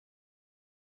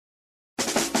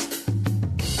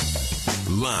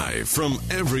Live from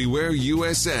everywhere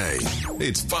USA,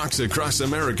 it's Fox Across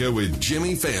America with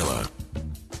Jimmy Fallon.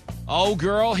 Oh,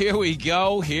 girl, here we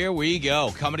go. Here we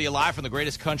go. Coming to you live from the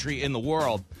greatest country in the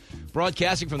world.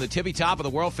 Broadcasting from the tippy top of the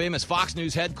world-famous Fox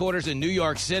News headquarters in New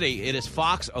York City, it is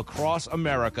Fox Across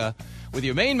America with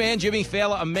your main man, Jimmy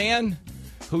Fallon, a man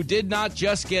who did not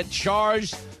just get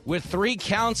charged with 3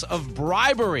 counts of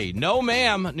bribery. No,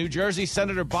 ma'am. New Jersey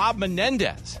Senator Bob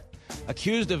Menendez,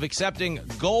 accused of accepting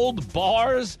gold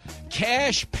bars,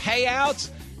 cash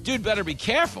payouts. Dude better be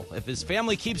careful. If his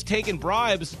family keeps taking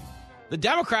bribes, the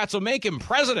Democrats will make him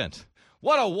president.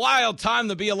 What a wild time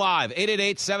to be alive.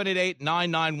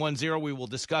 888-788-9910. We will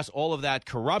discuss all of that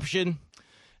corruption,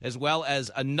 as well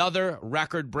as another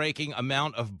record-breaking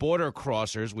amount of border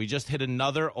crossers. We just hit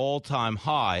another all-time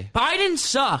high. Biden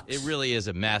sucks. It really is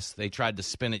a mess. They tried to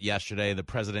spin it yesterday. The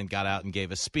president got out and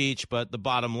gave a speech, but the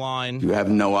bottom line... You have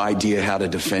no idea how to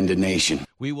defend a nation.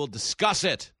 We will discuss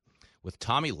it with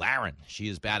Tomi Lahren. She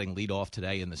is batting leadoff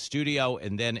today in the studio,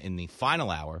 and then in the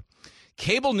final hour...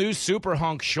 Cable news super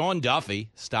hunk Sean Duffy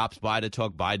stops by to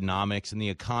talk Bidenomics and the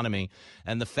economy.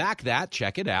 And the fact that,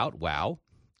 check it out, wow,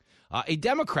 a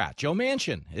Democrat, Joe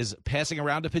Manchin, is passing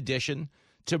around a petition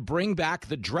to bring back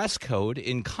the dress code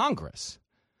in Congress.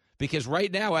 Because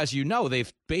right now, as you know,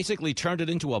 they've basically turned it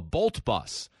into a Bolt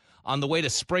bus on the way to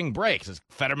spring break. There's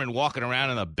Fetterman walking around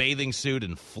in a bathing suit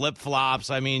and flip-flops.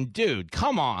 I mean, dude,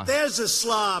 come on. There's a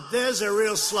slob. There's a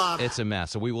real slob. It's a mess,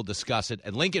 so we will discuss it.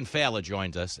 And Lincoln Fala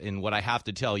joins us in what I have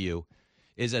to tell you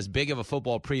is as big of a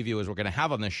football preview as we're going to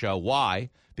have on this show.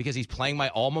 Why? Because he's playing my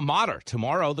alma mater.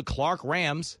 Tomorrow, the Clark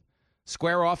Rams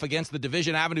square off against the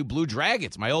Division Avenue Blue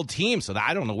Dragons, my old team, so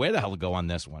I don't know where the hell to go on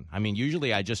this one. I mean,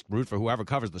 usually I just root for whoever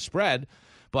covers the spread,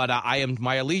 but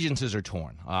my allegiances are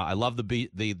torn. I love the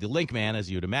Link Man, as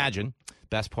you'd imagine.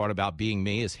 Best part about being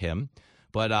me is him.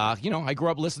 But, I grew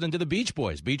up listening to the Beach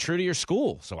Boys. Be true to your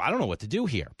school. So I don't know what to do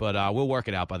here. But we'll work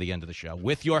it out by the end of the show.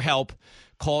 With your help,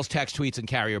 calls, text, tweets, and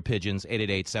carrier pigeons,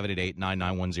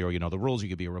 888-788-9910. You know the rules. You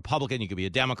could be a Republican. You could be a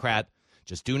Democrat.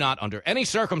 Just do not, under any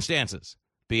circumstances,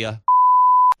 be a...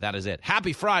 That is it.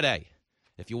 Happy Friday.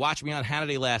 If you watched me on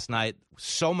Hannity last night,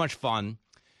 so much fun.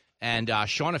 And,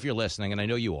 Sean, if you're listening, and I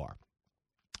know you are,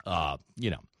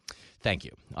 thank you.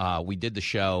 We did the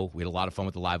show. We had a lot of fun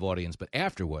with the live audience. But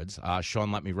afterwards,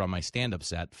 Sean let me run my stand-up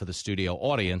set for the studio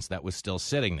audience that was still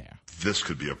sitting there. This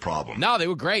could be a problem. No, they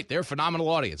were great. They were a phenomenal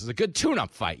audience. It was a good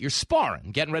tune-up fight. You're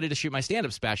sparring, getting ready to shoot my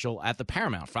stand-up special at the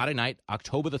Paramount Friday night,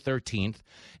 October the 13th.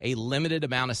 A limited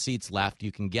amount of seats left.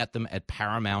 You can get them at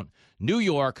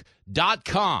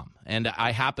ParamountNewYork.com. And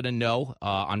I happen to know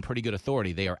on pretty good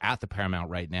authority they are at the Paramount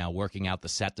right now working out the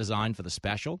set design for the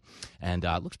special. And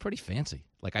it looks pretty fancy.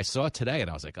 Like, I saw it today, and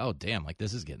I was like, oh, damn, like,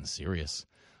 this is getting serious.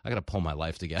 I got to pull my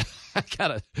life together. I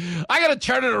gotta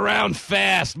turn it around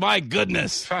fast. My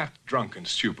goodness. Fat, drunk, and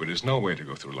stupid is no way to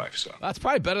go through life, son. That's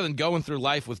probably better than going through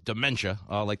life with dementia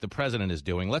like the president is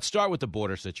doing. Let's start with the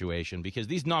border situation, because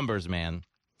these numbers, man,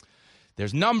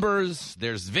 there's numbers,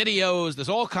 there's videos, there's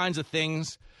all kinds of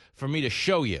things for me to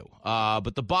show you.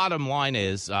 But the bottom line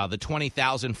is the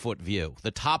 20,000-foot view,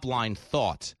 the top-line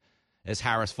thought, as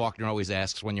Harris Faulkner always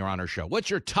asks when you're on her show.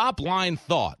 What's your top-line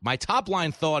thought? My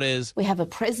top-line thought is... We have a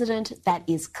president that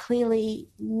is clearly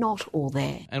not all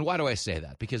there. And why do I say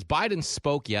that? Because Biden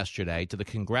spoke yesterday to the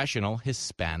Congressional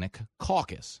Hispanic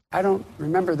Caucus. I don't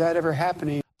remember that ever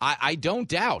happening. I don't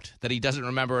doubt that he doesn't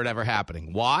remember it ever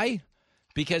happening. Why?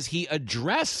 Because he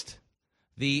addressed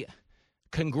the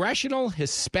Congressional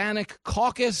Hispanic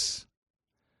Caucus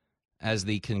as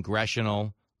the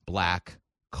Congressional Black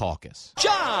Caucus.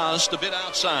 Just a bit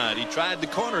outside. He tried the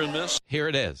corner and missed. Here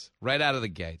it is, right out of the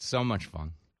gate. So much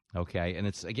fun. Okay, and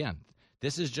it's, again,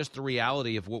 this is just the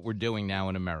reality of what we're doing now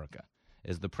in America,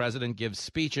 is the president gives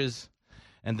speeches,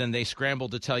 and then they scramble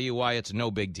to tell you why it's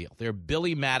no big deal. They're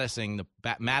Billy Madisoning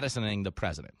the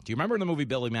president. Do you remember in the movie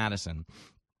Billy Madison,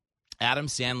 Adam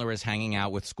Sandler is hanging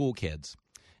out with school kids,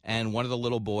 and one of the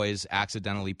little boys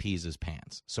accidentally pees his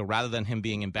pants. So rather than him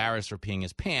being embarrassed for peeing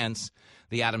his pants,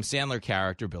 the Adam Sandler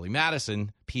character, Billy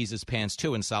Madison, pees his pants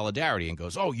too in solidarity and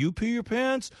goes, oh, you pee your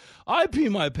pants? I pee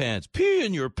my pants.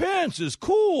 Peeing your pants is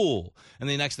cool. And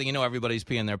the next thing you know, everybody's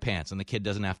peeing their pants, and the kid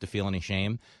doesn't have to feel any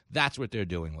shame. That's what they're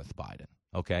doing with Biden.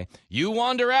 Okay, you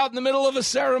wander out in the middle of a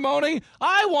ceremony,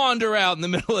 I wander out in the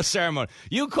middle of a ceremony.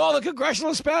 You call the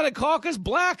Congressional Hispanic Caucus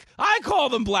black, I call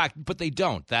them black, but they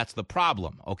don't. That's the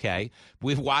problem, okay?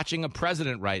 We're watching a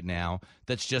president right now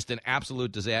that's just an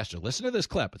absolute disaster. Listen to this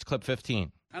clip. It's clip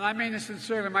 15. And I mean this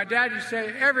sincerely. My dad used to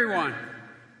say everyone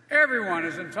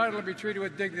is entitled to be treated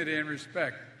with dignity and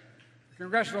respect. The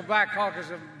Congressional Black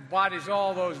Caucus embodies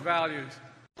all those values.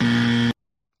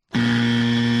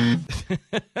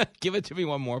 Give it to me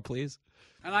one more, please.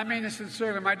 And I mean this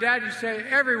sincerely. My dad used to say,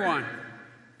 everyone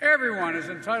is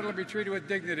entitled to be treated with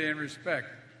dignity and respect.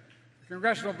 The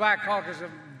Congressional Black Caucus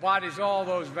embodies all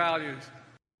those values.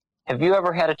 Have you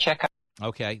ever had a checkup?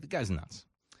 Okay, the guy's nuts.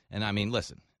 And I mean,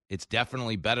 listen, it's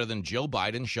definitely better than Jill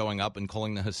Biden showing up and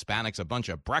calling the Hispanics a bunch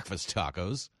of breakfast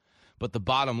tacos. But the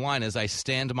bottom line is I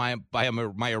stand by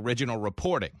my original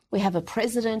reporting. We have a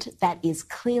president that is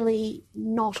clearly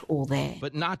not all there.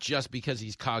 But not just because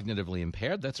he's cognitively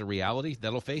impaired. That's a reality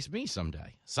that'll face me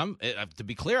someday. To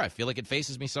be clear, I feel like it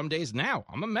faces me some days now.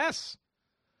 I'm a mess.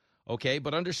 Okay,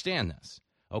 but understand this.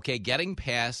 Okay, getting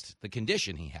past the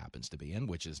condition he happens to be in,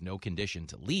 which is no condition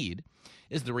to lead,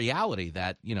 is the reality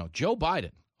that, Joe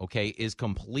Biden, okay, is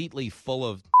completely full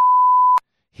of.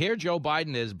 Here Joe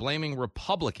Biden is blaming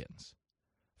Republicans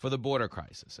for the border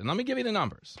crisis. And let me give you the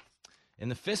numbers. In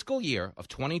the fiscal year of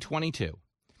 2022,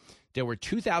 there were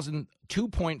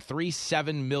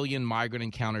 2.37 million migrant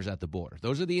encounters at the border.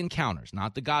 Those are the encounters,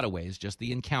 not the gotaways, just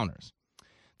the encounters.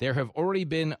 There have already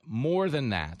been more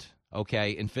than that,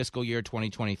 okay, in fiscal year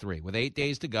 2023, with 8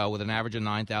 days to go, with an average of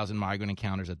 9,000 migrant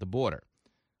encounters at the border,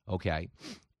 okay?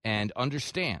 And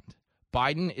understand,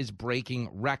 Biden is breaking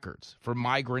records for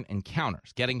migrant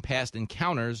encounters. Getting past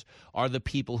encounters are the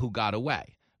people who got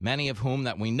away, many of whom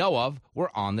that we know of were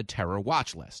on the terror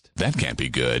watch list. That can't be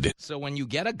good. So when you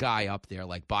get a guy up there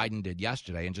like Biden did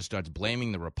yesterday and just starts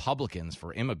blaming the Republicans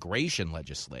for immigration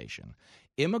legislation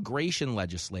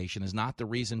is not the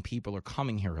reason people are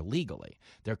coming here illegally.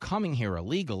 They're coming here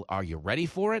illegal. Are you ready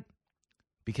for it?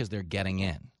 Because they're getting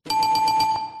in.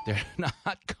 They're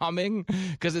not coming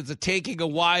because it's taking a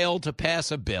while to pass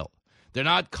a bill. They're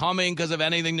not coming because of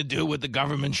anything to do with the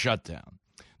government shutdown.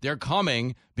 They're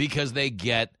coming because they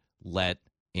get let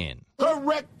in.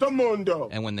 Correctamundo.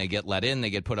 And when they get let in, they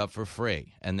get put up for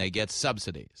free. And they get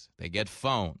subsidies. They get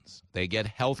phones. They get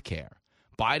health care.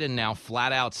 Biden now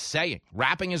flat out saying,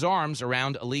 wrapping his arms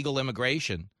around illegal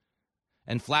immigration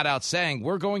and flat out saying,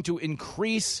 we're going to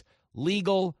increase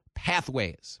legal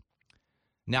pathways.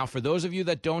 Now, for those of you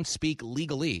that don't speak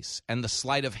legalese and the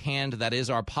sleight of hand that is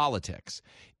our politics,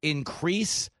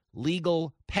 increase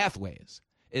legal pathways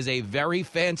is a very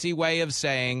fancy way of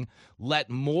saying let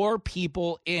more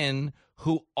people in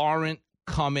who aren't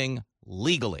coming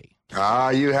legally.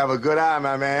 You have a good eye,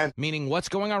 my man. Meaning what's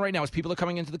going on right now is people are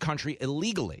coming into the country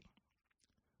illegally.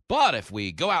 But if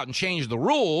we go out and change the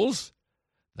rules,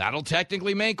 that'll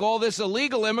technically make all this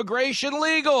illegal immigration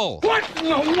legal. What in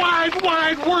the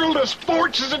wide world of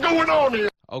sports is going on here?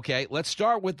 Okay, let's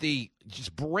start with the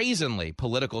just brazenly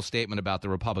political statement about the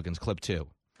Republicans. Clip 2.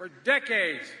 For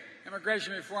decades,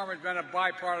 immigration reform has been a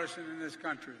bipartisan in this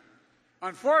country.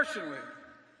 Unfortunately,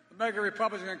 the mega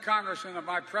Republican Congressman of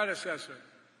my predecessor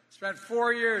spent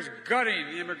 4 years gutting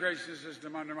the immigration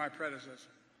system under my predecessor.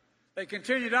 They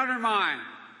continue to undermine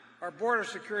our border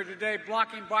security today,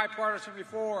 blocking bipartisan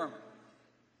reform.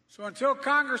 So until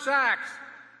Congress acts,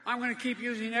 I'm going to keep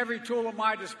using every tool at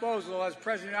my disposal as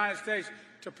President of the United States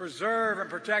to preserve and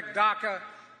protect DACA,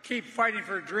 keep fighting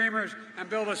for dreamers, and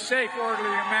build a safe, orderly,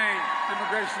 humane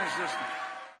immigration system.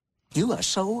 You are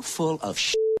so full of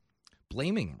shit.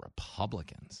 Blaming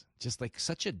Republicans, just like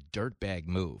such a dirtbag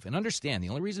move. And understand, the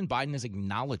only reason Biden is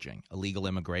acknowledging illegal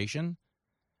immigration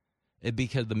is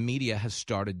because the media has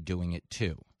started doing it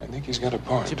too. I think he's got a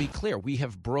point. To be clear, we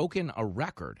have broken a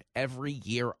record every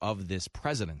year of this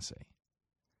presidency.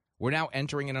 We're now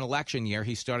entering an election year.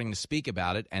 He's starting to speak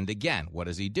about it. And again, what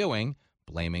is he doing?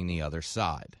 Blaming the other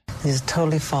side. It's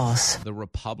totally false. The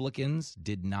Republicans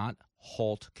did not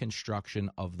halt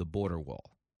construction of the border wall.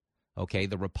 Okay,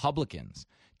 the Republicans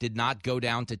did not go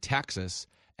down to Texas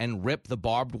and rip the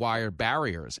barbed wire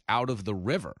barriers out of the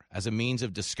river as a means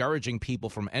of discouraging people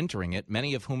from entering it,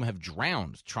 many of whom have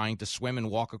drowned trying to swim and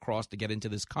walk across to get into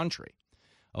this country.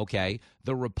 Okay,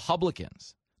 the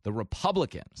Republicans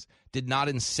did not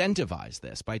incentivize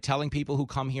this by telling people who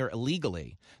come here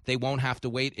illegally they won't have to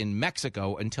wait in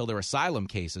Mexico until their asylum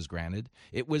case is granted.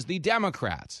 It was the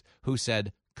Democrats who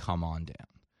said, come on down.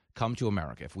 Come to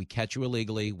America. If we catch you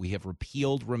illegally, we have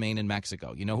repealed Remain in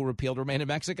Mexico. You know who repealed Remain in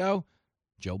Mexico?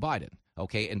 Joe Biden.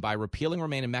 Okay, and by repealing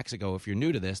Remain in Mexico, if you're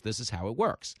new to this, this is how it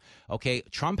works. Okay,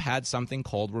 Trump had something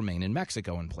called Remain in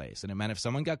Mexico in place, and it meant if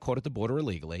someone got caught at the border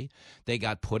illegally, they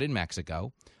got put in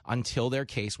Mexico until their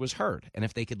case was heard. And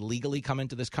if they could legally come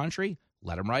into this country,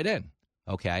 let them right in.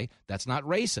 Okay, that's not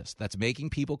racist. That's making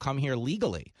people come here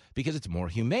legally because it's more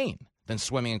humane than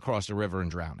swimming across the river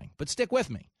and drowning. But stick with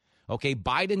me. Okay,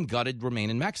 Biden gutted Remain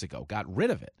in Mexico, got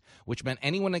rid of it, which meant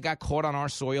anyone that got caught on our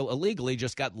soil illegally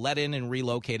just got let in and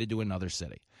relocated to another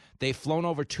city. They've flown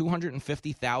over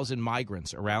 250,000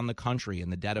 migrants around the country in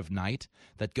the dead of night.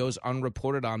 That goes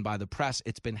unreported on by the press.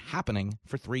 It's been happening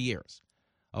for 3 years.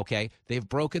 Okay, they've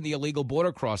broken the illegal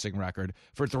border crossing record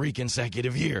for 3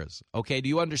 consecutive years. Okay, do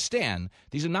you understand?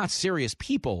 These are not serious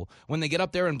people when they get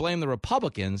up there and blame the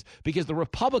Republicans because the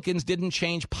Republicans didn't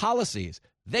change policies.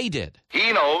 They did.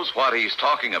 He knows what he's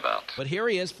talking about. But here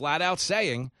he is flat out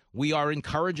saying we are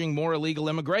encouraging more illegal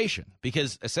immigration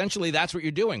because essentially that's what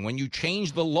you're doing. When you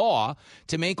change the law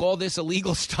to make all this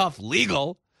illegal stuff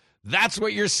legal, that's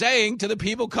what you're saying to the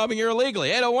people coming here illegally.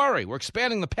 Hey, don't worry. We're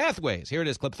expanding the pathways. Here it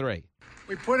is, clip 3.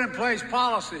 We put in place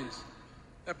policies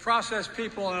that process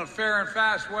people in a fair and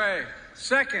fast way.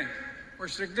 Second, we're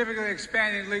significantly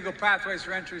expanding legal pathways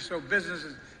for entry so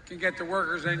businesses can get the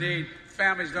workers they need.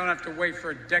 Families don't have to wait for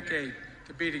a decade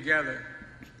to be together.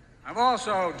 I've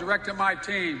also directed my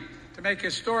team to make a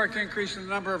historic increase in the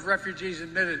number of refugees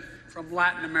admitted from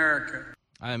Latin America.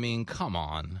 I mean, come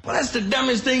on. Well, that's the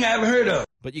dumbest thing I ever heard of.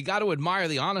 But you got to admire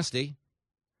the honesty.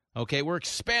 Okay, we're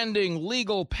expanding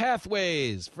legal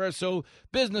pathways so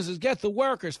businesses get the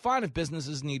workers. Fine if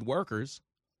businesses need workers.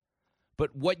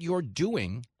 But what you're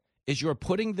doing is you're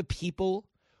putting the people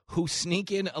who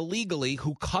sneak in illegally,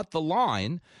 who cut the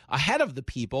line, ahead of the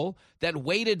people that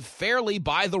waited fairly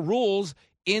by the rules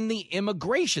in the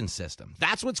immigration system.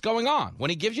 That's what's going on. When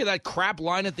he gives you that crap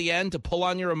line at the end to pull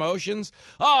on your emotions,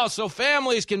 oh, so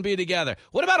families can be together.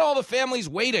 What about all the families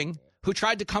waiting who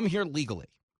tried to come here legally?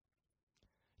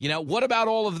 You know, what about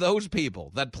all of those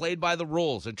people that played by the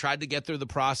rules and tried to get through the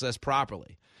process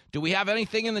properly? Do we have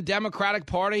anything in the Democratic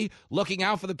Party looking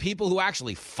out for the people who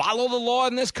actually follow the law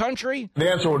in this country?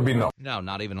 The answer would be no. No,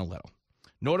 not even a little.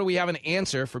 Nor do we have an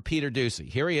answer for Peter Doocy.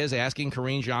 Here he is asking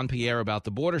Karine Jean-Pierre about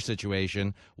the border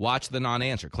situation. Watch the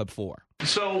non-answer, clip 4.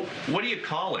 So what do you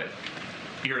call it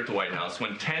here at the White House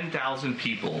when 10,000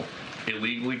 people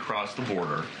illegally cross the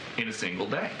border in a single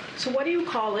day? So what do you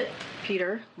call it,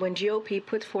 Peter, when GOP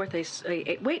puts forth a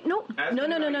wait, no,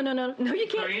 you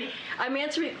can't. I'm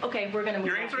answering. Okay, we're going to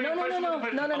move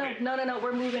on. No,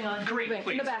 we're moving on. Great,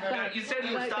 please. In the back. You said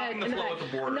you were stopping the flow at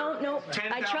the border. No.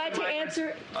 I tried to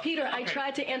answer, Peter, I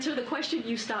tried to answer the question.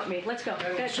 You stopped me. Let's go.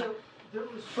 So there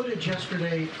was footage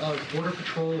yesterday of Border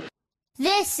Patrol.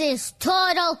 This is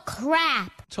total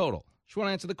crap. Total. She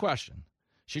won't answer the question.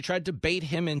 She tried to bait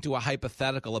him into a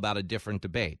hypothetical about a different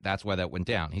debate. That's why that went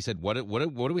down. He said, what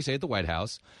do we say at the White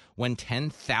House when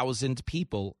 10,000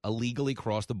 people illegally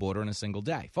cross the border in a single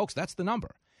day? Folks, that's the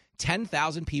number.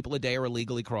 10,000 people a day are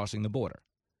illegally crossing the border.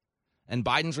 And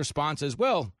Biden's response is,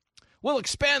 well, we'll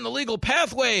expand the legal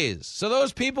pathways so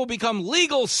those people become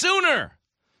legal sooner.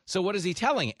 So what is he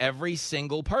telling every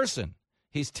single person?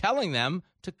 He's telling them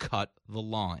to cut the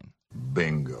line.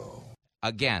 Bingo.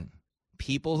 Again.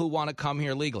 People who want to come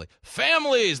here legally.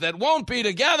 Families that won't be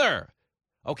together.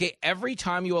 Okay, every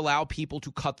time you allow people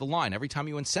to cut the line, every time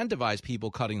you incentivize people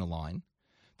cutting the line,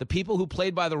 the people who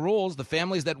played by the rules, the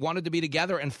families that wanted to be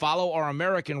together and follow our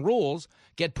American rules,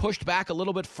 get pushed back a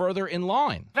little bit further in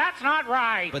line. That's not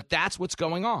right. But that's what's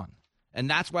going on. And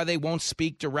that's why they won't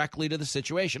speak directly to the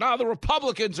situation. Oh, the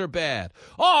Republicans are bad.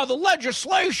 Oh, the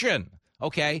legislation.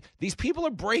 Okay, these people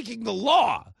are breaking the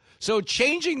law. So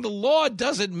changing the law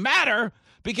doesn't matter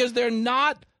because they're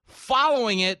not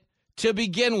following it to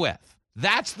begin with.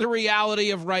 That's the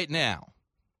reality of right now.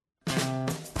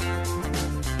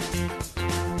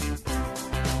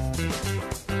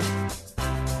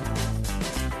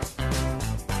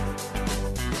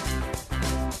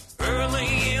 Early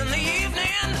in the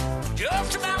evening,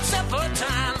 just about supper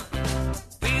time,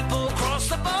 people cross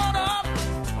the border,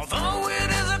 although it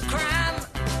is a crime.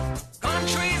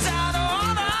 Countries out of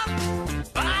order,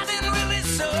 Biden really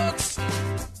sucks.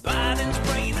 Biden's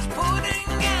brain is pudding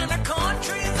and our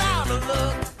country's out of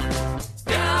luck.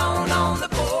 Down on the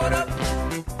border,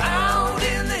 out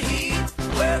in the heat,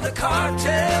 where the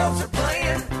cartels are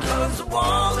playing, 'cause the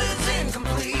wall is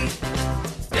incomplete.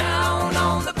 Down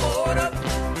on the border,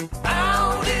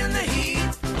 out in the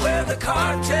heat, where the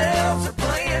cartels are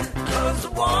playing, 'cause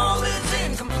the wall is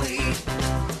incomplete.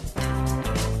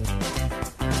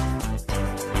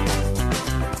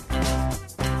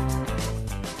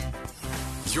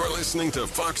 You're listening to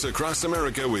Fox Across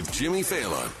America with Jimmy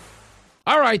Fallon.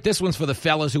 All right, this one's for the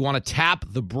fellas who want to tap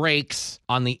the brakes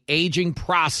on the aging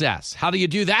process. How do you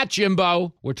do that,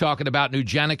 Jimbo? We're talking about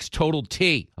Nugenix Total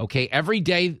T. Okay, every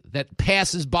day that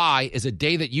passes by is a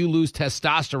day that you lose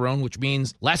testosterone, which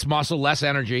means less muscle, less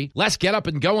energy, less get up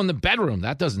and go in the bedroom.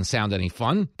 That doesn't sound any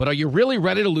fun. But are you really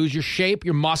ready to lose your shape,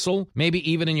 your muscle,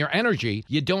 maybe even in your energy?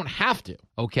 You don't have to.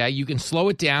 Okay, you can slow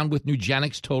it down with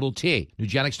Nugenix Total T.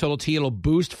 Nugenix Total T, it'll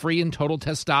boost free and total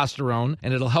testosterone,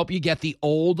 and it'll help you get the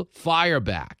old fire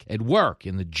back at work,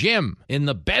 in the gym, in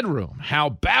the bedroom. How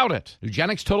about it?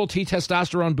 Nugenix Total T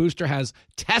Testosterone Booster has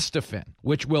Testofen,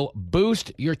 which will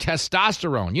boost your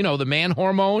testosterone. You know, the man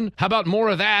hormone. How about more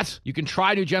of that? You can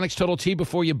try Nugenix Total T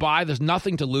before you buy. There's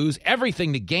nothing to lose,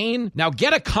 everything to gain. Now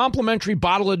get a complimentary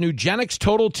bottle of Nugenix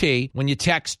Total T when you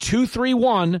text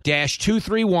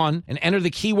 231-231 and enter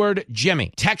the keyword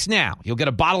Jimmy. Text now. You'll get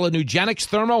a bottle of Nugenix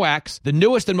Thermo X, the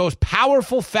newest and most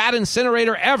powerful fat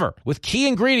incinerator ever, with key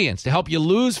ingredients to help you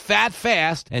lose fat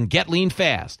fast and get lean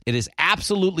fast. It is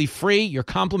absolutely free. Your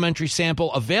complimentary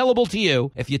sample available to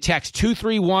you if you text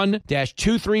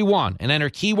 231-231 and enter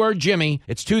keyword Jimmy.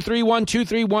 It's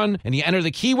 231-231 and you enter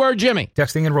the keyword Jimmy.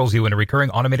 Texting enrolls you in recurring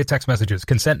automated text messages.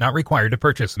 Consent not required to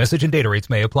purchase. Message and data rates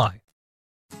may apply.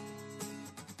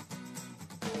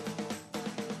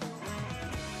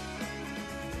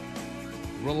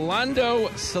 Rolando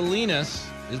Salinas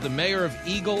is the mayor of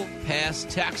Eagle Pass,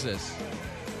 Texas.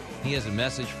 He has a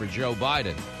message for Joe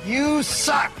Biden. You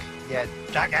suck, you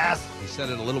jackass. He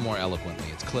said it a little more eloquently.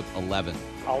 It's clip 11.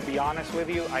 I'll be honest with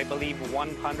you. I believe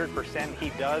 100% he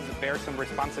does bear some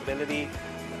responsibility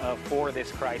for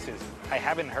this crisis. I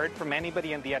haven't heard from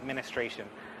anybody in the administration.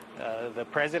 The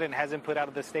president hasn't put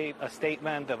out a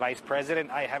statement. The vice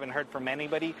president, I haven't heard from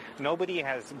anybody. Nobody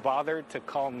has bothered to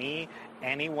call me,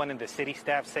 anyone in the city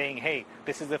staff, saying, hey,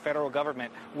 this is the federal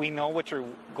government. We know what you're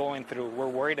going through. We're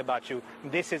worried about you.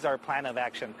 This is our plan of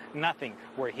action. Nothing.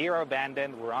 We're here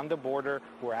abandoned. We're on the border.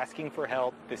 We're asking for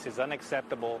help. This is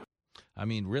unacceptable. I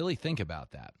mean, really think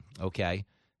about that, okay?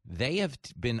 They have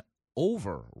been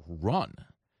overrun.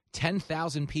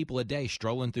 10,000 people a day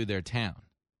strolling through their town.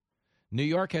 New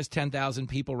York has 10,000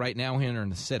 people right now here in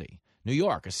the city. New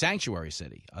York, a sanctuary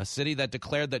city, a city that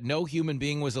declared that no human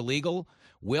being was illegal,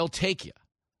 will take you.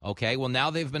 Okay, well, now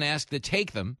they've been asked to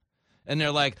take them, and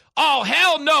they're like, oh,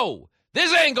 hell no,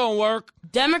 this ain't going to work.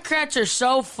 Democrats are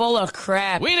so full of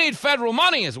crap. We need federal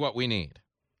money is what we need.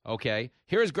 Okay,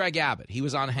 here's Greg Abbott. He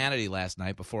was on Hannity last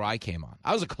night before I came on.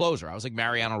 I was a closer. I was like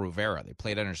Mariano Rivera. They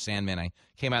played Enter Sandman. I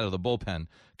came out of the bullpen.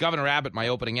 Governor Abbott, my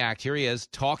opening act, here he is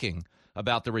talking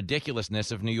about the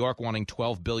ridiculousness of New York wanting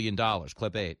 $12 billion.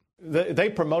 Clip 8. They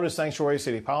promoted sanctuary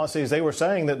city policies. They were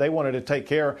saying that they wanted to take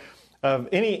care of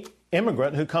any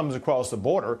immigrant who comes across the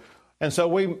border. And so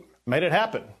we made it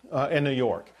happen in New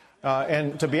York.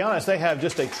 And to be honest, they have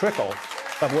just a trickle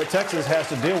of what Texas has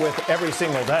to deal with every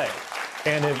single day.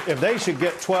 And if they should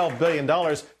get $12 billion,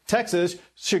 Texas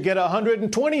should get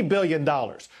 $120 billion.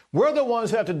 We're the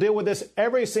ones who have to deal with this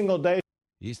every single day.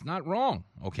 He's not wrong,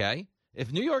 okay?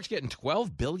 If New York's getting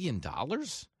 $12 billion,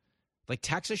 like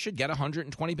Texas should get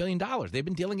 $120 billion. They've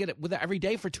been dealing with it every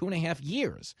day for 2.5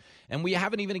 years. And we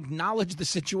haven't even acknowledged the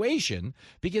situation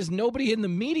because nobody in the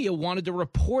media wanted to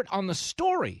report on the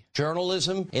story.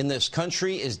 Journalism in this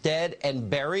country is dead and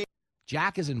buried.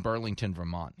 Jack is in Burlington,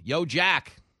 Vermont. Yo,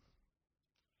 Jack.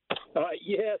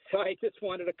 Yes, I just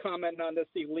wanted to comment on this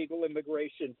illegal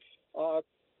immigration.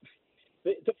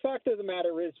 The fact of the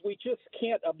matter is we just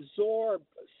can't absorb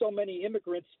so many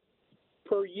immigrants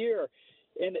per year.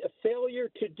 And a failure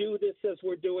to do this as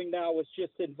we're doing now is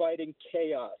just inviting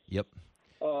chaos. Yep.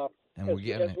 And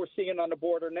we're seeing on the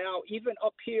border now, even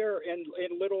up here in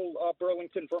little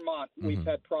Burlington, Vermont, we've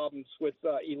had problems with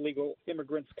illegal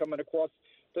immigrants coming across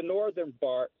the northern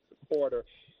border.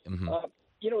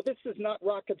 This is not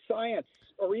rocket science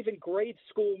or even grade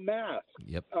school math.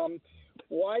 Yep.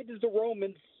 Why did the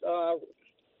Romans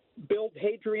build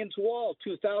Hadrian's Wall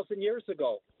 2,000 years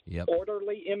ago? Yep.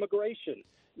 Orderly immigration.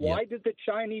 Why did the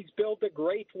Chinese build the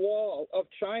Great Wall of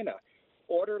China?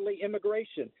 Orderly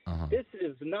immigration. This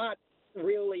is not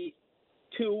really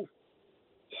too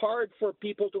hard for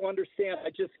people to understand. I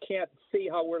just can't see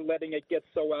how we're letting it get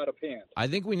so out of hand. I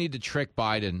think we need to trick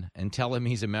Biden and tell him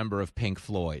he's a member of Pink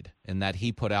Floyd and that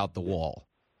he put out The Wall.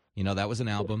 You know, that was an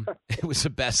album. It was a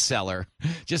bestseller.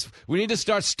 We need to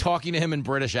start talking to him in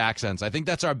British accents. I think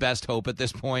that's our best hope at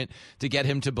this point, to get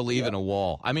him to believe in a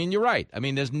wall. I mean, you're right. I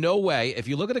mean, there's no way. If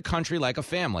you look at a country like a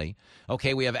family,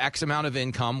 okay, we have X amount of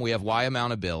income, we have Y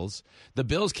amount of bills. The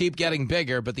bills keep getting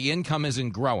bigger, but the income isn't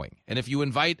growing. And if you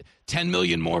invite 10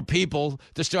 million more people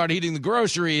to start eating the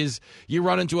groceries, you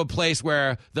run into a place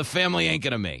where the family ain't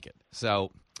going to make it.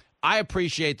 So I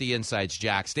appreciate the insights,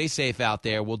 Jack. Stay safe out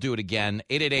there. We'll do it again.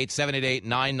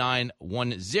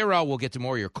 888-788-9910. We'll get to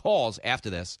more of your calls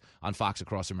after this on Fox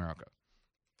Across America.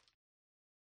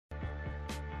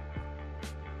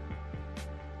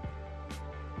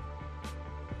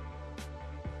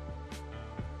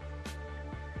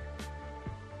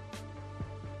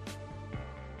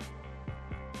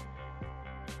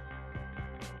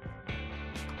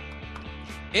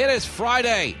 It is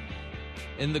Friday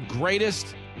in the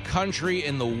greatest country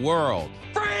in the world.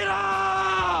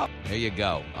 Freedom! There you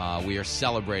go. We are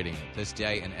celebrating it this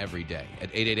day and every day at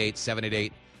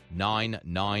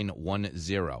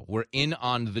 888-788-9910. We're in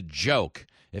on the joke.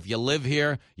 If you live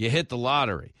here, you hit the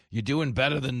lottery. You're doing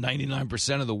better than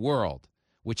 99% of the world,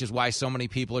 which is why so many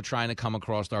people are trying to come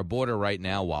across our border right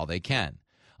now while they can.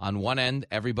 On one end,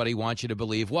 everybody wants you to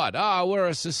believe what? We're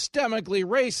a systemically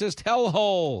racist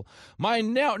hellhole.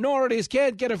 Minorities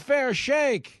can't get a fair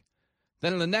shake.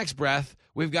 Then in the next breath,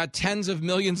 we've got tens of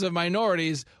millions of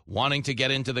minorities wanting to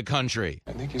get into the country.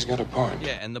 I think he's got a point.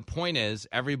 Yeah, and the point is,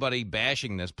 everybody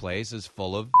bashing this place is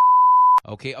full of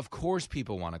okay, of course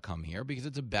people want to come here because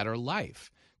it's a better life.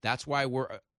 That's why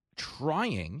we're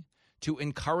trying to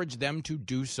encourage them to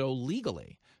do so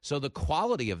legally. So the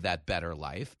quality of that better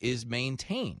life is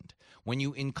maintained. When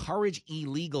you encourage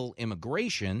illegal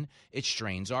immigration, it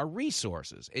strains our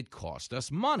resources. It costs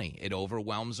us money. It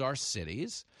overwhelms our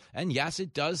cities. And yes,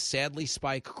 it does sadly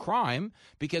spike crime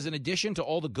because in addition to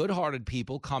all the good-hearted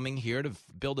people coming here to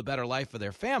build a better life for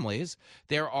their families,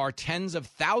 there are tens of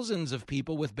thousands of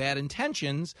people with bad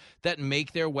intentions that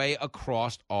make their way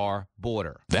across our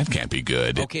border. That can't be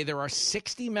good. Okay, there are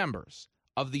 60 members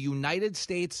of the United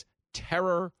States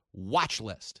Terror Watch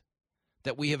List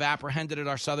that we have apprehended at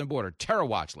our southern border. Terror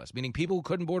Watch List, meaning people who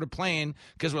couldn't board a plane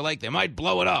because we're like, they might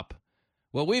blow it up.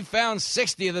 Well, we've found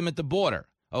 60 of them at the border,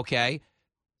 okay?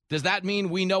 Does that mean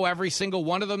we know every single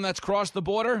one of them that's crossed the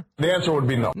border? The answer would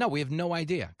be no. No, we have no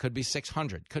idea. Could be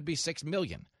 600. Could be 6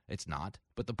 million. It's not.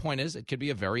 But the point is, it could be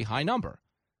a very high number.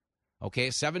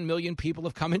 Okay, 7 million people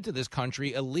have come into this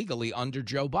country illegally under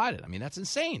Joe Biden. I mean, that's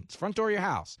insane. It's front door of your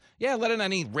house. Yeah, let in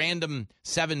any random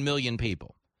 7 million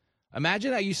people.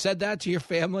 Imagine how you said that to your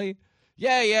family.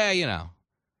 Yeah, you know,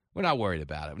 we're not worried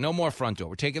about it. No more front door.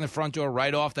 We're taking the front door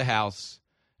right off the house.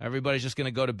 Everybody's just going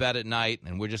to go to bed at night,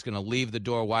 and we're just going to leave the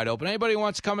door wide open. Anybody who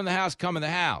wants to come in the house, come in the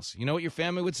house. You know what your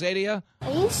family would say to you?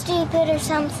 Are you stupid or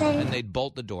something? And they'd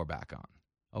bolt the door back on.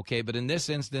 Okay, but in this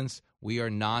instance, we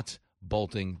are not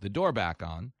bolting the door back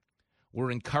on.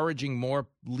 We're encouraging more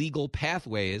legal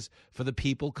pathways for the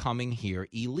people coming here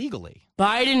illegally.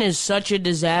 Biden is such a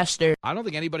disaster. I don't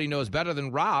think anybody knows better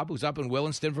than Rob, who's up in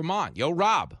Williston, Vermont. Yo,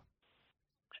 Rob.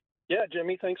 Yeah,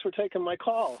 Jimmy, thanks for taking my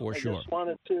call. For sure. I just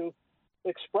wanted to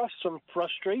express some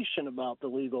frustration about the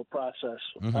legal process.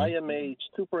 Mm-hmm. I am a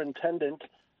superintendent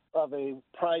of a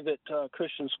private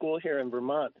Christian school here in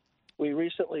Vermont. We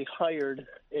recently hired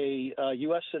a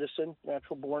U.S. citizen,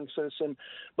 natural-born citizen,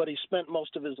 but he spent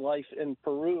most of his life in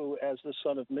Peru as the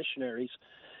son of missionaries.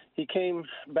 He came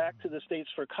back to the States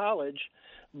for college,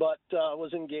 but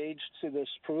was engaged to this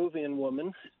Peruvian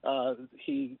woman.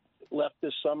 He left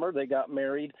this summer. They got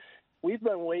married. He's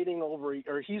been waiting over a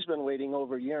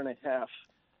year and a half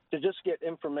to just get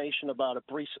information about a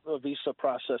visa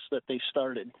process that they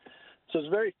started. So it's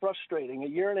very frustrating. A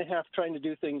year and a half trying to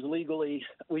do things legally.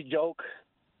 We joke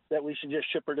that we should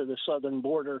just ship her to the southern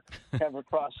border, have her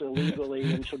cross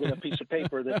illegally, and she'll get a piece of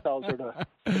paper that tells her to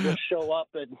just show up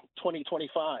in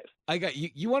 2025. I got you.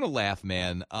 You want to laugh,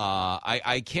 man.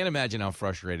 I can't imagine how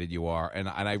frustrated you are, and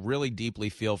I really deeply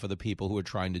feel for the people who are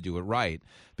trying to do it right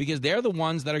because they're the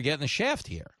ones that are getting the shaft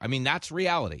here. I mean, that's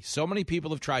reality. So many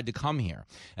people have tried to come here,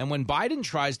 and when Biden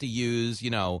tries to use,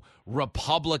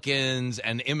 Republicans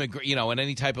and and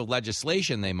any type of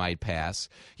legislation they might pass,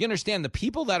 you understand the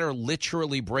people that are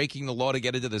literally breaking the law to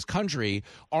get into this country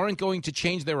aren't going to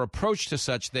change their approach to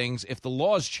such things if the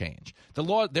laws change. The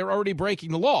law, they're already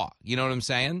breaking the law. You know what I'm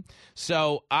saying?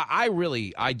 So I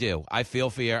do. I feel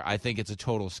for you. I think it's a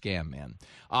total scam, man.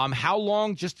 How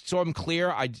long, just so I'm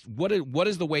clear, what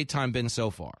has the wait time been so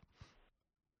far?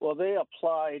 Well, they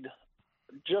applied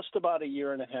just about a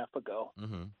year and a half ago.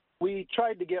 Mm-hmm. We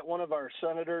tried to get one of our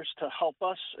senators to help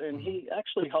us, and he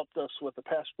actually helped us with the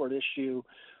passport issue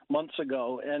months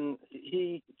ago. And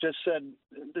he just said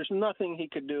there's nothing he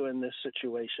could do in this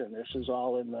situation. This is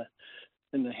all in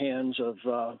the hands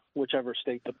of whichever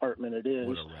State Department it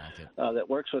is that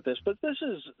works with this. But this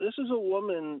is a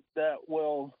woman that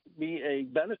will be a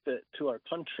benefit to our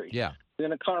country. Yeah, going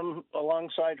to come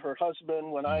alongside her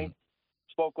husband. When I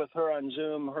spoke with her on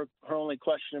Zoom, her only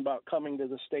question about coming to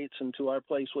the States and to our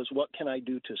place was, what can I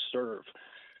do to serve?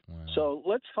 So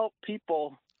let's help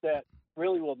people that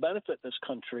really will benefit this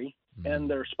country and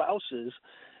their spouses,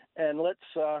 and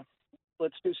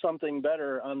let's do something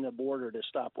better on the border to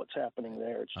stop what's happening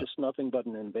there. It's just nothing but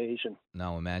an invasion.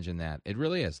 No, imagine that. It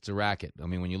really is. It's a racket. I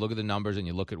mean, when you look at the numbers and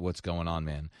you look at what's going on,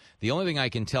 man, the only thing I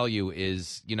can tell you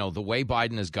is, the way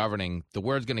Biden is governing, the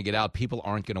word's going to get out. People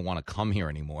aren't going to want to come here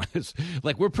anymore.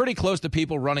 Like, we're pretty close to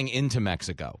people running into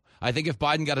Mexico. I think if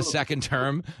Biden got a second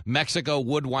term, Mexico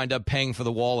would wind up paying for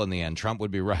the wall in the end. Trump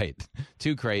would be right.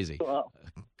 Too crazy. Wow.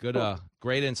 Good,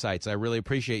 great insights. I really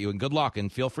appreciate you, and good luck.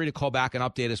 And feel free to call back and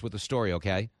update us with the story,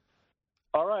 okay?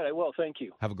 All right, I will. Thank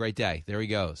you. Have a great day. There he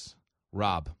goes.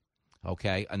 Rob,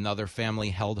 okay? Another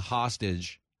family held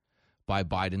hostage by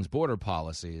Biden's border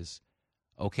policies,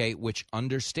 okay, which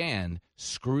understand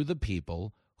screw the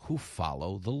people who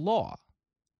follow the law.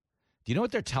 Do you know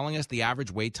what they're telling us the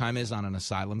average wait time is on an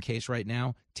asylum case right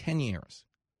now? 10 years.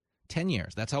 10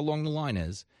 years. That's how long the line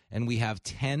is. And we have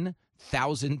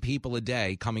 10,000 people a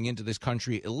day coming into this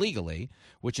country illegally,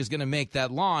 which is going to make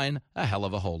that line a hell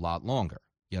of a whole lot longer.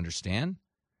 You understand?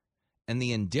 And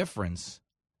the indifference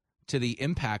to the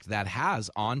impact that has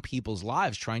on people's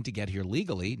lives trying to get here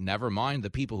legally, never mind the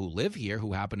people who live here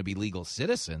who happen to be legal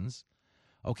citizens.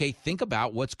 Okay, think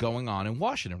about what's going on in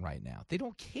Washington right now. They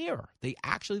don't care. The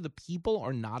people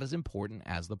are not as important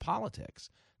as the politics.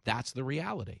 That's the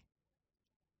reality.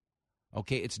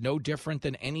 Okay, it's no different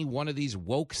than any one of these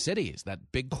woke cities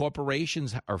that big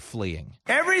corporations are fleeing.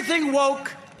 Everything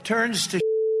woke turns to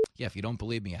Yeah, if you don't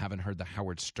believe me, I haven't heard the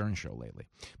Howard Stern show lately.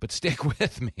 But stick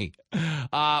with me.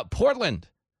 Portland,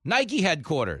 Nike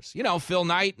headquarters. Phil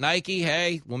Knight, Nike,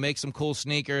 hey, we'll make some cool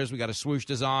sneakers. We got a swoosh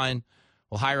design.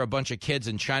 We'll hire a bunch of kids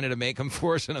in China to make them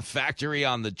for us in a factory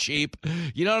on the cheap.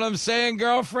 You know what I'm saying,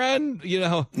 girlfriend?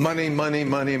 Money, money,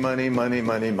 money, money, money,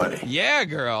 money, money. Yeah,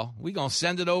 girl. We going to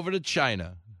send it over to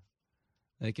China.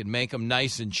 They can make them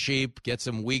nice and cheap, get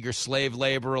some Uyghur slave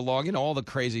labor along, all the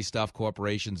crazy stuff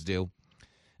corporations do.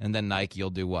 And then Nike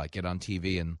will do what? Get on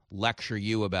TV and lecture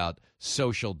you about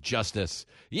social justice.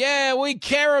 Yeah, we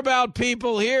care about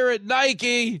people here at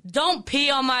Nike. Don't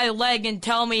pee on my leg and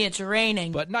tell me it's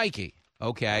raining. But Nike,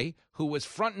 okay, who was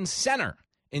front and center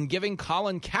in giving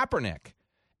Colin Kaepernick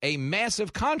a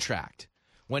massive contract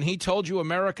when he told you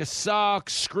America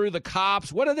sucks, screw the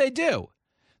cops, what did they do?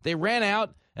 They ran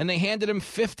out and they handed him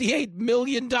 $58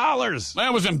 million. That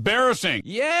was embarrassing.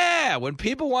 Yeah, when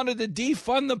people wanted to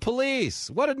defund the police,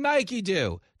 what did Nike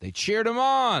do? They cheered him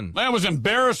on. That was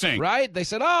embarrassing. Right? They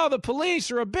said, the police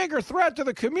are a bigger threat to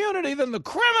the community than the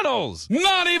criminals.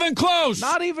 Not even close.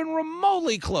 Not even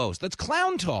remotely close. That's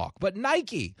clown talk. But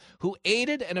Nike, who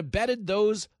aided and abetted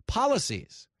those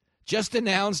policies, just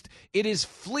announced it is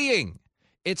fleeing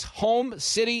its home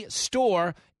city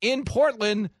store in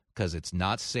Portland because it's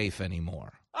not safe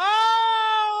anymore.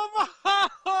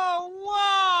 Oh,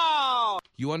 wow!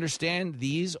 You understand?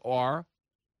 These are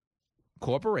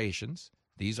corporations.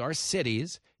 These are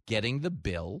cities getting the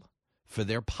bill for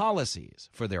their policies,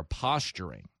 for their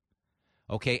posturing.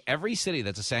 Okay, every city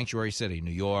that's a sanctuary city,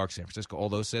 New York, San Francisco, all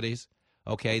those cities,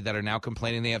 okay, that are now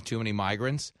complaining they have too many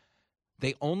migrants,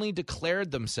 they only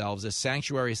declared themselves as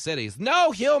sanctuary cities.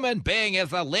 No human being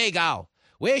is illegal.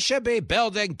 We should be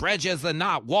building bridges and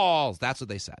not walls. That's what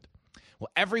they said.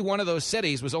 Well, every one of those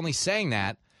cities was only saying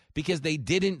that because they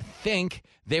didn't think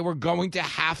they were going to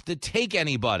have to take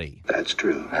anybody. That's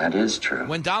true. That is true.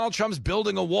 When Donald Trump's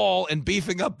building a wall and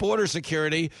beefing up border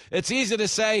security, it's easy to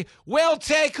say, we'll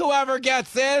take whoever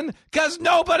gets in because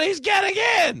nobody's getting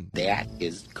in. That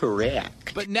is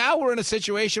correct. But now we're in a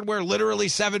situation where literally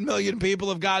 7 million people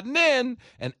have gotten in,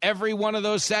 and every one of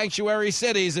those sanctuary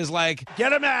cities is like, get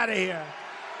them out of here.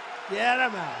 Get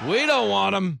them out. We don't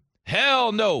want them.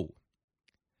 Hell no.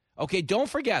 Okay, don't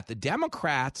forget, the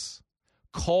Democrats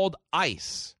called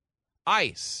ICE,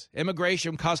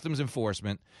 Immigration Customs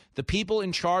Enforcement, the people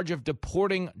in charge of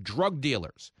deporting drug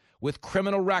dealers with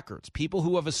criminal records, people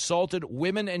who have assaulted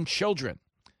women and children.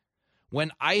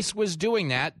 When ICE was doing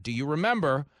that, do you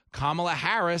remember, Kamala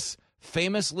Harris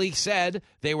famously said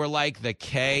they were like the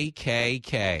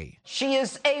KKK. She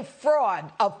is a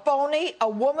fraud, a phony, a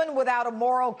woman without a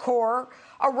moral core,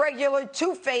 a regular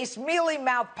two-faced,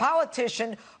 mealy-mouthed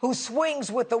politician who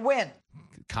swings with the wind.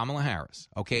 Kamala Harris,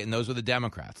 okay, and those were the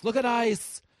Democrats. Look at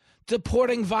ICE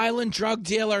deporting violent drug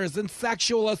dealers and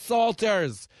sexual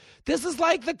assaulters. This is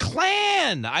like the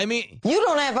Klan. I mean, you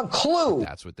don't have a clue.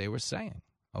 That's what they were saying,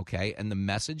 okay? And the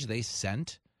message they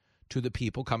sent to the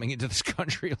people coming into this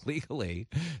country illegally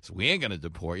is, we ain't going to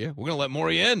deport you. We're going to let more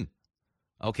of you in.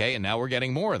 Okay, and now we're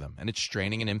getting more of them, and it's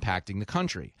straining and impacting the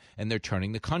country. And they're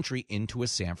turning the country into a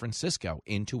San Francisco,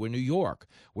 into a New York,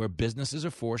 where businesses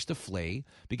are forced to flee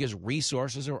because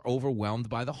resources are overwhelmed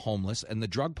by the homeless and the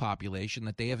drug population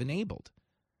that they have enabled.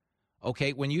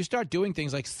 Okay, when you start doing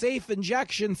things like safe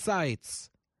injection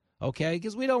sites, okay,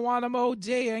 because we don't want them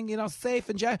ODing, safe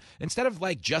injection. Instead of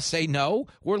just say no,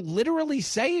 we're literally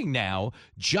saying now,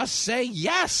 just say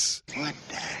yes. What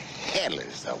the hell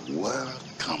is the world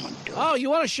coming to? Oh, you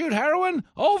want to shoot heroin?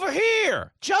 Over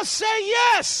here. Just say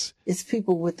yes. It's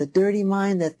people with a dirty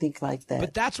mind that think like that.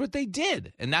 But that's what they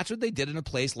did. And that's what they did in a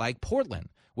place like Portland,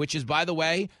 which is, by the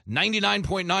way,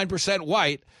 99.9%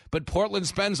 white, but Portland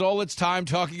spends all its time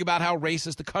talking about how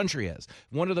racist the country is.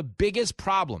 One of the biggest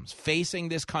problems facing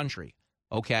this country,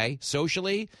 okay,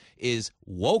 socially, is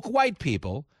woke white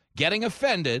people getting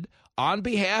offended on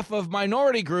behalf of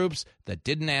minority groups that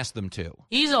didn't ask them to.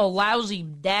 He's a lousy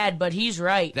dad, but he's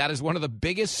right. That is one of the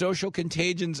biggest social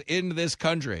contagions in this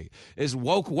country, is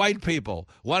woke white people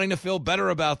wanting to feel better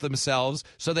about themselves,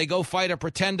 so they go fight a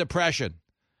pretend depression.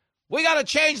 We got to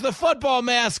change the football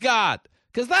mascot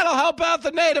because that'll help out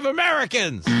the Native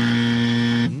Americans.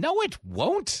 No, it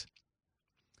won't.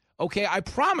 Okay, I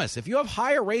promise, if you have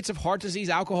higher rates of heart disease,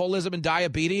 alcoholism, and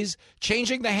diabetes,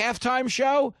 changing the halftime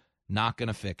show, not going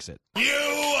to fix it. You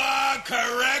are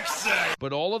correct, sir.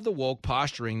 But all of the woke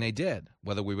posturing they did,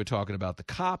 whether we were talking about the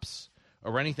cops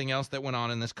or anything else that went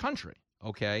on in this country,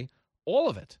 okay, all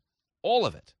of it,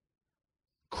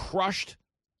 crushed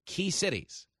key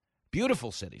cities.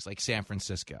 Beautiful cities like San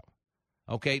Francisco.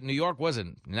 Okay, New York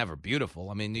wasn't never beautiful.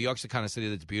 I mean, New York's the kind of city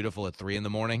that's beautiful at 3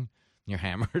 a.m. You're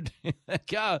hammered.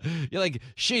 You're like,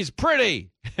 she's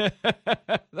pretty.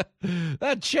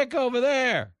 That chick over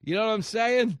there. You know what I'm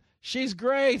saying? She's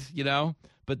great,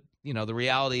 But, the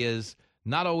reality is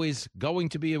not always going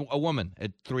to be a woman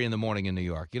at 3 a.m. in New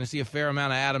York. You're going to see a fair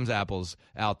amount of Adam's apples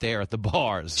out there at the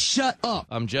bars. Shut up.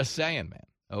 I'm just saying, man.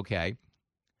 Okay.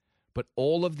 But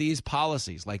all of these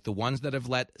policies, like the ones that have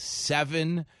let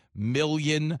 7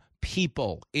 million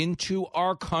people into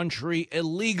our country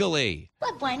illegally.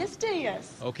 But Buenos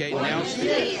Dias. Okay,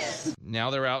 now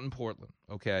they're out in Portland,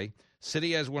 okay?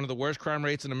 City has one of the worst crime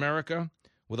rates in America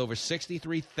with over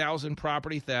 63,000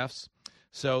 property thefts.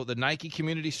 So the Nike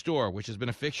Community Store, which has been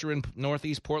a fixture in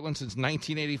Northeast Portland since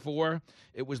 1984,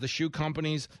 it was the shoe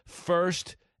company's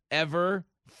first ever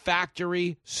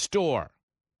factory store.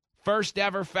 First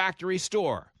ever factory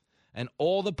store. And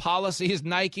all the policies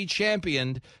Nike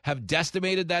championed have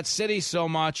decimated that city so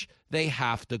much, they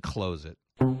have to close it.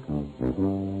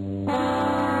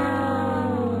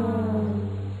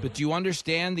 But do you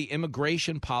understand the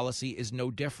immigration policy is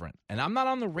no different? And I'm not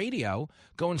on the radio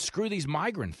going, screw these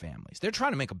migrant families. They're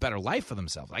trying to make a better life for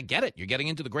themselves. I get it. You're getting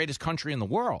into the greatest country in the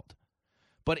world.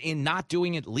 But in not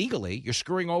doing it legally, you're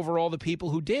screwing over all the people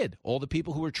who did, all the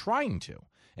people who were trying to.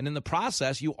 And in the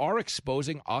process, you are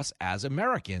exposing us as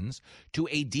Americans to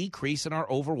a decrease in our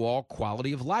overall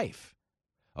quality of life.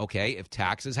 Okay, if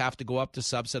taxes have to go up to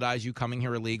subsidize you coming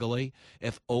here illegally,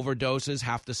 if overdoses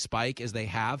have to spike as they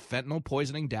have, fentanyl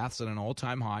poisoning deaths at an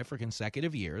all-time high for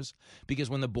consecutive years, because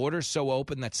when the border's so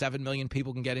open that 7 million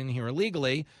people can get in here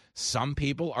illegally, some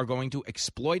people are going to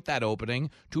exploit that opening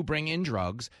to bring in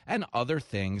drugs and other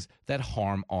things that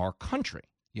harm our country.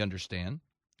 You understand?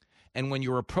 And when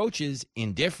your approach is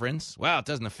indifference, well, it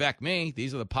doesn't affect me.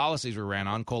 These are the policies we ran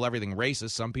on. Call everything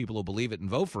racist. Some people will believe it and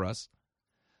vote for us.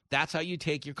 That's how you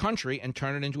take your country and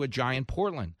turn it into a giant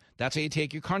Portland. That's how you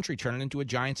take your country, turn it into a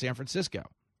giant San Francisco.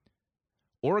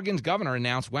 Oregon's governor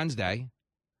announced Wednesday,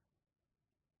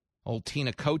 old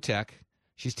Tina Kotek,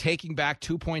 she's taking back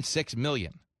 $2.6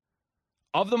 million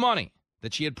of the money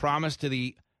that she had promised to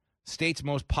the state's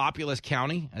most populous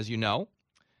county, as you know,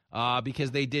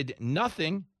 because they did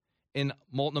nothing in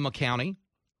Multnomah County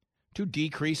to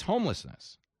decrease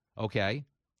homelessness. Okay?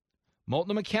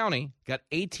 Multnomah County got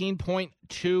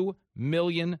 $18.2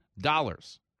 million.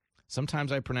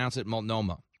 Sometimes I pronounce it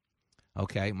Multnomah.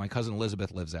 Okay? My cousin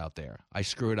Elizabeth lives out there. I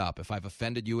screw it up. If I've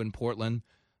offended you in Portland,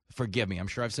 forgive me. I'm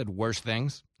sure I've said worse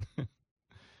things.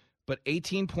 But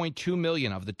 $18.2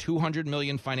 million of the $200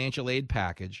 million financial aid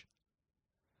package,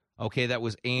 okay, that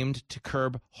was aimed to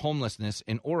curb homelessness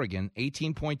in Oregon,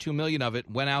 $18.2 million of it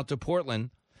went out to Portland.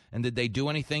 And did they do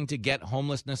anything to get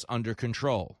homelessness under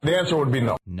control? The answer would be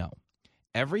no. No.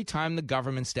 Every time the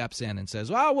government steps in and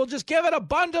says, well, we'll just give it a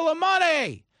bundle of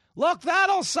money. Look,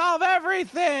 that'll solve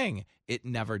everything. It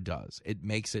never does. It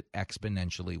makes it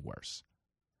exponentially worse.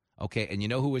 Okay, and you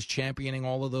know who was championing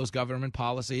all of those government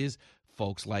policies?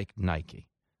 Folks like Nike.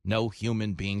 No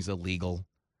human being's illegal.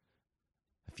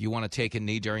 If you want to take a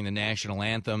knee during the national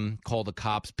anthem, call the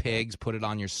cops pigs, put it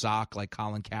on your sock like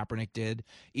Colin Kaepernick did,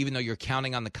 even though you're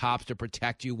counting on the cops to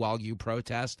protect you while you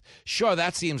protest, sure,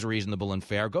 that seems reasonable and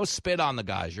fair. Go spit on the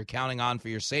guys you're counting on for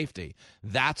your safety.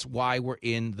 That's why we're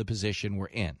in the position we're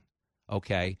in,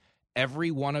 okay? Every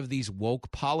one of these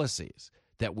woke policies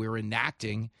that we're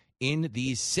enacting in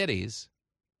these cities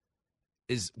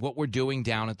is what we're doing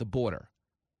down at the border.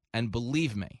 And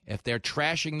believe me, if they're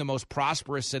trashing the most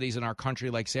prosperous cities in our country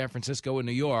like San Francisco and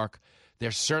New York,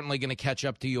 they're certainly going to catch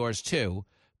up to yours too,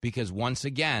 because once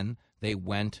again, they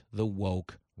went the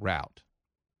woke route.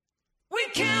 We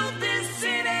killed this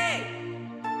city.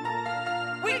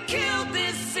 We killed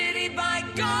this city by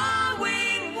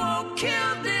going woke.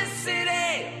 Killed this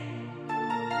city.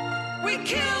 We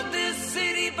killed this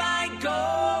city by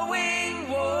going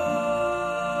woke.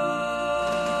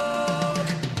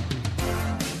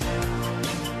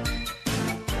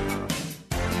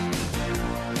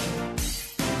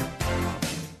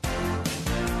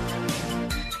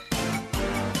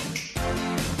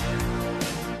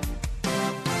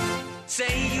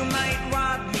 Say you might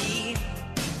rob me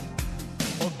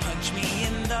or punch me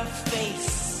in the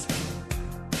face.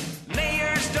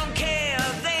 Mayors don't care,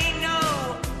 they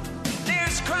know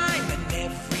there's crime in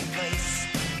every place.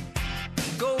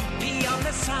 Go pee on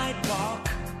the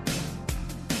sidewalk,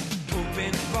 poop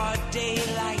in broad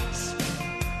daylight.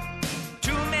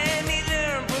 Too many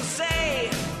liberals say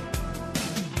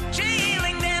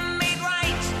jailing them ain't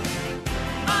right.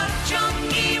 A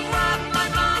junkie robbed my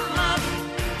mama,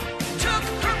 took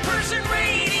her purse and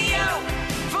radio.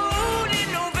 Food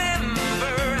in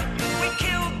November. We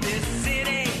killed this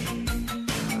city.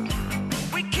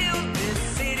 We killed this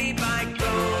city by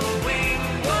going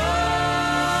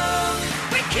woke.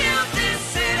 We killed this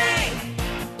city.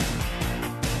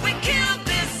 We killed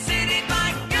this city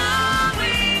by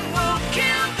going woke.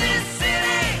 Killed this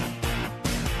city.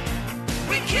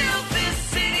 We killed this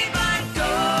city by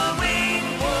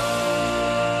going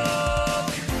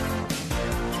woke.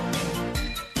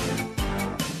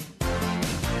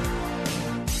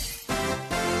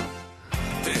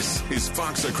 This is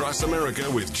Fox Across America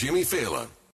with Jimmy Fallon.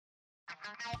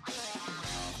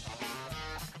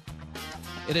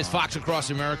 It is Fox Across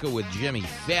America with Jimmy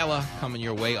Fallon coming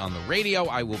your way on the radio.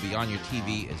 I will be on your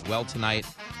TV as well tonight.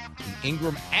 The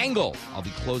Ingram Angle. I'll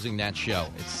be closing that show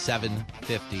at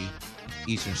 7:50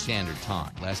 Eastern Standard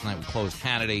Time. Last night we closed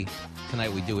Hannity.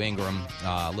 Tonight we do Ingram,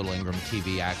 a little Ingram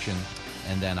TV action.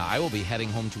 And then I will be heading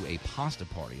home to a pasta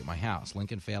party at my house.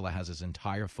 Lincoln Fala has his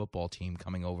entire football team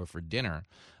coming over for dinner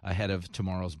ahead of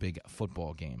tomorrow's big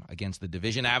football game against the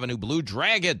Division Avenue Blue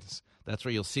Dragons. That's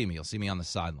where you'll see me. You'll see me on the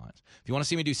sidelines. If you want to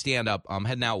see me do stand-up, I'm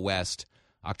heading out west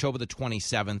October the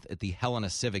 27th at the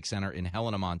Helena Civic Center in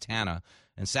Helena, Montana.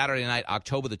 And Saturday night,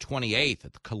 October the 28th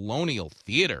at the Colonial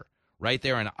Theater right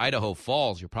there in Idaho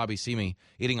Falls. You'll probably see me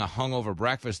eating a hungover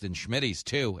breakfast in Schmitty's,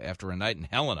 too, after a night in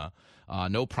Helena.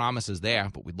 No promises there,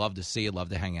 but we'd love to see you, love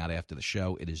to hang out after the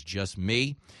show. It is just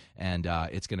me, and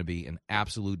it's going to be an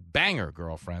absolute banger,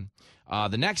 girlfriend.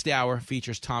 The next hour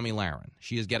features Tomi Lahren.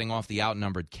 She is getting off the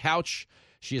outnumbered couch.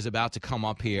 She is about to come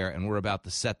up here, and we're about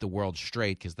to set the world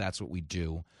straight because that's what we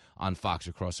do on Fox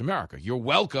Across America. You're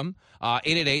welcome.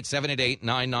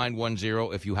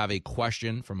 888-788-9910 if you have a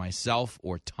question for myself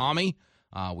or Tommy.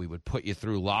 We would put you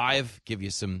through live, give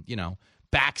you some,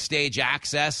 backstage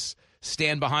access,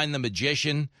 stand behind the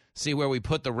magician, see where we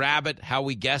put the rabbit, how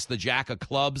we guess the jack of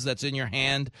clubs that's in your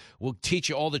hand. We'll teach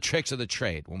you all the tricks of the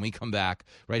trade when we come back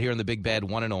right here in the big bad,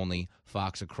 one and only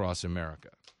Fox Across America.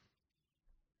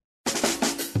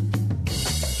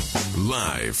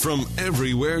 Live from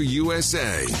everywhere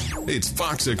USA, it's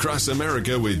Fox Across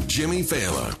America with Jimmy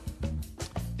Fallon.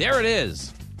 There it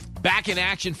is. Back in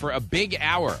action for a big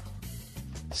hour.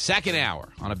 Second hour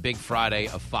on a big Friday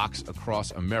of Fox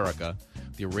Across America.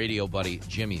 Your radio buddy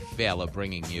Jimmy Fallon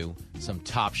bringing you some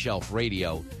top-shelf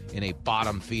radio in a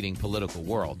bottom-feeding political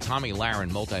world. Tomi Lahren,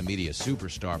 multimedia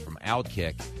superstar from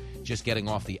Outkick, just getting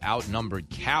off the outnumbered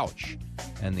couch,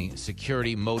 and the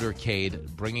security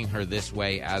motorcade bringing her this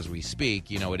way as we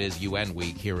speak. It is UN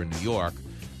week here in New York.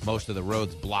 Most of the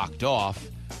roads blocked off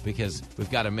because we've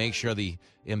got to make sure the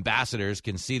ambassadors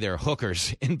can see their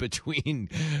hookers in between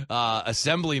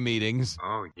assembly meetings.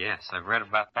 Oh, yes. I've read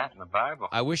about that in the Bible.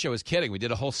 I wish I was kidding. We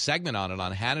did a whole segment on it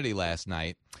on Hannity last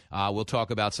night. We'll talk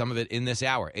about some of it in this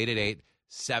hour.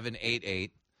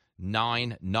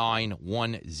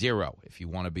 888-788-9910. If you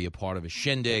want to be a part of a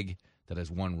shindig that has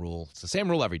one rule. It's the same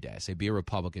rule every day. I say be a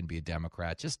Republican, be a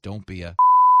Democrat. Just don't be a...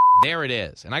 There it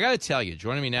is. And I got to tell you,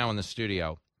 joining me now in the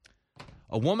studio,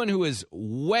 a woman who is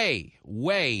way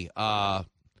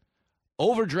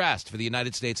overdressed for the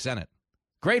United States Senate.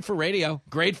 Great for radio,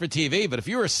 great for TV, but if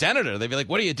you were a senator, they'd be like,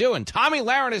 what are you doing? Tomi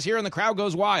Lahren is here and the crowd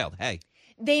goes wild. Hey.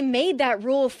 They made that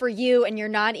rule for you, and you're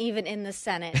not even in the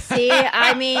Senate. See,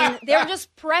 I mean, they're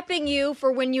just prepping you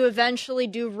for when you eventually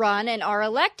do run and are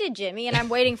elected, Jimmy, and I'm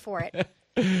waiting for it.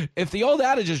 If the old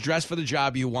adage is dress for the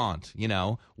job you want,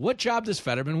 what job does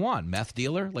Fetterman want? Meth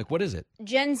dealer? Like, what is it?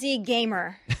 Gen Z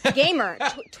gamer.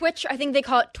 Twitch, I think they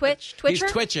call it Twitch. Twitcher?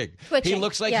 He's twitching. He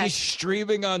looks like he's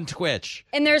streaming on Twitch.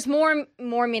 And there's more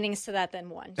meanings to that than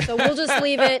one. So we'll just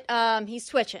leave it. He's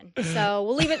twitching. So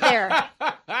we'll leave it there.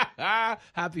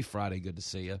 Happy Friday. Good to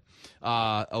see you.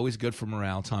 Always good for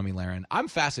morale, Tomi Lahren. I'm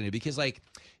fascinated because,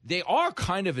 they are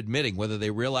kind of admitting, whether they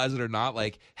realize it or not,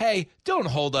 hey, don't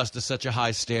hold us to such a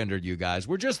high standard, you guys.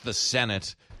 We're just the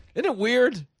Senate. Isn't it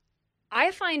weird?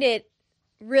 I find it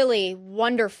really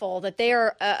wonderful that they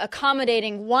are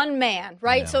accommodating one man,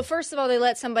 right? So first of all, they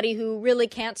let somebody who really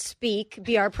can't speak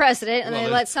be our president, and they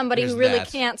let somebody who really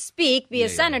can't speak be a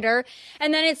senator.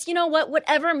 And then it's,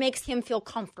 whatever makes him feel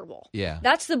comfortable. Yeah.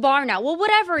 That's the bar now. Well,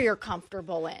 whatever you're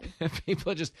comfortable in.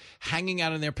 People are just hanging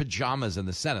out in their pajamas in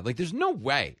the Senate. There's no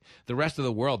way the rest of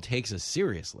the world takes us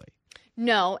seriously.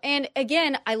 No. And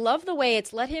again, I love the way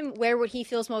it's let him wear what he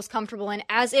feels most comfortable in,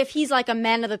 as if he's like a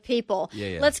man of the people.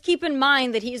 Yeah. Let's keep in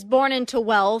mind that he's born into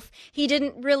wealth. He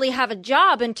didn't really have a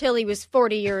job until he was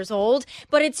 40 years old.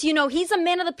 But it's, he's a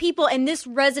man of the people, and this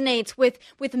resonates with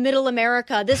middle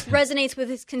America. This resonates with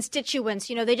his constituents.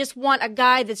 They just want a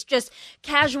guy that's just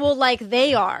casual like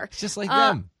they are. Just like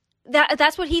them.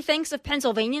 That's what he thinks of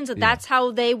Pennsylvanians. That's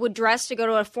how they would dress to go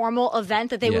to a formal event,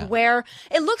 that they would wear.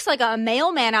 It looks like a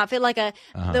mailman outfit, like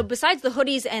besides the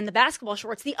hoodies and the basketball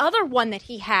shorts, the other one that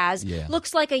he has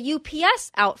looks like a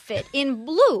UPS outfit in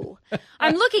blue.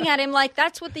 I'm looking at him like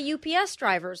that's what the UPS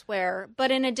drivers wear,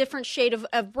 but in a different shade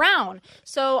of brown.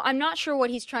 So I'm not sure what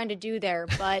he's trying to do there,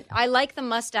 but I like the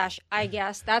mustache, I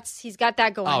guess. He's got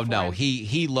that going for him.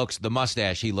 He looks, the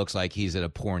mustache, he looks like he's at a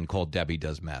porn called Debbie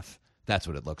Does Meth. That's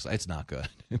what it looks like. It's not good.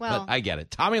 Well, but I get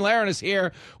it. Tomi Lahren is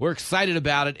here. We're excited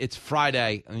about it. It's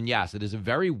Friday. And yes, it is a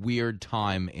very weird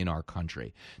time in our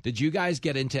country. Did you guys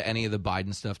get into any of the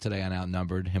Biden stuff today on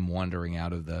Outnumbered, him wandering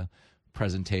out of the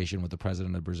presentation with the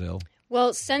president of Brazil?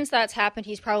 Well, since that's happened,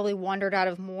 he's probably wandered out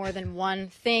of more than one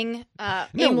thing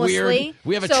aimlessly. Weird?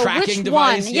 We have a so tracking which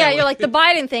device. One? Yeah, you're like the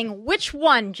Biden thing. Which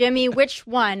one, Jimmy? Which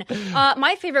one?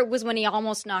 My favorite was when he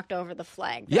almost knocked over the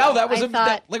flag. Yeah, that was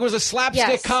it was a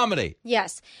slapstick comedy.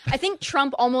 Yes. I think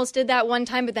Trump almost did that one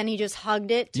time, but then he just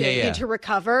hugged it to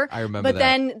recover. I remember that. But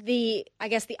then the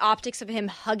optics of him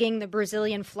hugging the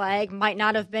Brazilian flag might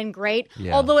not have been great.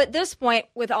 Yeah. Although at this point,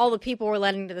 with all the people we're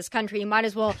letting into this country, you might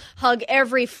as well hug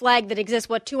every flag that exists.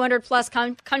 200 plus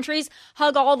countries?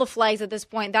 Hug all the flags at this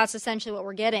point. That's essentially what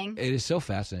we're getting. It is so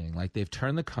fascinating. They've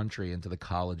turned the country into the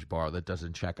college bar that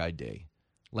doesn't check ID.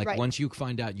 Once you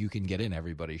find out you can get in,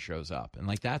 everybody shows up. And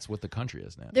that's what the country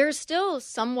is now. There's still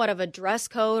somewhat of a dress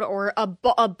code or a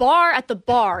bar at the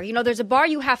bar. There's a bar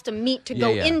you have to meet to go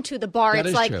into the bar. That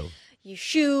is true. You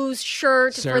shoes,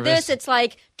 shirt. Service. For this, it's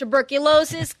like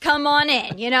tuberculosis, come on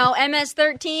in.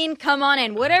 MS-13, come on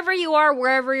in. Whatever you are,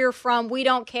 wherever you're from, we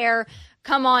don't care.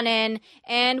 Come on in,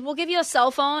 and we'll give you a cell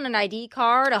phone, an ID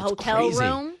card, a hotel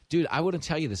room. Dude, I wouldn't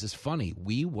tell you this is funny.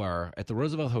 We were at the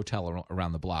Roosevelt Hotel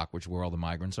around the block, which is where all the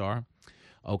migrants are.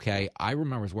 Okay, I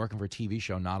remember I was working for a TV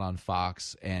show, not on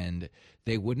Fox, and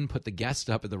they wouldn't put the guest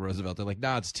up at the Roosevelt. They're like,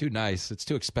 no, it's too nice. It's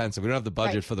too expensive. We don't have the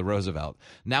budget for the Roosevelt.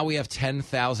 Now we have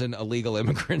 10,000 illegal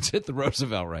immigrants at the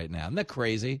Roosevelt right now. Isn't that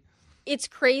crazy? It's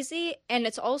crazy, and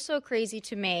it's also crazy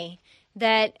to me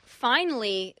that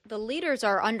finally the leaders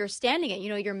are understanding it.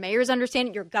 Your mayor's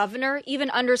understanding it, your governor even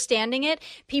understanding it.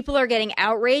 People are getting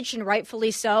outraged, and rightfully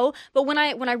so. But when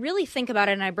I really think about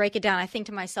it and I break it down, I think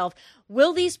to myself,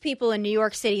 will these people in New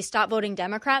York City stop voting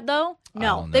Democrat, though?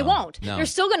 No, they won't. No. They're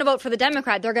still going to vote for the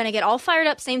Democrat. They're going to get all fired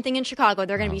up. Same thing in Chicago.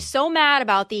 They're going to be so mad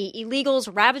about the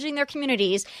illegals ravaging their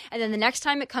communities. And then the next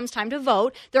time it comes time to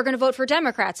vote, they're going to vote for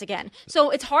Democrats again. So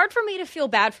it's hard for me to feel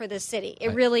bad for this city.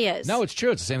 It really is. No, it's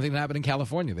true. It's the same thing that happened in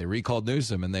California. They recalled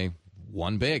Newsom and they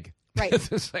won big. Right.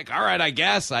 It's like, all right, I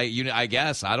guess. I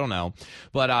guess. I don't know.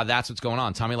 But that's what's going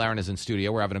on. Tomi Lahren is in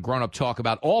studio. We're having a grown-up talk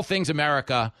about all things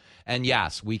America. And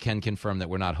yes, we can confirm that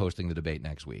we're not hosting the debate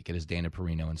next week. It is Dana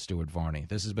Perino and Stuart Varney.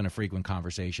 This has been a frequent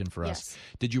conversation for us.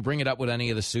 Did you bring it up with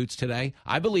any of the suits today?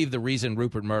 I believe the reason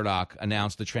Rupert Murdoch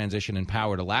announced the transition in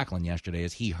power to Lackland yesterday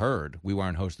is he heard we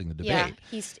weren't hosting the debate. Yeah,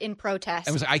 he's in protest.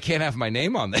 And was like, I can't have my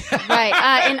name on there. Right.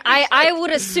 And I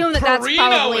would assume that that's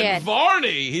probably and it.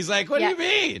 Varney. He's like, what do you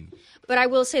mean? But I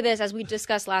will say this, as we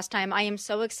discussed last time, I am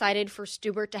so excited for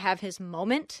Stewart to have his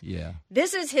moment. Yeah.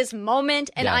 This is his moment,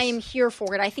 and Yes. I am here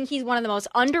for it. I think he's one of the most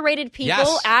underrated people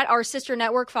Yes. at our sister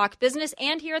network, Fox Business,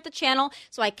 and here at the channel.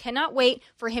 So I cannot wait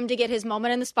for him to get his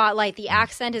moment in the spotlight. The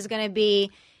accent is going to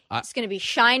be... It's going to be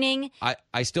shining.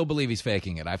 I still believe he's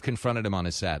faking it. I've confronted him on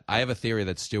his set. I have a theory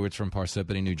that Stewart's from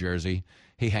Parsippany, New Jersey.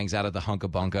 He hangs out at the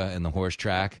Hunka Bunka in the horse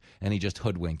track, and he just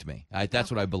hoodwinked me. That's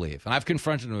what I believe. And I've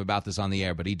confronted him about this on the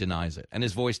air, but he denies it. And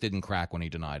his voice didn't crack when he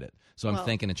denied it. So I'm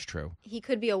thinking it's true. He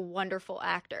could be a wonderful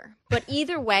actor. But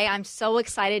either way, I'm so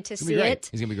excited to see it.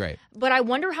 He's going to be great. But I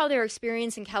wonder how their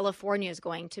experience in California is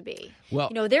going to be.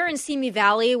 Well, they're in Simi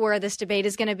Valley where this debate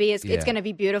is going to be. It's going to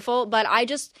be beautiful. But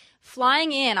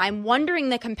flying in, I'm wondering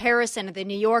the comparison of the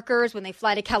New Yorkers when they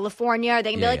fly to California. Are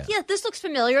they going to be yeah, this looks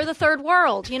familiar, the third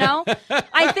world,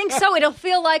 I think so. It'll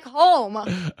feel like home.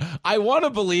 I want to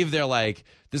believe they're like,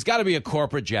 there's got to be a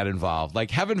corporate jet involved.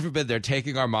 Like, heaven forbid they're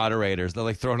taking our moderators. They're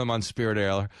like throwing them on Spirit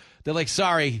Air. They're like,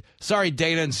 sorry,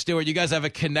 Dana and Stewart, you guys have a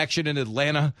connection in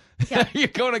Atlanta. Yeah. You're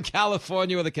going to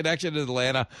California with a connection in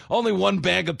Atlanta. Only one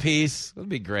bag apiece. That'd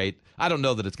be great. I don't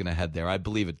know that it's going to head there. I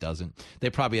believe it doesn't. They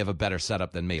probably have a better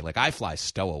setup than me. Like, I fly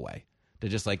stowaway. They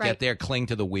just get there, cling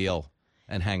to the wheel,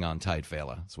 and hang on tight,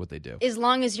 Fela. That's what they do. As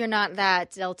long as you're not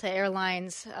that Delta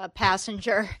Airlines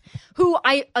passenger who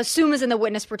I assume is in the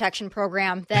witness protection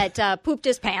program that pooped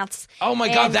his pants. Oh,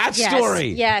 my God, that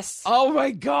story. Yes. Oh,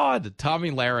 my God.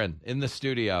 Tomi Lahren in the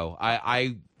studio.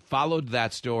 I followed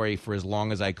that story for as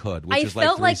long as I could. Which I is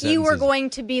felt like sentences. You were going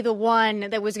to be the one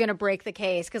that was going to break the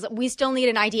case because we still need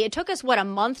an idea. It took us, a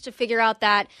month to figure out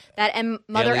that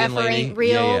mother effering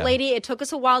real lady. It took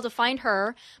us a while to find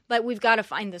her, but we've got to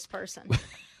find this person.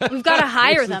 We've got to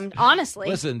hire them, honestly.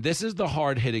 Listen, this is the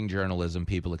hard-hitting journalism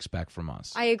people expect from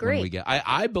us. I agree.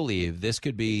 I believe this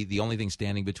could be the only thing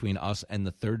standing between us and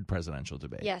the third presidential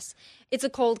debate. Yes. It's a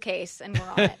cold case, and we're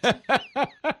on it.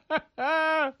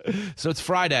 So it's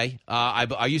Friday.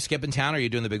 Are you skipping town, or are you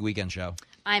doing the big weekend show?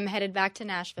 I'm headed back to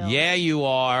Nashville. Yeah, you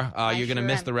are. You're going to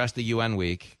miss the rest of UN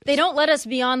week. They don't let us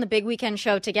be on the big weekend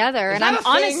show together, and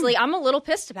I'm a little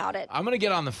pissed about it. I'm going to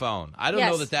get on the phone. I don't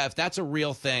know that if that's a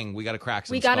real thing, we got to crack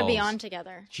some got to be on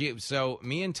together. So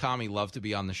me and Tommy love to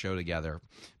be on the show together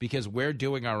because we're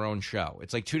doing our own show.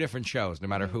 It's like two different shows, no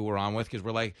matter who we're on with, because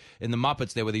we're like in the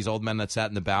Muppets, there were these old men that sat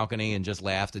in the balcony and just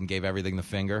laughed and gave everything the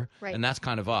finger. Right. And that's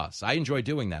kind of us. I enjoy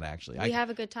doing that, actually. We have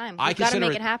a good time. We've got to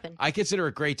make it happen. I consider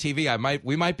it great TV.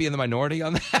 We might be in the minority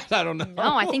on that. I don't know.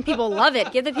 No, I think people love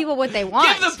it. Give the people what they want.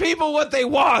 Give the people what they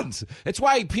want. It's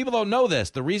why people don't know this.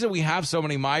 The reason we have so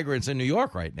many migrants in New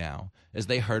York right now is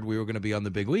they heard we were going to be on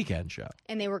the big weekend show.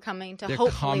 And they were coming to They're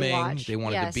hopefully watch. They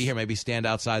wanted to be here, maybe stand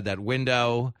outside that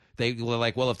window. They were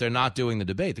like, well, if they're not doing the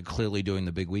debate, they're clearly doing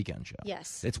the big weekend show.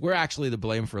 Yes. We're actually the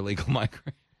blame for illegal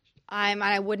migration.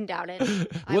 I wouldn't doubt it.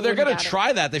 Well, they're going to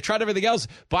try that. They've tried everything else.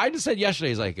 Biden said yesterday,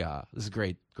 he's like, this is a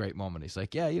great moment. He's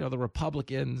like, yeah, the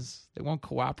Republicans, they won't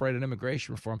cooperate on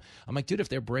immigration reform. I'm like, dude, if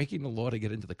they're breaking the law to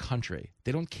get into the country,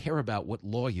 they don't care about what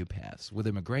law you pass with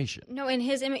immigration. No, and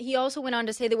he also went on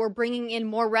to say that we're bringing in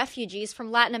more refugees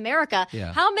from Latin America.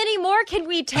 Yeah. How many more can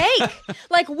we take?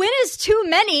 When is too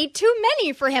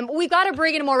many for him? We got to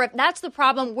bring in more. That's the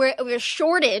problem. We're a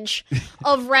shortage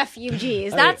of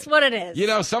refugees. That's what it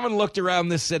is. Someone looked around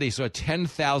this city, saw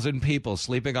 10,000 people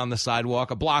sleeping on the sidewalk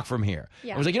a block from here.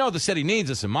 Yeah. I was like, what the city needs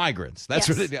is some migrants. That's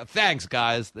what it is. Thanks,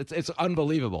 guys. It's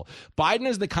unbelievable. Biden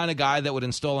is the kind of guy that would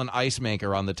install an ice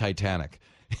maker on the Titanic.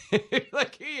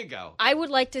 Like, here you go. I would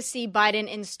like to see Biden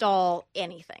install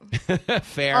anything.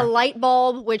 Fair. A light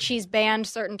bulb, which he's banned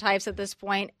certain types at this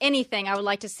point. Anything. I would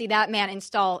like to see that man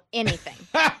install anything.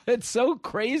 It's so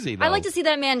crazy, though. I'd like to see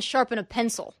that man sharpen a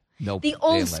pencil. Nope. The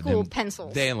old school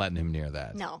pencils. They ain't letting him near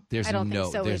that. No, I don't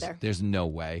think so either. There's no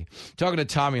way. Talking to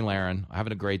Tomi Lahren,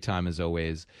 having a great time as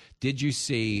always. Did you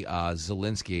see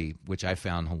Zelensky, which I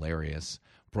found hilarious,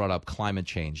 brought up climate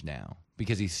change now?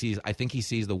 Because I think he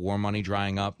sees the war money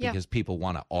drying up because people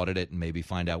want to audit it and maybe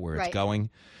find out where it's going.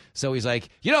 So he's like,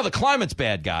 the climate's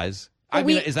bad, guys.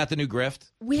 Is that the new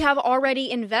grift? We have already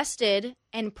invested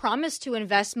and promised to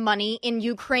invest money in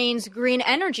Ukraine's green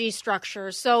energy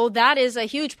structure. So that is a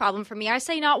huge problem for me. I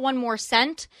say not one more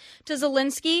cent to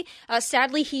Zelensky.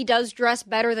 Sadly, he does dress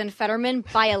better than Fetterman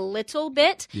by a little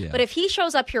bit. Yeah. But if he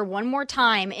shows up here one more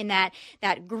time in that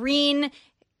green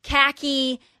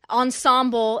khaki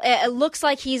ensemble, it looks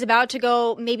like he's about to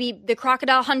go maybe the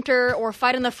crocodile hunter or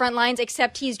fight on the front lines,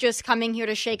 except he's just coming here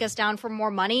to shake us down for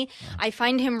more money. I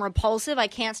find him repulsive. I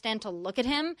can't stand to look at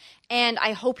him, and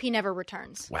I hope he never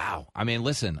returns. Wow. I mean,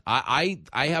 listen, I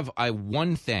have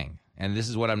one thing, and this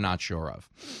is what I'm not sure of,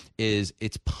 is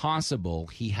it's possible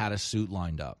he had a suit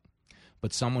lined up.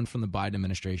 but someone from the Biden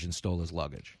administration stole his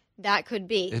luggage. That could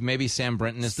be. Maybe Sam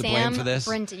Brinton is to blame for this.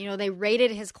 Sam Brinton. You know, they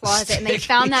raided his closet and they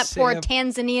found that poor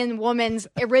Tanzanian woman's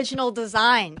original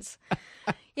designs.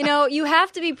 You know, you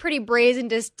have to be pretty brazen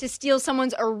to steal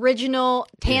someone's original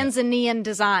Tanzanian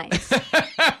designs.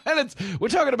 And we're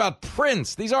talking about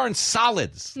prints. These aren't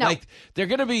solids. No. Like, they're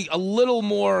going to be a little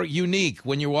more unique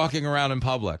when you're walking around in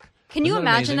public. Can you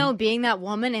imagine, though, being that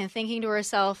woman and thinking to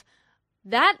herself,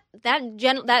 that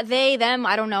they, them,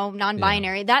 I don't know,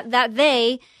 non-binary, that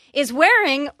they is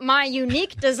wearing my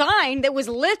unique design that was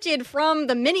lifted from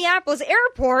the Minneapolis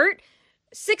airport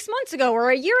 6 months ago or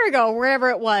a year ago, wherever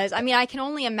it was. I mean, I can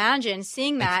only imagine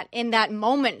seeing that in that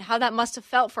moment, how that must have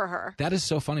felt for her. That is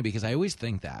so funny because I always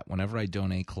think that whenever I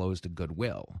donate clothes to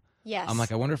Goodwill. Yes. I'm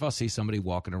like, I wonder if I'll see somebody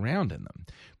walking around in them.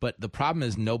 But the problem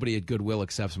is nobody at Goodwill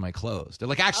accepts my clothes. They're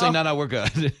like, actually, no, we're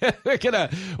good. we're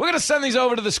gonna send these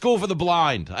over to the School for the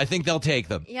Blind. I think they'll take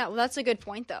them. Yeah, well, that's a good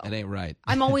point, though. It ain't right.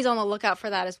 I'm always on the lookout for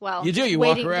that as well. You do. You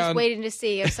walk around. Just waiting to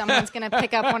see if someone's going to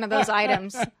pick up one of those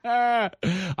items.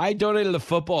 I donated a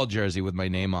football jersey with my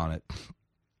name on it.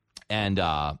 And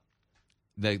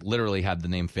they literally had the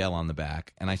name Fail on the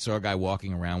back. And I saw a guy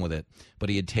walking around with it, but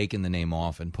he had taken the name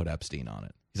off and put Epstein on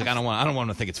it. He's like, I don't want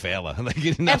to think it's Fela.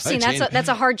 Like, no, Epstein, that's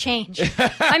a hard change.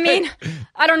 I mean,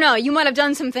 I don't know. You might have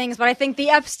done some things, but I think the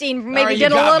Epstein maybe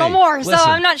did a little more. Listen, so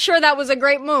I'm not sure that was a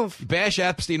great move. Bash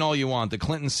Epstein all you want. The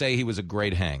Clintons say he was a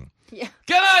great hang. Yeah.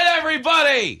 Good night,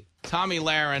 everybody. Tommy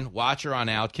Lahren, watch her on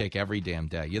Outkick every damn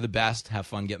day. You're the best. Have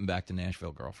fun getting back to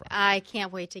Nashville, girlfriend. I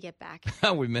can't wait to get back.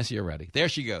 We miss you already. There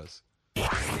she goes.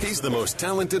 He's the most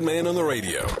talented man on the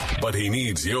radio, but he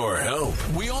needs your help.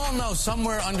 We all know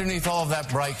somewhere underneath all of that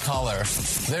bright color,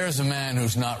 there's a man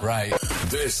who's not right.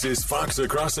 This is Fox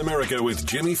Across America with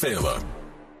Jimmy Fallon.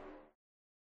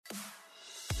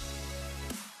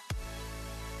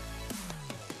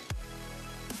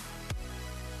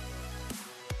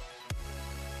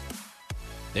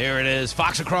 There it is.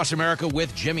 Fox Across America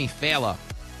with Jimmy Fallon.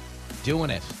 Doing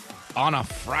it on a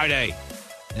Friday.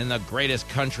 In the greatest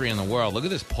country in the world. Look at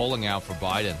this polling out for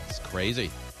Biden. It's crazy.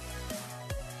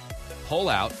 Poll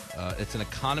out. It's an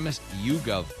Economist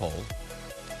YouGov poll.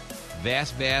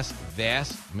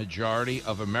 Vast majority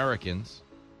of Americans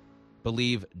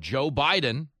believe Joe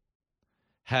Biden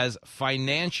has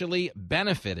financially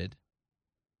benefited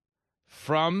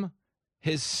from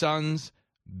his son's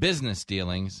business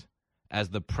dealings as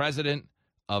the president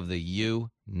of the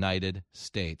United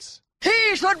States.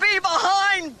 He should be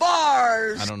behind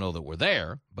bars. I don't know that we're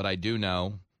there, but I do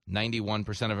know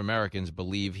 91% of Americans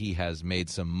believe he has made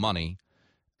some money.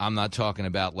 I'm not talking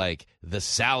about, like, the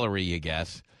salary you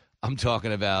get. I'm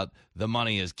talking about the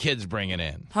money his kids bringing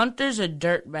in. Hunter's a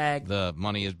dirtbag. The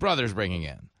money his brother's bringing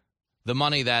in. The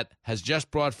money that has just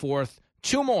brought forth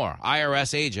 2 more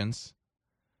IRS agents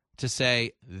to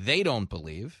say they don't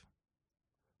believe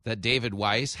that David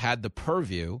Weiss had the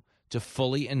purview to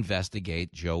fully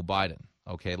investigate Joe Biden.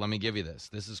 Okay, let me give you this.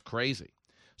 This is crazy.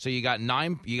 So you got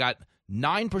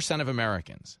 9% of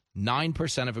Americans.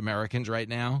 9% of Americans right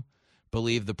now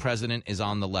believe the president is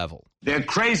on the level. They're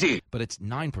crazy. But it's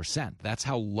 9%. That's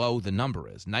how low the number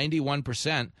is.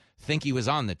 91% think he was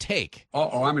on the take.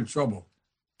 Uh-oh, I'm in trouble.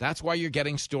 That's why you're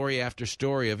getting story after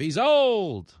story of he's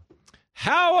old.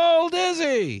 How old is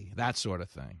he? That sort of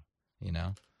thing, you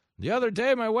know. The other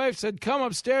day, my wife said, come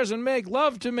upstairs and make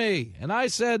love to me. And I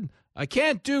said, I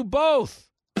can't do both.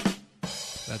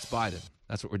 That's Biden.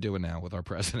 That's what we're doing now with our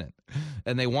president.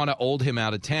 And they want to old him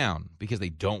out of town because they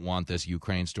don't want this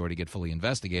Ukraine story to get fully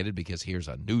investigated because here's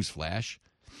a newsflash.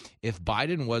 If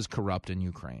Biden was corrupt in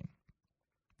Ukraine,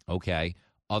 okay,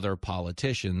 other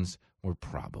politicians were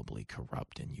probably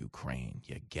corrupt in Ukraine.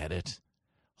 You get it?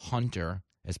 Hunter,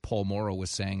 as Paul Morrow was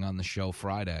saying on the show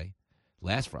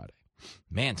last Friday,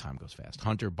 man, time goes fast.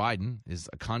 Hunter Biden is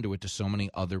a conduit to so many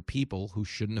other people who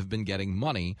shouldn't have been getting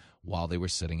money while they were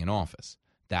sitting in office.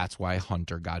 That's why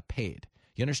Hunter got paid.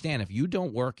 You understand, if you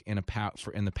don't work in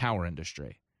the power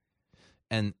industry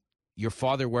and your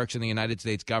father works in the United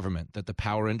States government that the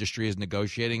power industry is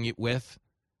negotiating with,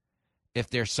 if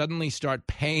they suddenly start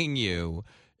paying you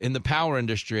in the power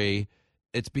industry,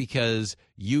 it's because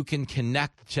you can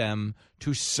connect them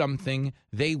to something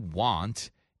they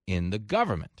want in the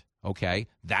government. Okay,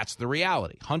 that's the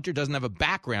reality. Hunter doesn't have a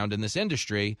background in this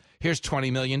industry. Here's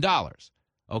 $20 million.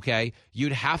 Okay,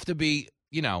 you'd have to be,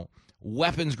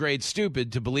 weapons grade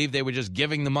stupid to believe they were just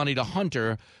giving the money to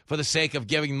Hunter for the sake of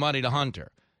giving money to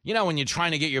Hunter. You know, when you're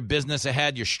trying to get your business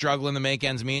ahead, you're struggling to make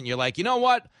ends meet, and you're like, you know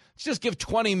what? Let's just give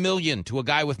 $20 million to a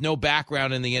guy with no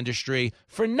background in the industry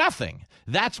for nothing.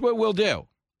 That's what we'll do.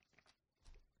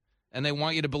 And they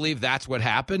want you to believe that's what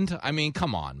happened? I mean,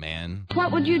 come on, man.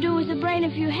 What would you do with a brain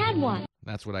if you had one?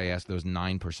 That's what I asked those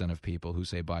 9% of people who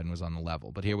say Biden was on the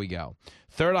level. But here we go.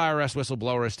 Third IRS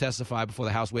whistleblower has testified before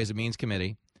the House Ways and Means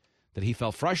Committee that he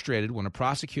felt frustrated when a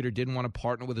prosecutor didn't want to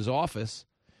partner with his office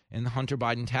in the Hunter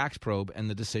Biden tax probe and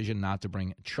the decision not to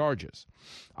bring charges.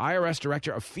 IRS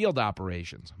Director of Field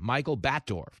Operations, Michael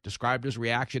Batdorf, described his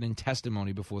reaction in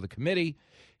testimony before the committee.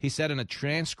 He said in a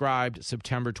transcribed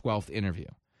September 12th interview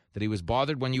that he was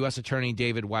bothered when U.S. Attorney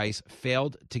David Weiss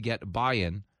failed to get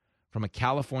buy-in from a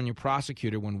California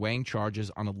prosecutor when weighing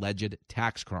charges on alleged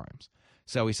tax crimes.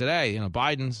 So he said, hey,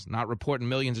 Biden's not reporting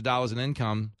millions of dollars in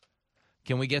income.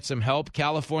 Can we get some help,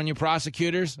 California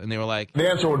prosecutors? And they were like, the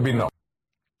answer would be no.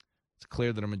 It's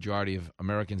clear that a majority of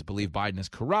Americans believe Biden is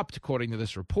corrupt, according to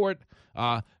this report,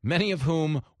 many of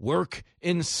whom work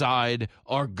inside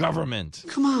our government.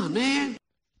 Come on, man.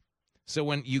 So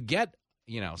when you get,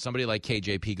 somebody like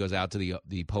KJP goes out to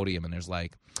the podium and there's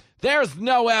like, there's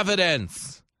no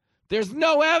evidence. There's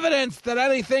no evidence that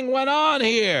anything went on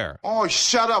here. Oh,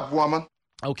 shut up, woman.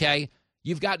 Okay,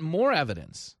 you've got more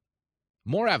evidence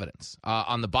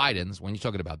on the Bidens when you're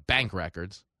talking about bank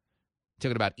records,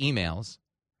 talking about emails,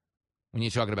 when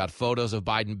you're talking about photos of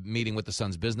Biden meeting with the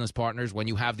son's business partners, when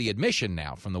you have the admission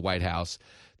now from the White House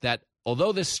that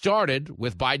although this started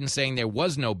with Biden saying there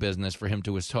was no business for him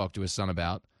to talk to his son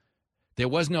about, there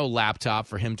was no laptop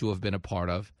for him to have been a part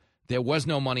of, there was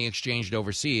no money exchanged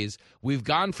overseas. We've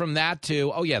gone from that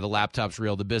to, oh, yeah, the laptop's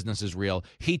real, the business is real.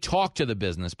 He talked to the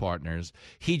business partners.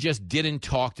 He just didn't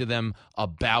talk to them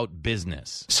about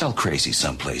business. Sell crazy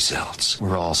someplace else.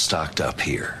 We're all stocked up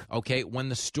here. Okay, when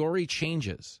the story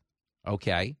changes,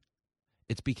 okay,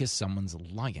 it's because someone's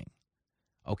lying.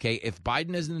 Okay, if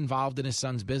Biden isn't involved in his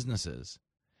son's businesses,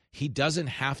 he doesn't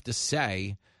have to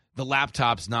say the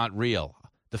laptop's not real.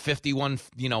 The 51,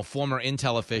 former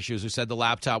Intel officials who said the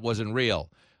laptop wasn't real.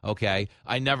 Okay,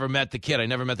 I never met the kid. He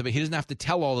doesn't have to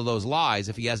tell all of those lies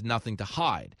if he has nothing to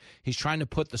hide. He's trying to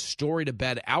put the story to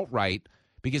bed outright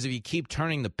because if you keep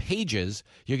turning the pages,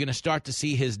 you're going to start to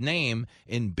see his name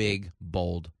in big,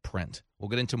 bold print. We'll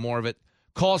get into more of it.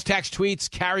 Calls, text, tweets,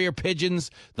 carrier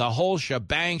pigeons, the whole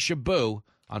shebang shaboo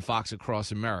on Fox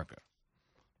Across America.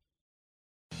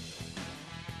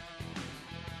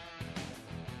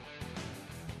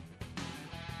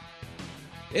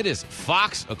 It is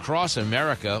Fox Across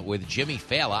America with Jimmy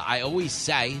Fallon. I always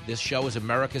say this show is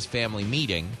America's family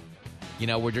meeting.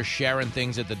 We're just sharing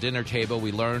things at the dinner table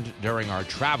we learned during our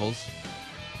travels.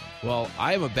 Well,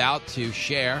 I am about to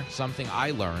share something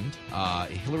I learned.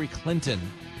 Hillary Clinton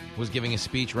was giving a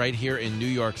speech right here in New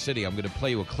York City. I'm going to play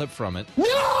you a clip from it.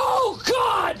 No,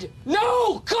 God!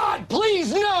 No, God,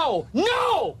 please, no!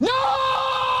 No!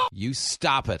 No! You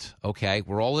stop it, okay?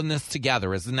 We're all in this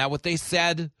together. Isn't that what they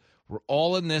said? We're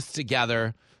all in this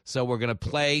together, so we're going to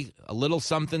play a little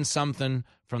something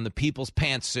from the People's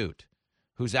Pantsuit,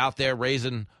 who's out there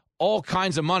raising all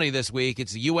kinds of money this week.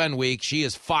 It's the UN week. She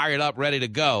is fired up, ready to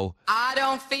go. I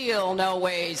don't feel no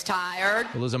ways tired.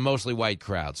 Well, there's a mostly white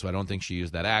crowd, so I don't think she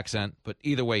used that accent, but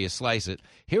either way you slice it.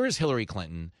 Here is Hillary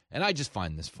Clinton, and I just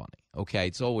find this funny, okay?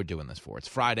 It's all we're doing this for. It's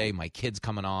Friday. My kid's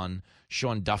coming on.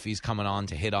 Sean Duffy's coming on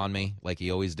to hit on me like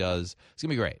he always does. It's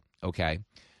going to be great, okay?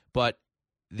 But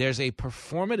there's a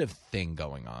performative thing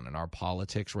going on in our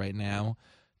politics right now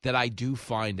that I do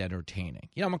find entertaining.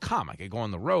 I'm a comic. I go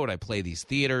on the road. I play these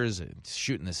theaters,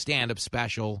 shooting the stand-up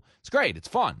special. It's great. It's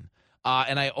fun.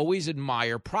 And I always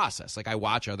admire process. Like I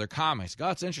watch other comics. Oh,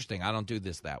 it's interesting. I don't do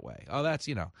this that way. Oh, that's,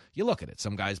 you look at it.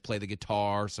 Some guys play the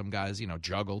guitar. Some guys,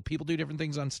 juggle. People do different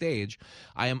things on stage.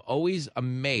 I am always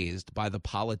amazed by the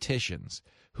politicians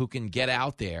who can get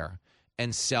out there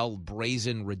and sell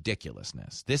brazen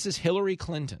ridiculousness. This is Hillary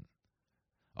Clinton,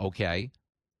 okay?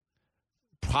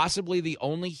 Possibly the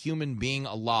only human being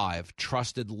alive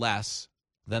trusted less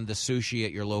than the sushi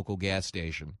at your local gas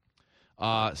station,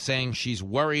 saying she's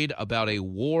worried about a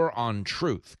war on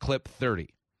truth. Clip 30.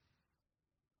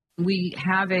 We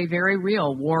have a very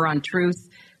real war on truth,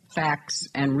 facts,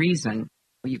 and reason.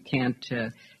 You can't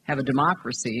have a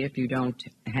democracy if you don't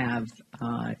have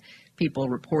people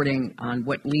reporting on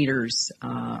what leaders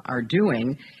are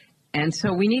doing. And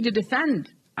so we need to defend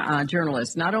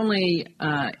journalists, not only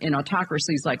in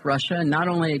autocracies like Russia, and not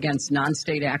only against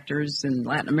non-state actors in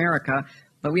Latin America,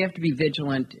 but we have to be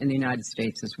vigilant in the United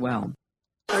States as well.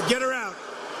 Get her out.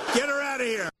 Get her out of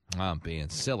here. I'm being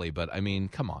silly, but I mean,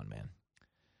 come on, man.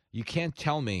 You can't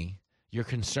tell me you're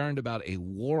concerned about a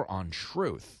war on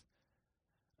truth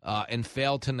and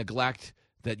fail to neglect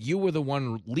that you were the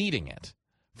one leading it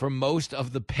for most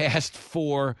of the past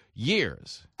 4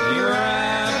 years. You're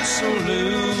absolutely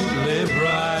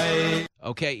right.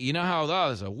 Okay, you know how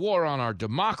there's a war on our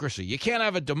democracy. You can't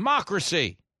have a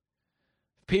democracy.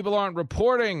 People aren't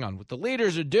reporting on what the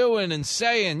leaders are doing and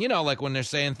saying, like when they're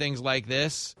saying things like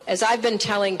this. As I've been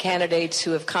telling candidates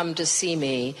who have come to see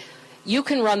me, you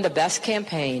can run the best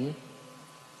campaign,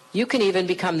 you can even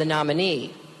become the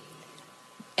nominee,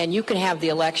 and you can have the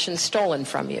election stolen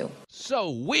from you. So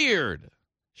weird.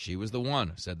 She was the one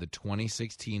who said the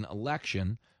 2016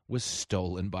 election was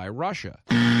stolen by Russia.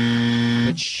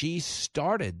 But she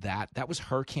started that. That was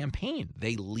her campaign.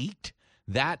 They leaked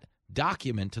that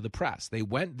document to the press. They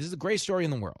went, this is a great story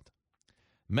in the world.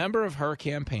 Member of her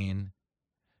campaign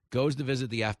goes to visit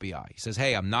the FBI. He says,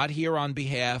 hey, I'm not here on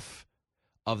behalf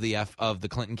of the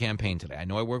Clinton campaign today. I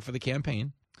know I work for the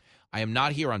campaign. I am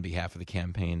not here on behalf of the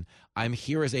campaign. I'm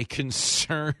here as a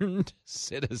concerned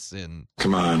citizen.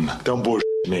 Come on, don't bullshit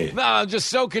me. No, I'm just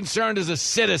so concerned as a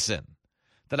citizen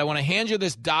that I want to hand you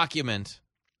this document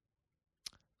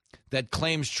that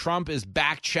claims Trump is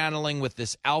back-channeling with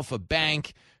this Alpha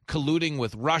Bank, colluding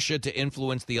with Russia to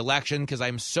influence the election, because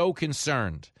I'm so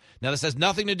concerned. Now, this has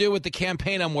nothing to do with the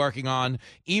campaign I'm working on,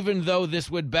 even though this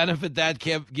would benefit that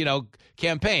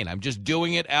campaign. I'm just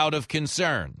doing it out of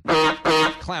concern.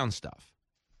 Clown stuff.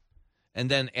 And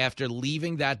then after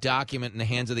leaving that document in the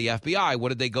hands of the FBI, what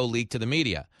did they go leak to the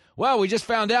media? Well, we just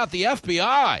found out the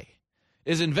FBI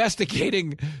is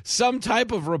investigating some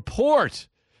type of report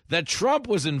that Trump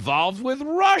was involved with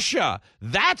Russia.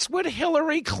 That's what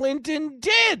Hillary Clinton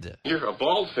did. You're a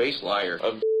bald-faced liar.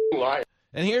 A liar.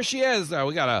 And here she is.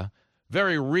 We got a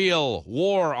very real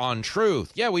war on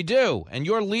truth. Yeah, we do. And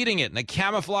you're leading it in a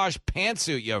camouflage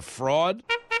pantsuit, you fraud.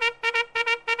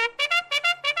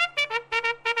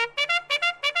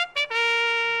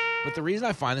 But the reason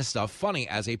I find this stuff funny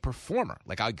as a performer,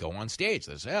 like I go on stage,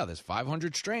 there's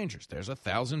 500 strangers, there's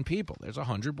 1,000 people, there's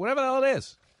 100, whatever the hell it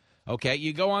is. Okay,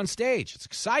 you go on stage. It's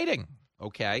exciting,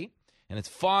 okay? And it's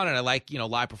fun, and I like,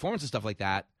 live performance and stuff like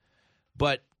that.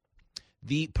 But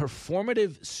the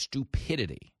performative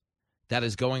stupidity that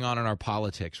is going on in our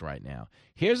politics right now.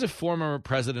 Here's a former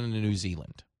president of New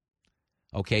Zealand,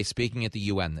 okay, speaking at the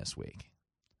UN this week,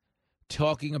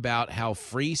 talking about how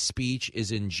free speech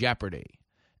is in jeopardy,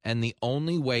 and the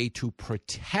only way to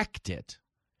protect it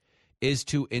is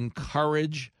to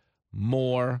encourage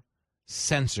more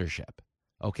censorship.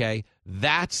 Okay,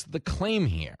 that's the claim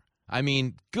here. I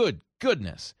mean,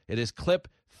 goodness. It is clip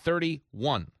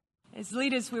 31. As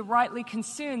leaders, we're rightly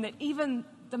concerned that even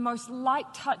the most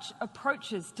light touch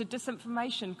approaches to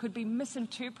disinformation could be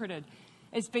misinterpreted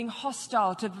as being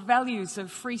hostile to the values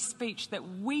of free speech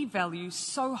that we value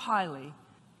so highly.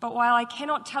 But while I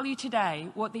cannot tell you today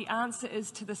what the answer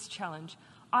is to this challenge,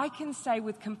 I can say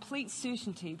with complete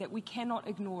certainty that we cannot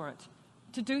ignore it.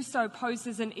 To do so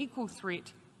poses an equal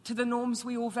threat to the norms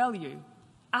we all value.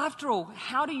 After all,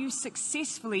 how do you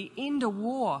successfully end a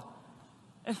war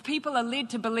if people are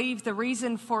led to believe the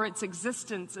reason for its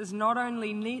existence is not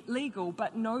only legal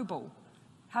but noble?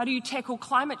 How do you tackle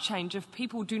climate change if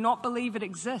people do not believe it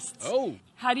exists?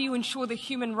 How do you ensure the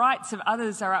human rights of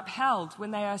others are upheld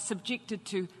when they are subjected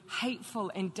to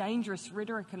hateful and dangerous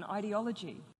rhetoric and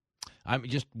ideology?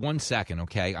 Just 1 second,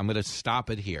 okay? I'm going to stop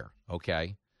it here,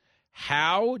 okay?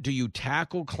 How do you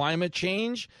tackle climate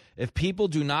change if people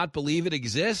do not believe it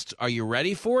exists? Are you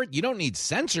ready for it? You don't need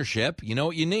censorship. You know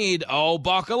what you need? Oh,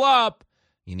 buckle up.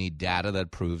 You need data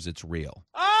that proves it's real.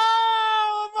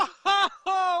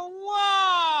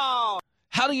 Wow!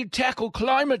 How do you tackle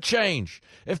climate change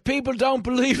if people don't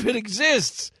believe it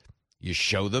exists? You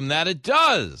show them that it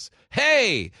does.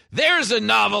 Hey, there's a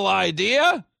novel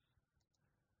idea.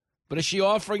 But is she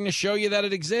offering to show you that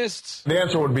it exists? The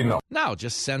answer would be no. No,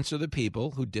 just censor the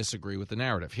people who disagree with the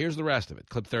narrative. Here's the rest of it,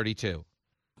 clip 32.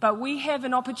 But we have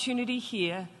an opportunity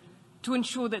here to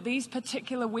ensure that these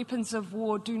particular weapons of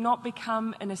war do not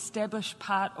become an established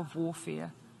part of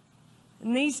warfare.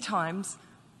 In these times,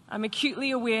 I'm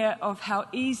acutely aware of how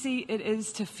easy it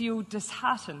is to feel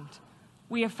disheartened.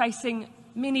 We are facing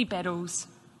many battles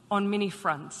on many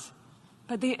fronts,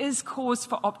 but there is cause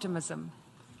for optimism.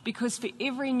 Because for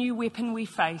every new weapon we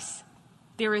face,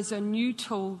 there is a new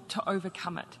tool to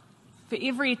overcome it. For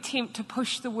every attempt to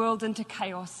push the world into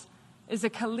chaos is a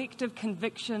collective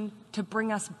conviction to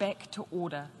bring us back to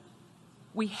order.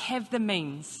 We have the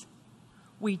means.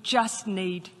 We just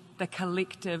need the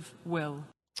collective will.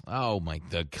 Oh,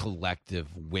 the collective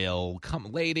will.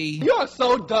 Come, lady. You are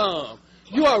so dumb.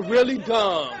 You are really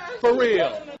dumb. For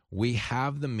real. We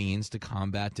have the means to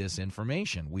combat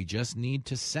disinformation. We just need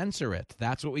to censor it.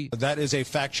 That is a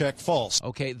fact check false.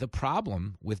 Okay, the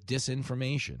problem with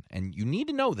disinformation, and you need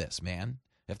to know this, man.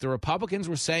 If the Republicans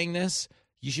were saying this,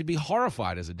 you should be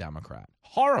horrified as a Democrat.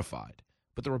 Horrified.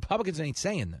 But the Republicans ain't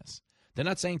saying this. They're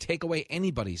not saying take away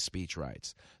anybody's speech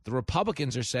rights. The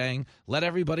Republicans are saying let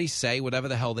everybody say whatever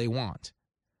the hell they want.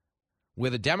 Where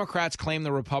the Democrats claim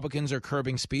the Republicans are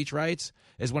curbing speech rights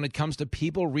is when it comes to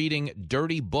people reading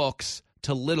dirty books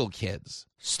to little kids.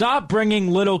 Stop bringing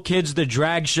little kids to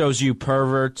drag shows, you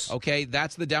perverts. Okay,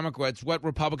 that's the Democrats, what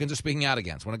Republicans are speaking out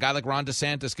against. When a guy like Ron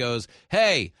DeSantis goes,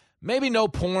 hey, maybe no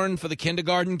porn for the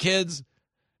kindergarten kids.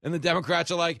 And the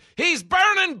Democrats are like, he's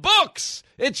burning books.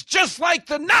 It's just like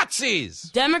the Nazis.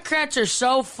 Democrats are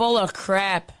so full of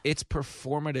crap. It's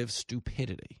performative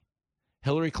stupidity.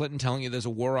 Hillary Clinton telling you there's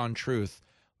a war on truth,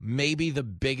 maybe the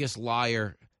biggest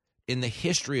liar in the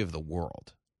history of the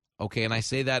world. Okay, and I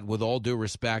say that with all due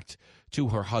respect to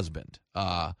her husband,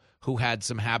 who had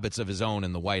some habits of his own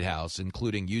in the White House,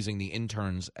 including using the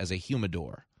interns as a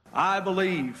humidor. I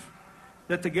believe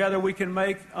that together we can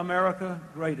make America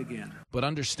great again. But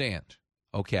understand,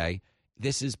 okay,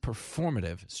 this is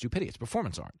performative stupidity. It's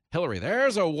performance art. Hillary,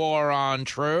 there's a war on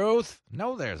truth.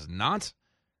 No, there's not.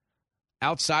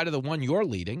 Outside of the one you're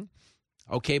leading.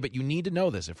 Okay, but you need to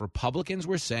know this. If Republicans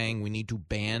were saying we need to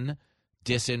ban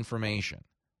disinformation,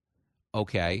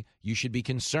 okay, you should be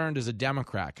concerned as a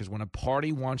Democrat, because when a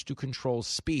party wants to control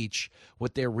speech,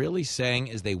 what they're really saying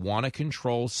is they want to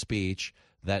control speech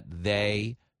that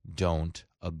they don't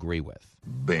agree with.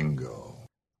 Bingo.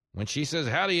 When she says,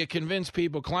 how do you convince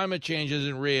people climate change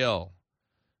isn't real?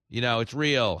 You know, it's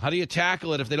real. How do you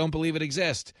tackle it if they don't believe it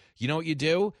exists? You know what you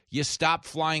do? You stop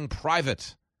flying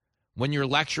private when you're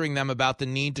lecturing them about the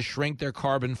need to shrink their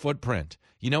carbon footprint.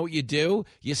 You know what you do?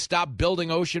 You stop building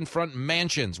oceanfront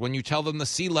mansions when you tell them the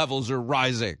sea levels are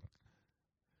rising.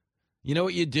 You know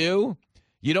what you do?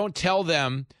 You don't tell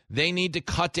them they need to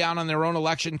cut down on their own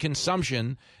election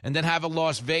consumption and then have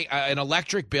an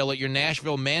electric bill at your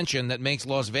Nashville mansion that makes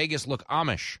Las Vegas look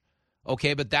Amish.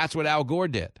 Okay, but that's what Al Gore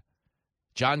did.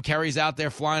 John Kerry's out there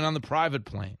flying on the private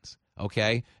planes,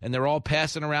 okay? And they're all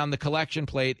passing around the collection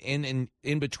plate in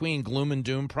between gloom and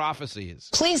doom prophecies.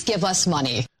 Please give us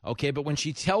money. Okay, but when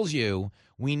she tells you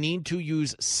we need to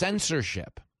use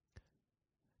censorship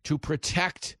to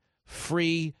protect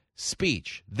free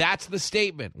speech, that's the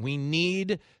statement. We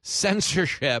need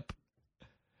censorship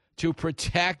to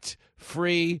protect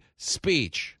free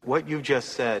speech. What you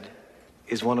just said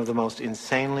is one of the most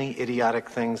insanely idiotic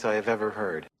things I have ever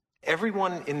heard.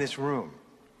 Everyone in this room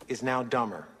is now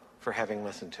dumber for having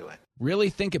listened to it. Really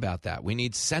think about that. We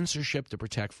need censorship to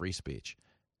protect free speech.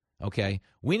 Okay?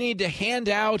 We need to hand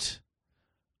out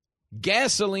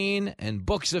gasoline and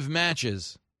books of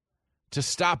matches to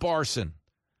stop arson.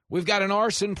 We've got an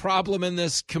arson problem in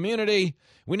this community.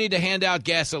 We need to hand out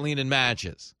gasoline and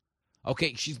matches.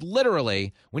 Okay, she's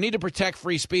literally, we need to protect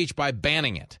free speech by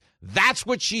banning it. That's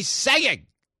what she's saying.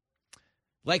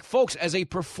 Like, folks, as a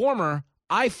performer,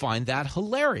 I find that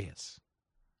hilarious.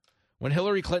 When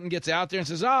Hillary Clinton gets out there and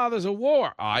says, there's a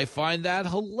war, I find that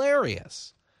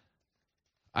hilarious.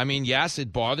 I mean, yes,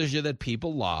 it bothers you that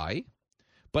people lie,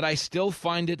 but I still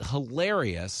find it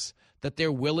hilarious that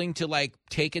they're willing to, like,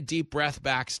 take a deep breath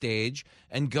backstage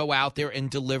and go out there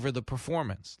and deliver the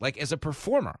performance. Like, as a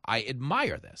performer, I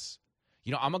admire this.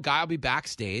 You know, I'm a guy, I'll be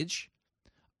backstage.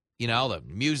 You know, the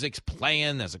music's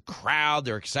playing, there's a crowd,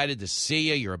 they're excited to see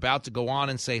you, you're about to go on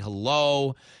and say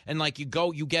hello, and, like, you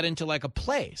get into, like, a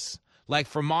place. Like,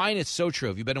 for mine, it's so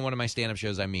true. If you've been in one of my stand-up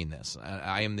shows, I mean this.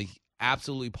 I am the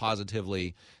absolutely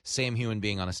positively same human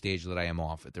being on a stage that I am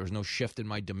off it. There's no shift in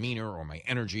my demeanor or my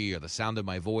energy or the sound of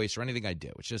my voice or anything I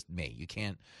do. It's just me. You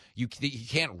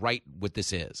can't write what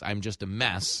this is. I'm just a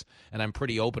mess, and I'm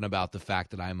pretty open about the fact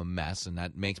that I'm a mess, and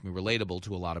that makes me relatable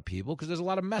to a lot of people because there's a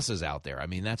lot of messes out there. I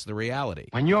mean, that's the reality.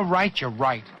 When you're right, you're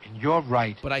right, and you're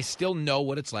right. But I still know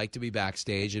what it's like to be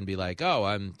backstage and be like,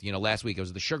 last week I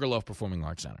was at the Sugarloaf Performing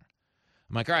Arts Center.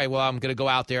 I'm like, all right, well, I'm going to go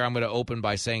out there. I'm going to open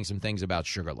by saying some things about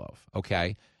Sugarloaf,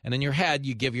 okay? And in your head,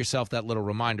 you give yourself that little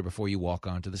reminder before you walk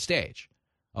onto the stage,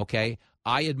 okay?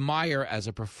 I admire as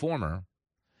a performer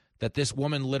that this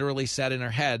woman literally said in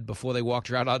her head before they walked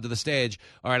her out onto the stage,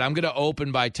 all right, I'm going to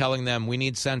open by telling them we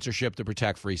need censorship to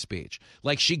protect free speech.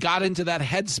 Like, she got into that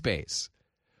headspace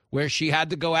where she had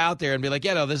to go out there and be like,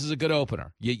 this is a good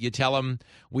opener. You tell them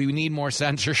we need more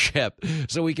censorship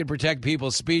so we can protect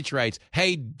people's speech rights.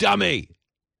 Hey, dummy.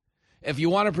 If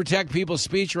you want to protect people's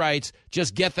speech rights,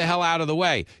 just get the hell out of the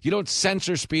way. You don't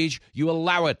censor speech, you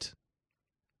allow it.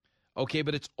 Okay,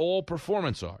 but it's all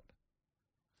performance art.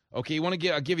 Okay,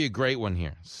 I'll give you a great one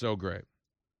here. So great.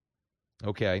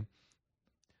 Okay.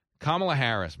 Kamala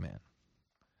Harris, man,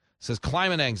 says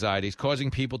climate anxiety is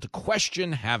causing people to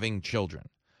question having children.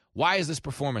 Why is this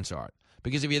performance art?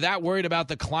 Because if you're that worried about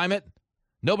the climate,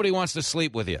 nobody wants to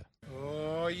sleep with you.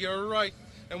 Oh, you're right.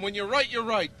 And when you're right, you're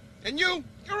right. And you're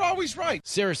always right.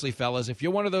 Seriously, fellas, if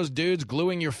you're one of those dudes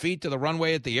gluing your feet to the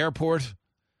runway at the airport,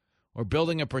 or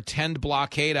building a pretend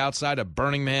blockade outside of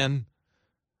Burning Man,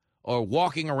 or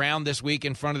walking around this week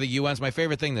in front of the UN, it's my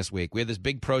favorite thing this week. We had this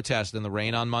big protest in the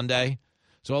rain on Monday.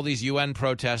 So all these UN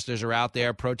protesters are out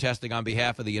there protesting on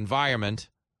behalf of the environment,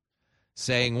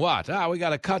 saying what? We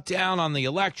got to cut down on the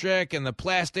electric and the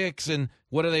plastics. And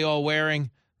what are they all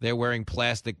wearing? They're wearing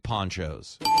plastic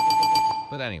ponchos.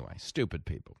 But anyway, stupid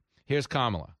people. Here's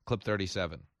Kamala, clip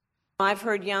 37. I've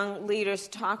heard young leaders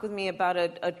talk with me about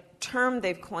a term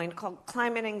they've coined called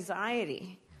climate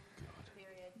anxiety.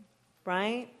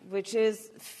 Right? Which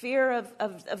is fear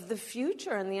of the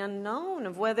future and the unknown,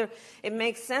 of whether it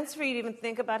makes sense for you to even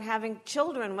think about having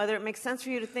children, whether it makes sense for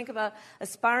you to think about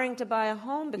aspiring to buy a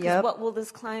home, because what will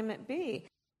this climate be?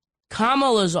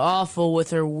 Kamala's awful with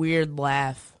her weird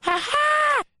laugh. Ha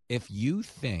ha! If you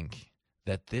think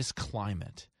that this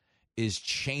climate is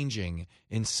changing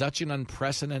in such an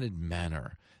unprecedented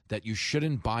manner that you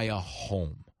shouldn't buy a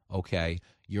home, okay,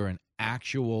 you're an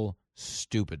actual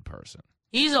stupid person.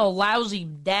 He's a lousy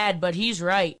dad, but he's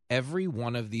right. Every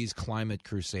one of these climate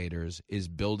crusaders is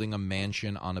building a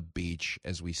mansion on a beach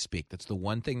as we speak. That's the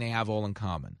one thing they have all in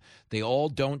common. They all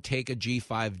don't take a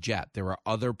G5 jet. There are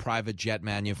other private jet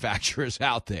manufacturers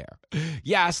out there.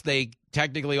 Yes, they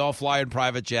technically all fly in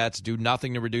private jets, do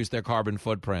nothing to reduce their carbon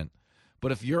footprint.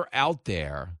 But if you're out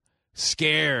there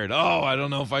scared, I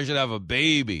don't know if I should have a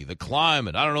baby, the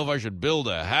climate, I don't know if I should build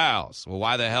a house. Well,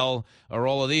 why the hell are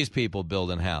all of these people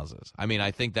building houses? I mean,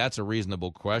 I think that's a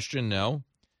reasonable question. No,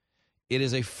 it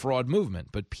is a fraud movement,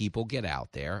 but people get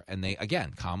out there and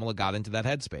Kamala got into that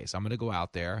headspace. I'm going to go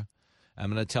out there. I'm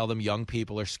going to tell them young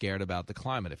people are scared about the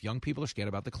climate. If young people are scared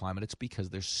about the climate, it's because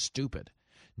they're stupid.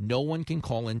 No one can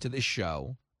call into this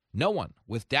show, no one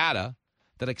with data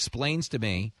that explains to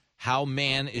me how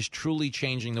man is truly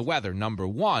changing the weather, number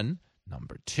one.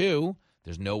 Number two,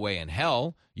 there's no way in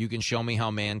hell you can show me how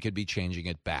man could be changing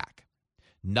it back.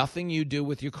 Nothing you do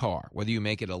with your car, whether you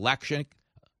make it electric,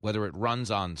 whether it runs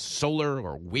on solar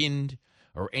or wind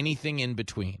or anything in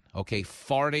between, okay,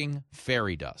 farting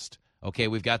fairy dust. Okay,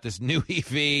 we've got this new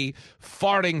EV,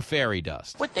 farting fairy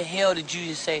dust. What the hell did you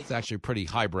just say? It's actually pretty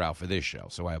highbrow for this show,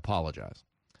 so I apologize.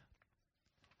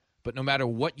 But no matter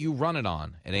what you run it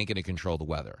on, it ain't going to control the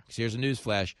weather. Because here's a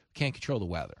newsflash, can't control the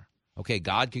weather. Okay,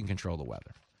 God can control the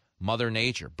weather. Mother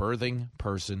Nature, birthing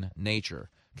person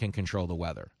nature, can control the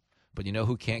weather. But you know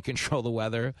who can't control the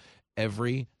weather?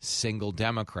 Every single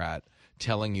Democrat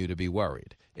telling you to be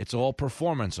worried. It's all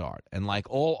performance art. And like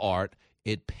all art,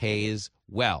 it pays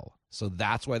well. So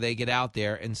that's why they get out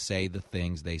there and say the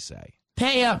things they say.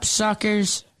 Pay up,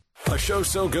 suckers. A show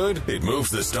so good, it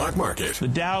moves the stock market. The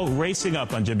Dow racing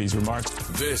up on Jimmy's remarks.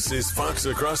 This is Fox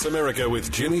Across America with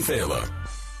Jimmy Thaler.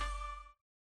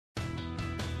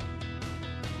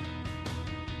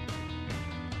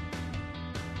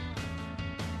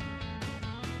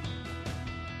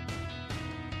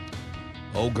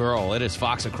 Oh, girl, it is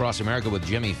Fox Across America with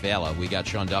Jimmy Thaler. We got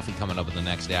Sean Duffy coming up in the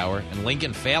next hour. And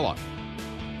Lincoln Thaler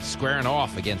squaring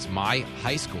off against my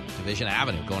high school, Division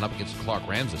Avenue, going up against the Clark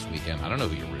Rams this weekend. I don't know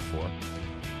who you root for.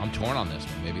 I'm torn on this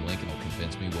one. Maybe Lincoln will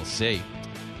convince me. We'll see.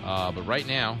 But right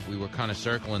now, we were kind of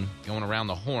circling, going around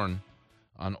the horn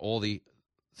on all the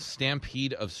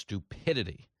stampede of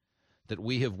stupidity that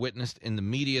we have witnessed in the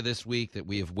media this week, that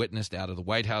we have witnessed out of the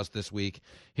White House this week.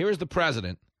 Here is the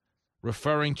president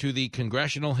referring to the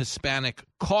Congressional Hispanic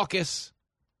Caucus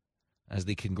as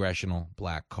the Congressional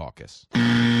Black Caucus.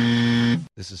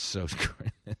 This is so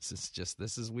great.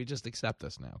 We just accept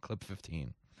this now. Clip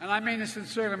 15. And I mean this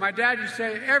sincerely. My dad used to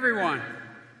say, everyone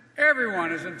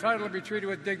is entitled to be treated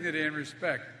with dignity and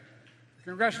respect. The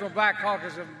Congressional Black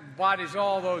Caucus embodies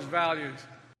all those values.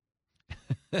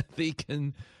 The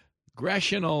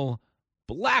Congressional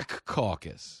Black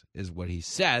Caucus is what he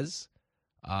says,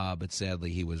 but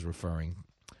sadly he was referring,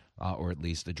 or at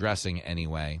least addressing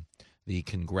anyway, the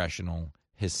Congressional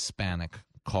Hispanic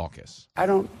Caucus. I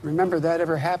don't remember that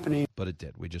ever happening. But it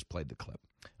did. We just played the clip.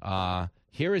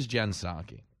 Here is Jen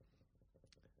Psaki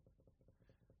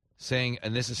saying,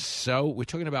 and this is we're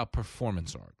talking about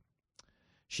performance art.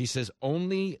 She says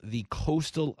only the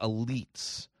coastal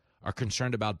elites are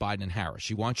concerned about Biden and Harris.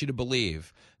 She wants you to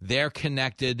believe they're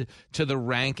connected to the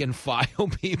rank and file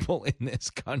people in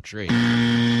this country.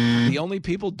 The only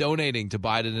people donating to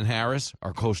Biden and Harris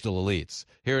are coastal elites.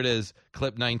 Here it is,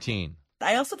 clip 19.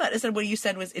 I also thought what you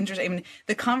said was interesting. I mean,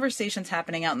 the conversations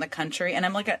happening out in the country, and I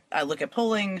look at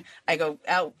polling, I go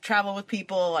out, travel with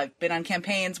people, I've been on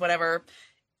campaigns, whatever,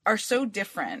 are so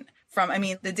different from,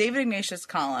 the David Ignatius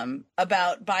column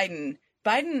about Biden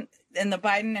Biden and the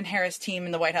Biden and Harris team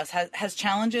in the White House has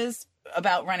challenges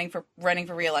about running for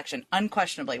re-election.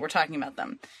 Unquestionably, we're talking about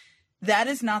them. That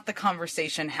is not the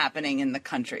conversation happening in the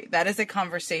country. That is a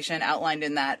conversation outlined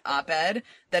in that op-ed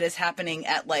that is happening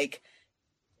at like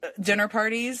dinner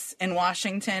parties in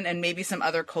Washington and maybe some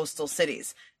other coastal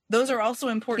cities. Those are also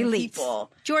important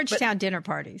people. Georgetown dinner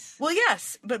parties. Well,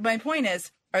 yes. But my point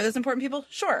is, are those important people?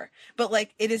 Sure. But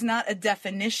like, it is not a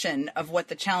definition of what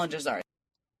the challenges are.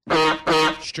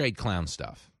 Straight clown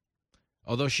stuff.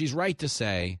 Although she's right to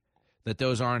say that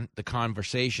those aren't the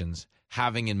conversations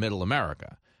having in Middle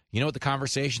America. You know what the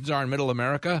conversations are in Middle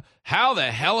America? How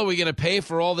the hell are we going to pay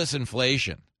for all this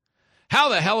inflation? How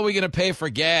the hell are we going to pay for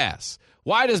gas?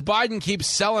 Why does Biden keep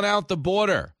selling out the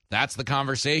border? That's the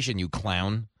conversation, you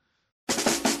clown.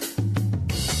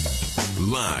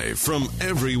 Live from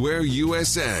everywhere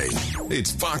USA,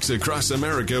 it's Fox Across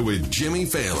America with Jimmy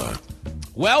Fallon.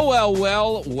 Well,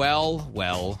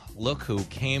 look who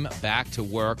came back to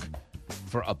work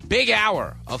for a big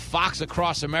hour of Fox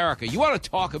Across America. You want to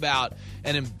talk about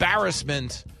an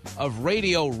embarrassment of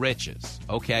radio riches,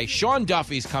 okay? Sean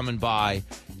Duffy's coming by,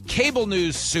 cable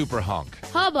news super hunk.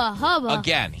 Hubba, hubba.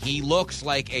 Again, he looks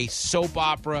like a soap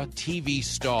opera TV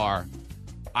star.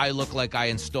 I look like I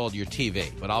installed your TV,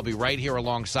 but I'll be right here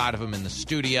alongside of him in the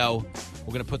studio.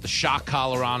 We're going to put the shock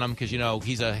collar on him because, you know,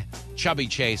 he's a chubby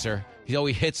chaser. He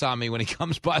always hits on me when he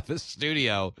comes by the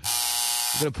studio.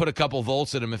 I'm going to put a couple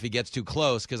volts in him if he gets too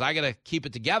close because I got to keep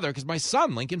it together because my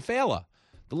son, Lincoln Fala,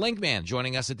 the Link Man,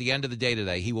 joining us at the end of the day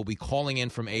today. He will be calling in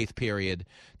from 8th period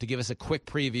to give us a quick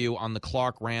preview on the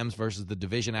Clark Rams versus the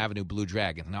Division Avenue Blue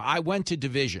Dragons. Now, I went to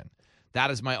Division.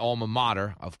 That is my alma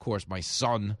mater. Of course, my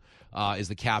son is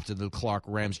the captain of the Clark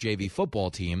Rams JV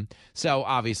football team. So,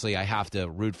 obviously, I have to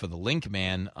root for the Link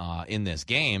Man in this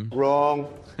game. Wrong.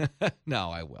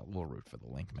 No, I will. We'll root for the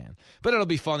Link Man. But it'll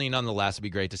be funny nonetheless. It'll be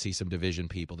great to see some Division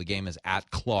people. The game is at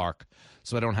Clark,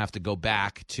 so I don't have to go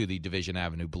back to the Division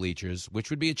Avenue bleachers, which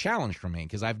would be a challenge for me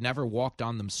because I've never walked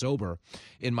on them sober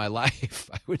in my life.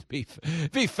 I would be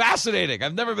fascinating.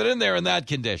 I've never been in there in that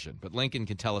condition. But Lincoln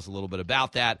can tell us a little bit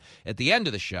about that at the end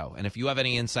of the show. And if you have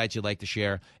any insights you'd like to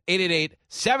share,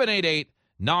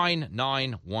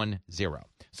 888-788-9910.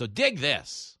 So dig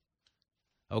this.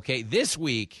 Okay, this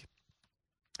week,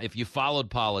 if you followed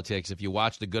politics, if you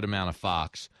watched a good amount of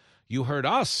Fox, you heard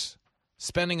us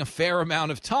spending a fair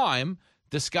amount of time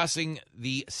discussing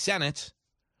the Senate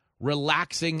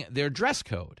relaxing their dress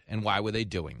code. And why were they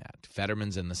doing that?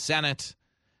 Fetterman's in the Senate.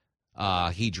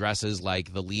 He dresses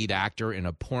like the lead actor in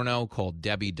a porno called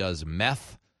Debbie Does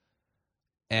Meth.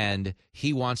 And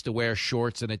he wants to wear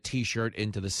shorts and a T-shirt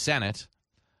into the Senate,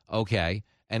 okay,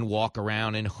 and walk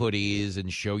around in hoodies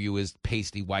and show you his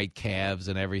pasty white calves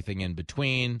and everything in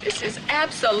between. This is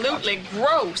absolutely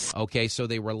gross. Okay, so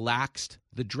they relaxed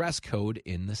the dress code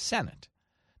in the Senate.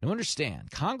 Now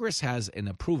understand, Congress has an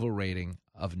approval rating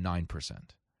of 9%.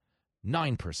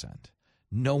 9%.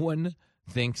 No one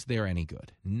thinks they're any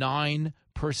good. 9%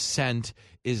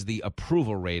 is the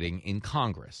approval rating in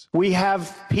Congress. We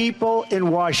have people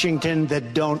in Washington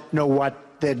that don't know what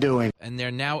they're doing. And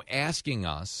they're now asking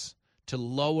us to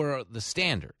lower the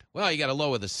standard. Well, you got to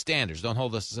lower the standards. Don't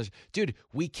hold us to such. Dude,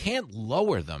 we can't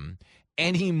lower them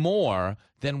any more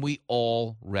than we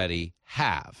already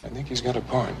have. I think he's got a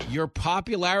point. Your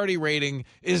popularity rating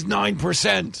is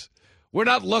 9%. We're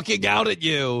not looking out at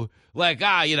you like,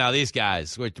 these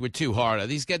guys, we're too hard.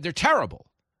 These guys, they're terrible.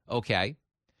 Okay.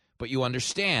 But you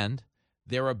understand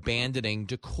they're abandoning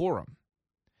decorum.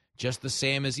 Just the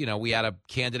same as, we had a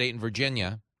candidate in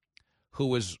Virginia who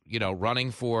was,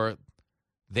 running for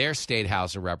their state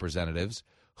House of Representatives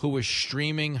who was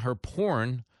streaming her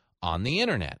porn on the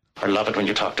internet. I love it when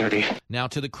you talk dirty. Now,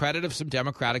 to the credit of some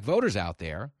Democratic voters out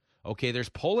there, okay, there's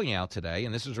polling out today,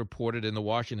 and this is reported in the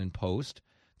Washington Post,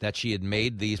 that she had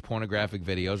made these pornographic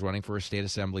videos running for a state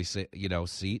assembly,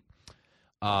 seat.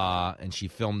 And she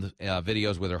filmed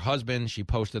videos with her husband. She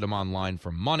posted them online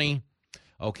for money.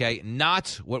 Okay,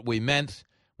 not what we meant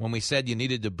when we said you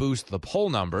needed to boost the poll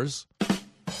numbers.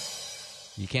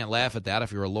 You can't laugh at that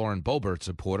if you're a Lauren Boebert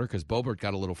supporter, because Boebert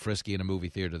got a little frisky in a movie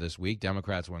theater this week.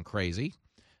 Democrats went crazy.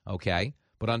 Okay,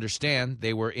 but understand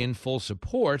they were in full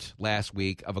support last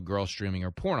week of a girl streaming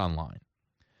her porn online.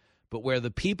 But where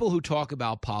the people who talk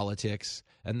about politics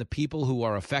and the people who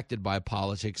are affected by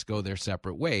politics go their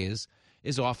separate ways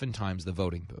is oftentimes the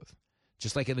voting booth.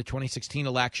 Just like in the 2016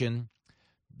 election,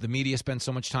 the media spent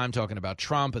so much time talking about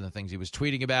Trump and the things he was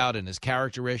tweeting about and his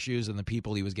character issues and the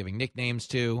people he was giving nicknames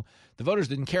to. The voters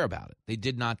didn't care about it. They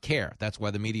did not care. That's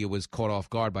why the media was caught off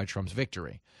guard by Trump's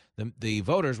victory. The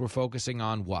voters were focusing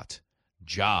on what?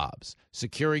 Jobs,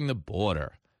 securing the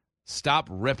border, Stop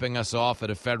ripping us off at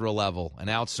a federal level and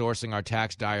outsourcing our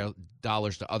tax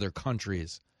dollars to other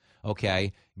countries,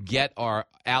 okay? Get our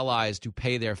allies to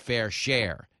pay their fair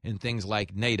share in things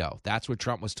like NATO. That's what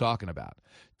Trump was talking about.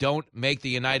 Don't make the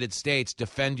United States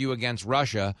defend you against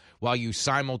Russia while you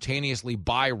simultaneously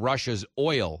buy Russia's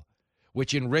oil,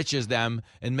 which enriches them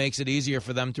and makes it easier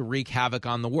for them to wreak havoc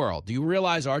on the world. Do you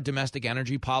realize our domestic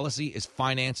energy policy is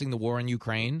financing the war in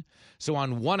Ukraine? So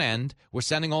on one end, we're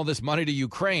sending all this money to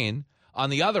Ukraine. On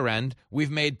the other end,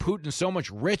 we've made Putin so much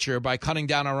richer by cutting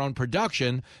down our own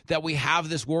production that we have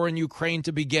this war in Ukraine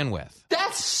to begin with.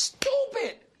 That's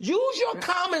stupid. Use your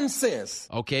common sense.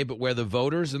 Okay, but where the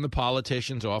voters and the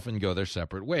politicians often go their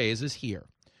separate ways is here.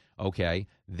 Okay,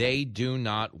 they do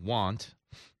not want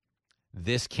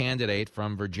this candidate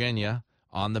from Virginia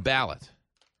on the ballot.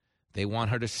 They want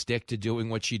her to stick to doing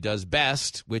what she does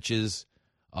best, which is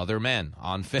other men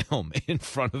on film in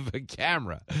front of a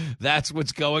camera. That's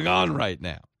what's going on right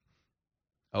now.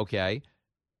 Okay?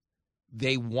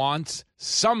 They want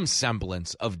some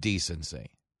semblance of decency.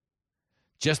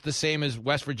 Just the same as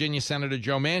West Virginia Senator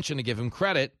Joe Manchin, to give him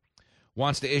credit,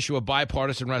 wants to issue a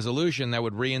bipartisan resolution that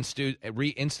would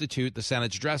reinstitute the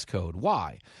Senate's dress code.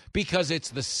 Why? Because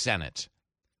it's the Senate.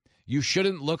 You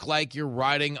shouldn't look like you're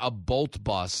riding a Bolt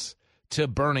bus to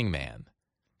Burning Man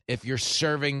if you're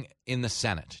serving in the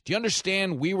Senate. Do you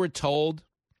understand? We were told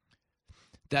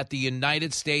that the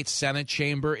United States Senate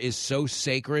chamber is so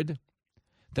sacred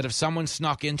that if someone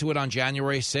snuck into it on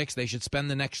January 6th, they should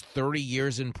spend the next 30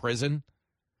 years in prison.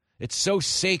 It's so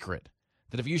sacred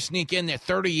that if you sneak in there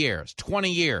 30 years,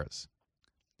 20 years.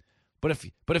 But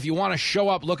if you want to show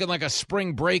up looking like a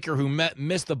spring breaker who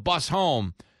missed the bus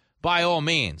home, by all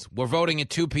means, we're voting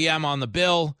at 2 p.m. on the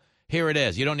bill. Here it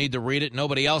is. You don't need to read it.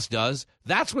 Nobody else does.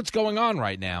 That's what's going on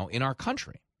right now in our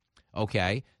country.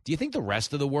 Okay? Do you think the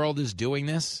rest of the world is doing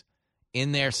this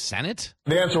in their Senate?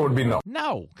 The answer would be no.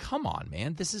 No. Come on,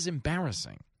 man. This is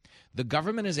embarrassing. The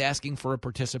government is asking for a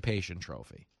participation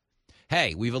trophy.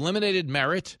 Hey, we've eliminated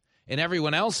merit in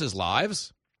everyone else's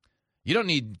lives. You don't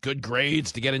need good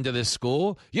grades to get into this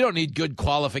school. You don't need good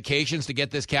qualifications to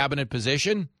get this cabinet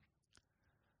position.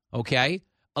 Okay?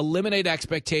 Eliminate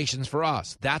expectations for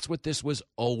us. That's what this was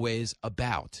always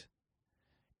about.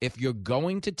 If you're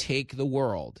going to take the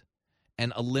world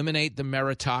and eliminate the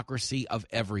meritocracy of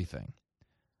everything,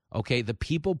 okay, the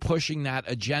people pushing that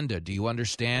agenda, do you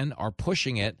understand, are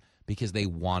pushing it because they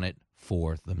want it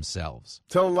for themselves.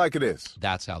 Tell them like it is.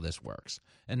 That's how this works.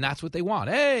 And that's what they want.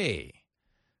 Hey,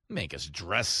 make us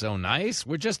dress so nice.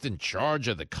 We're just in charge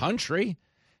of the country,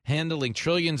 handling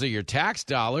trillions of your tax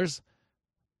dollars.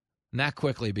 And that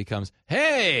quickly becomes,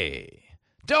 hey,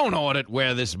 don't audit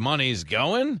where this money's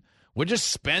going. We're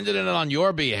just spending it on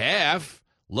your behalf,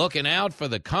 looking out for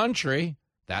the country.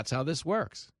 That's how this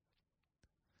works.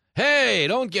 Hey,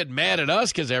 don't get mad at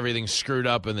us because everything's screwed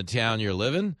up in the town you're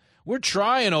living. We're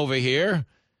trying over here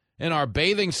in our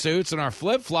bathing suits and our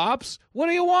flip-flops. What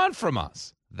do you want from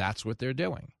us? That's what they're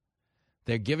doing.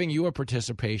 They're giving you a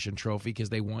participation trophy because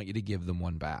they want you to give them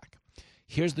one back.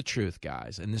 Here's the truth,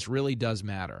 guys, and this really does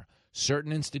matter.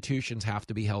 Certain institutions have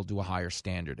to be held to a higher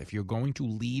standard. If you're going to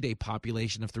lead a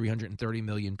population of 330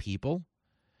 million people,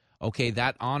 okay,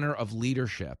 that honor of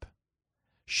leadership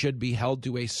should be held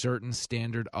to a certain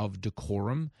standard of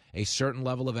decorum, a certain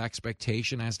level of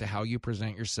expectation as to how you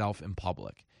present yourself in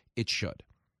public. It should.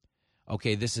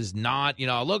 Okay, this is not,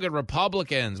 look at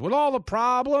Republicans with all the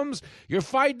problems. You're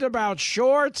fighting about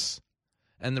shorts.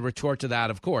 And the retort to that,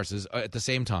 of course, is at the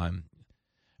same time,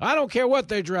 I don't care what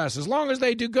they dress, as long as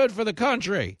they do good for the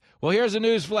country. Well, here's a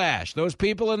news flash. Those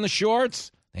people in the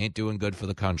shorts, they ain't doing good for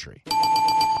the country.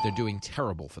 They're doing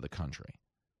terrible for the country.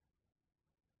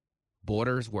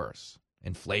 Border's worse.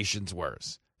 Inflation's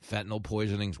worse. Fentanyl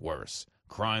poisoning's worse.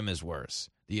 Crime is worse.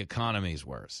 The economy's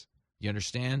worse. You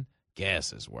understand?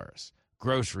 Gas is worse.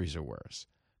 Groceries are worse.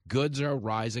 Goods are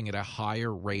rising at a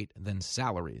higher rate than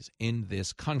salaries in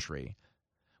this country.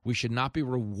 We should not be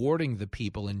rewarding the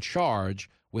people in charge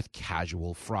with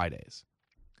casual Fridays.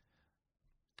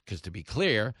 Because to be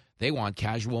clear, they want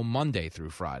casual Monday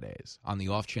through Fridays on the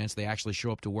off chance they actually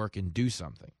show up to work and do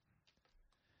something.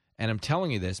 And I'm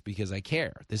telling you this because I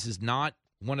care. This is not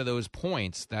one of those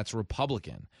points that's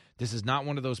Republican. This is not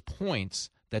one of those points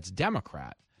that's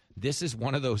Democrat. This is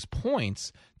one of those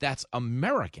points that's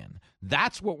American.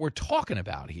 That's what we're talking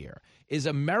about here, is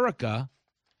America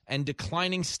and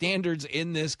declining standards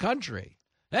in this country.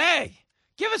 Hey,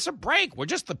 give us a break. We're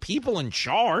just the people in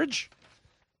charge.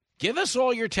 Give us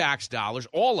all your tax dollars,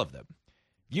 all of them.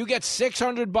 You get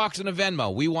 $600 in a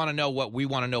Venmo. We want to know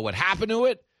what happened to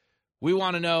it. We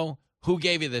want to know who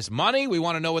gave you this money. We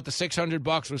want to know what the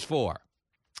 $600 was for.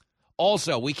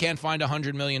 Also, we can't find a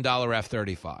 $100 million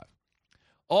F-35.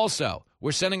 Also,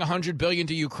 we're sending $100 billion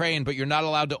to Ukraine, but you're not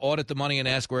allowed to audit the money and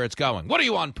ask where it's going. What are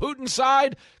you, on Putin's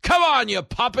side? Come on, you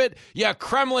puppet, you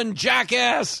Kremlin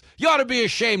jackass. You ought to be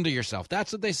ashamed of yourself.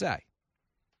 That's what they say.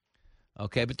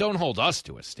 Okay, but don't hold us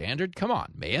to a standard. Come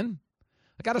on, man.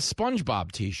 I got a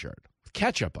SpongeBob T-shirt with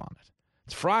ketchup on it.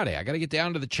 It's Friday. I got to get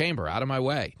down to the chamber. Out of my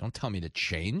way. Don't tell me to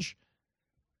change.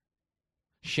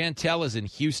 Chantel is in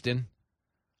Houston.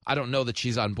 I don't know that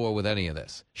she's on board with any of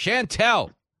this.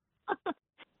 Chantel!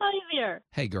 Hi there.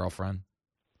 Hey, girlfriend.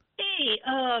 Hey,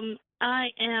 I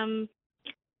am,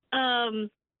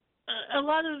 a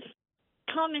lot of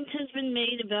comment has been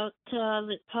made about,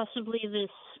 that possibly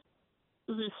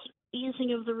this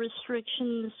easing of the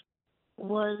restrictions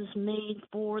was made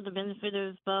for the benefit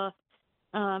of,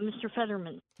 Mr.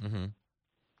 Fetterman. Mm-hmm.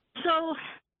 So,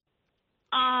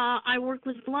 I work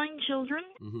with blind children,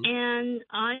 and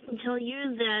I can tell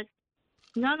you that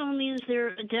not only is there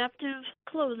adaptive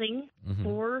clothing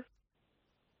for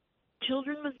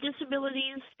children with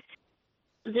disabilities,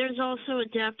 there's also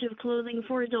adaptive clothing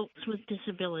for adults with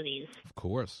disabilities. Of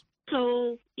course.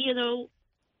 So, you know,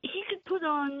 he could put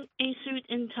on a suit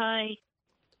and tie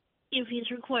if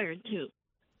he's required to.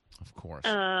 Of course.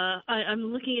 I'm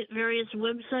looking at various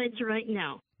websites right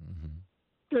now.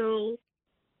 So,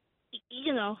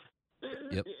 you know,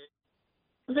 Yep.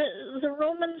 The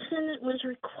Roman Senate was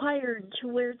required to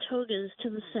wear togas to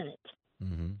the Senate.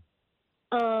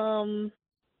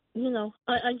 You know,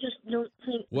 I just don't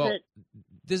think that...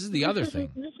 This is the other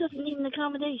thing. This doesn't need an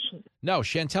accommodation. No,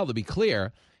 Chantel, to be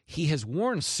clear, he has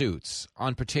worn suits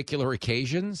on particular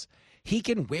occasions. He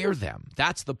can wear them.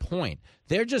 That's the point.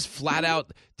 They're just flat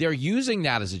out, they're using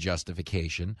that as a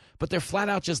justification, but they're flat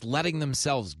out just letting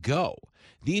themselves go.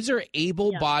 These are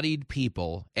able-bodied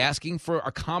people asking for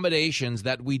accommodations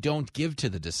that we don't give to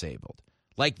the disabled.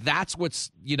 Like, that's what's,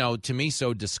 you know, to me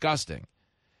so disgusting,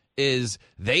 is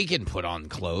they can put on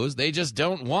clothes. They just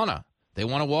don't want to. They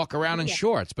want to walk around in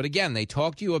shorts. But again, they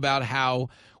talk to you about how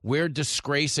we're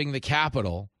disgracing the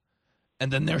Capitol,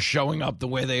 and then they're showing up the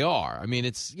way they are. I mean,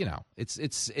 it's, you know, it's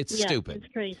stupid.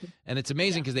 It's crazy. And it's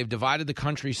amazing because they've divided the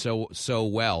country so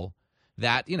well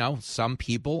that, you know, some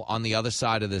people on the other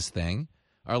side of this thing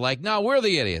are like, no, we're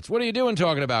the idiots. What are you doing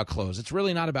talking about clothes? It's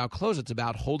really not about clothes. It's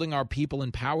about holding our people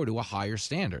in power to a higher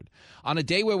standard. On a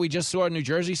day where we just saw a New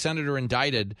Jersey senator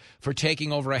indicted for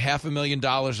taking over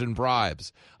 $500,000 in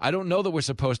bribes, I don't know that we're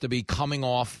supposed to be coming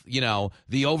off, you know,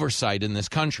 the oversight in this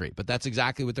country, but that's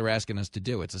exactly what they're asking us to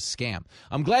do. It's a scam.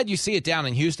 I'm glad you see it down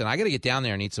in Houston. I got to get down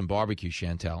there and eat some barbecue,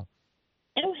 Chantel.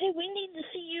 Oh, hey, we need to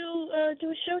see you do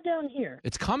a show down here.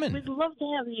 It's coming. We'd love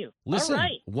to have you. Listen, all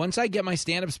right. Once I get my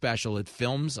stand-up special, it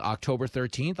films October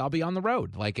 13th. I'll be on the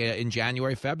road, like in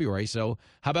January, February. So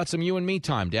how about some you and me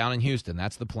time down in Houston?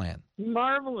 That's the plan.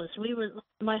 Marvelous.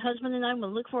 My husband and I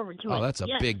will look forward to it. Oh, that's a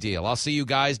big deal. I'll see you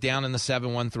guys down in the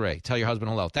 713. Tell your husband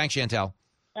hello. Thanks, Chantel.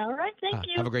 All right, thank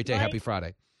you. Have a great day. Bye. Happy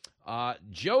Friday.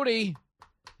 Jody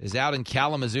is out in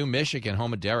Kalamazoo, Michigan,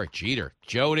 home of Derek Jeter.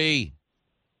 Jody.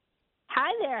 Hi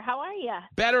there. How are you?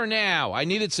 Better now. I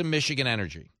needed some Michigan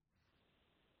energy.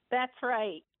 That's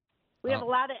right. We have a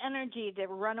lot of energy to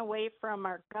run away from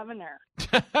our governor.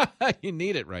 You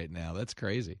need it right now. That's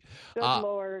crazy. Good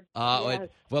Lord. Yes.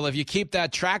 Well, if you keep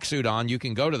that tracksuit on, you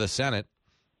can go to the Senate.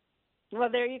 Well,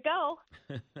 there you go.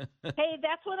 Hey,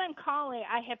 that's what I'm calling.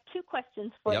 I have two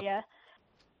questions for you.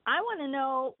 I want to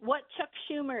know what Chuck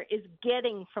Schumer is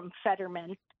getting from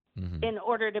Fetterman in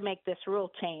order to make this rule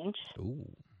change. Ooh.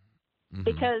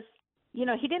 Because, you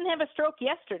know, he didn't have a stroke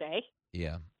yesterday.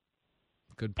 Yeah.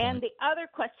 Good point. And the other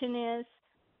question is,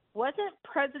 wasn't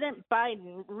President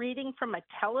Biden reading from a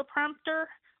teleprompter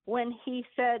when he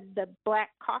said the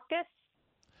Black Caucus?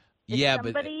 Is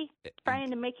somebody trying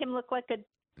to make him look like a...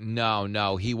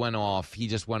 No, he went off. He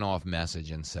just went off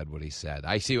message and said what he said.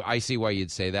 I see why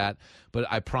you'd say that, but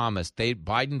I promise,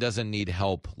 Biden doesn't need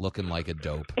help looking like a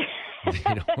dope.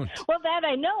 Well, that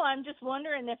I know. I'm just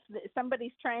wondering if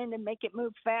somebody's trying to make it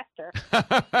move faster.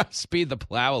 Speed the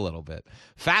plow a little bit.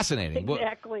 Fascinating.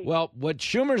 Exactly. Well, what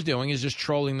Schumer's doing is just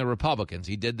trolling the Republicans.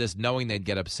 He did this knowing they'd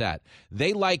get upset.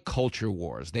 They like culture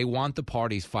wars. They want the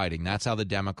parties fighting. That's how the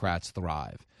Democrats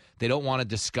thrive. They don't want a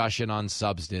discussion on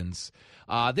substance.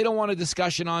 They don't want a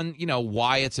discussion on, you know,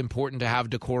 why it's important to have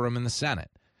decorum in the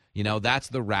Senate. You know, that's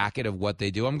the racket of what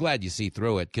they do. I'm glad you see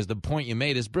through it because the point you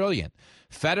made is brilliant.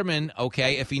 Fetterman,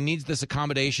 okay, if he needs this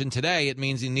accommodation today, it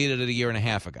means he needed it a year and a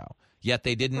half ago. Yet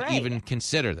they didn't even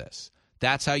consider this.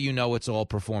 That's how you know it's all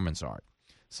performance art.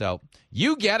 So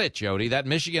you get it, Jody. That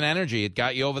Michigan energy, it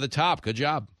got you over the top. Good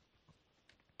job.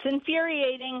 It's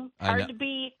infuriating. Hard to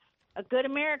be a good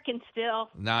American still.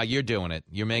 Nah, you're doing it.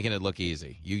 You're making it look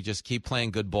easy. You just keep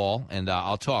playing good ball, and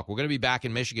I'll talk. We're going to be back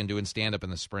in Michigan doing stand-up in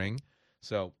the spring,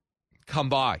 so come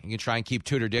by. You can try and keep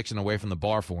Tudor Dixon away from the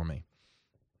bar for me.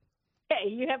 Hey,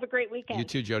 you have a great weekend. You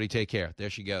too, Jody. Take care. There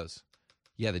she goes.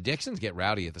 Yeah, the Dixons get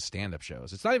rowdy at the stand-up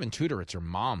shows. It's not even Tudor. It's her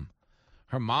mom.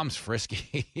 Her mom's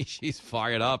frisky. She's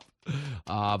fired up.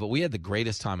 But we had the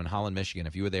greatest time in Holland, Michigan.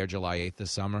 If you were there July 8th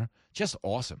this summer, just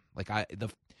awesome.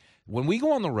 When we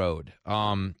go on the road,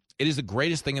 it is the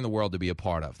greatest thing in the world to be a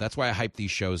part of. That's why I hype these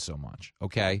shows so much,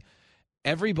 okay?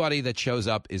 Everybody that shows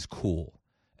up is cool.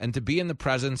 And to be in the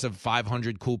presence of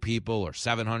 500 cool people or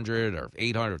 700 or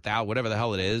 800 or 1,000, whatever the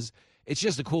hell it is, it's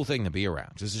just a cool thing to be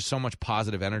around. There's just so much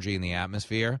positive energy in the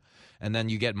atmosphere. And then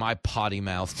you get my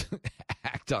potty-mouthed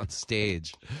act on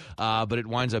stage. But it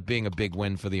winds up being a big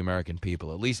win for the American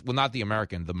people. At least, well, not the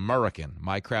American, the Murican.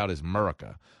 My crowd is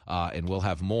Murica. And we'll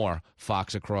have more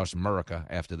Fox Across Murica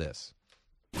after this.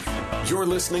 You're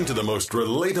listening to the most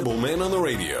relatable man on the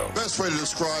radio. Best way to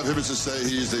describe him is to say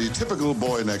he's the typical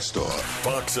boy next door.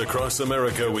 Fox Across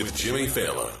America with Jimmy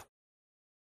Fallon.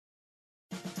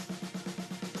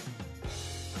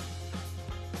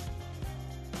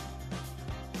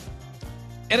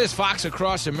 It is Fox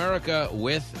Across America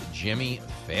with Jimmy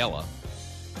Fallon.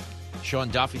 Sean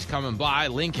Duffy's coming by.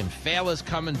 Lincoln Fallon's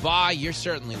coming by. You're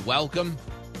certainly welcome.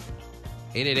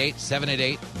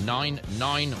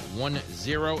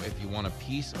 888-788-9910 if you want a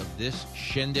piece of this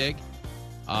shindig.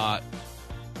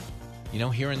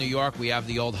 Here in New York, we have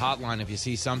the old hotline. If you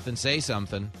see something, say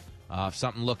something. If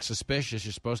something looks suspicious,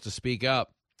 you're supposed to speak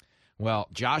up. Well,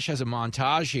 Josh has a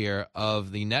montage here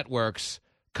of the networks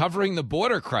covering the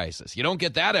border crisis. You don't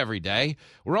get that every day.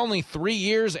 We're only 3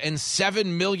 years and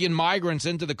 7 million migrants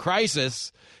into the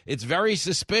crisis. It's very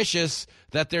suspicious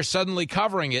that they're suddenly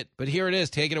covering it, but here it is.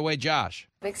 Take it away, Josh.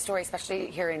 Big story, especially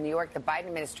here in New York. The Biden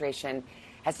administration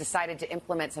has decided to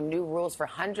implement some new rules for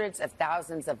hundreds of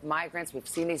thousands of migrants. We've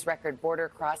seen these record border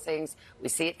crossings. We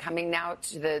see it coming now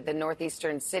to the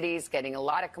northeastern cities, getting a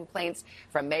lot of complaints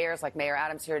from mayors like Mayor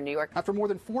Adams here in New York. After more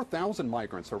than 4,000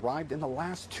 migrants arrived in the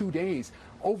last 2 days,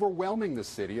 overwhelming the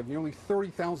city of nearly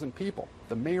 30,000 people,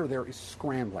 the mayor there is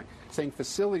scrambling, saying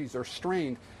facilities are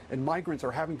strained and migrants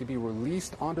are having to be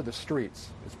released onto the streets.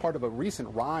 It's part of a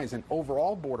recent rise in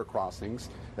overall border crossings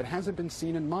that hasn't been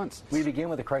seen in months. We begin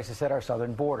with the crisis at our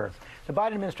southern border. The Biden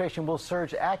administration will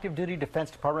surge active duty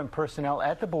Defense Department personnel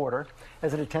at the border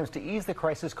as it attempts to ease the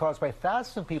crisis caused by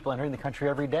thousands of people entering the country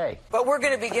every day. But we're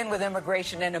going to begin with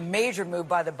immigration and a major move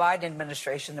by the Biden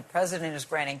administration. The president is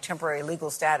granting temporary legal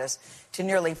status to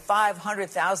nearly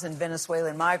 500,000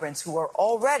 Venezuelan migrants who are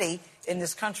already in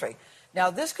this country. Now,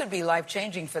 this could be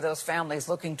life-changing for those families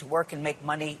looking to work and make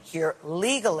money here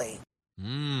legally.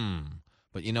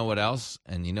 But you know what else?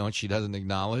 And you know what she doesn't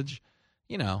acknowledge?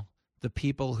 The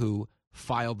people who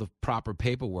filed the proper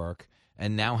paperwork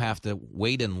and now have to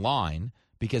wait in line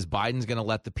because Biden's going to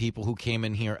let the people who came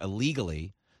in here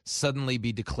illegally suddenly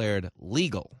be declared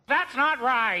legal. That's not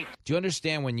right. Do you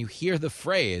understand when you hear the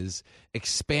phrase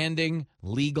expanding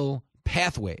legal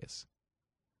pathways?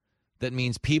 That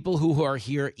means people who are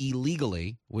here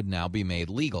illegally would now be made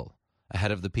legal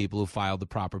ahead of the people who filed the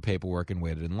proper paperwork and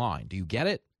waited in line. Do you get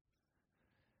it?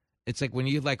 It's like when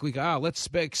you let's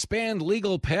expand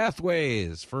legal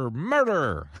pathways for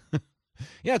murder.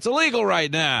 Yeah, it's illegal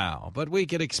right now, but we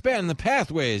could expand the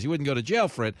pathways. You wouldn't go to jail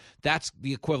for it. That's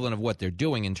the equivalent of what they're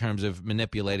doing in terms of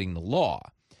manipulating the law.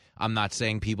 I'm not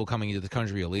saying people coming into the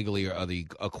country illegally are the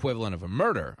equivalent of a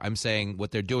murder. I'm saying what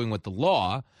they're doing with the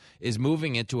law is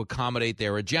moving it to accommodate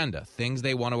their agenda. Things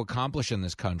they want to accomplish in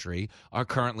this country are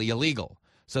currently illegal.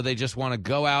 So they just want to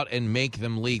go out and make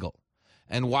them legal.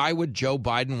 And why would Joe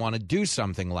Biden want to do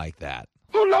something like that?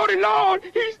 Oh, Lordy Lord,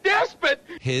 he's desperate.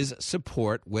 His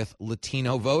support with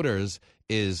Latino voters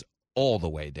is all the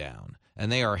way down.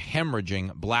 And they are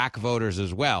hemorrhaging black voters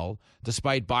as well,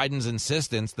 despite Biden's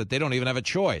insistence that they don't even have a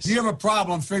choice. You have a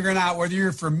problem figuring out whether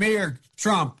you're for me or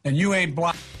Trump, and you ain't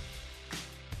black.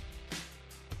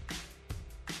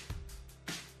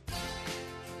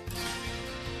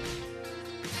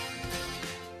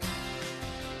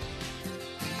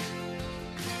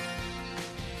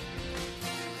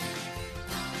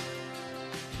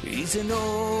 He's an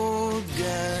old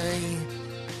guy,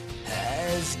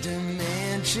 has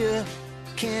dementia,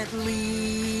 can't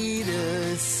lead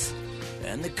us,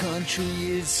 and the country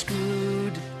is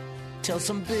screwed. Tells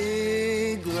some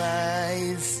big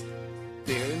lies,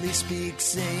 barely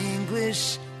speaks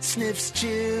English, sniffs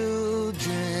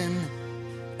children,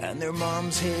 and their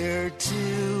mom's hair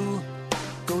too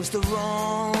goes the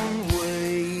wrong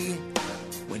way.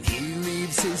 When he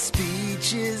reads his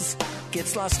speeches,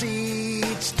 gets lost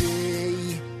each day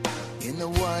in the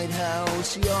White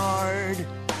House yard.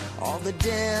 All the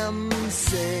Dems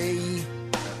say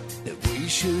that we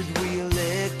should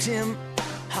re-elect him.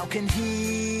 How can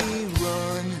he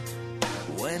run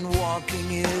when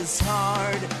walking is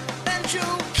hard? And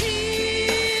Joe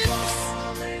keeps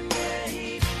falling, yeah,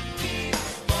 he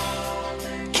keeps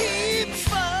falling, keeps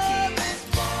falling,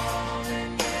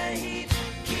 falling, yeah, he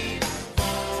keeps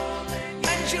falling,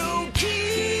 and Joe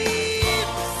keeps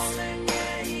falling,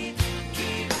 yeah, he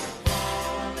keeps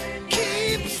falling,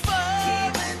 keeps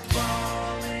falling,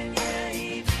 falling, yeah,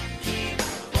 he keeps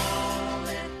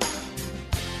falling.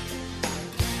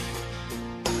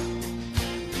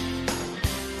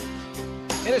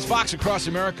 It is Fox Across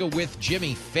America with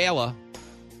Jimmy Fallon.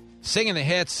 Singing the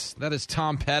hits, that is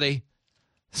Tom Petty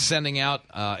sending out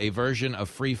a version of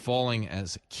Free Falling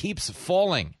as Keeps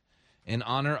Falling in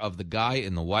honor of the guy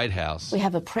in the White House. We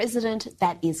have a president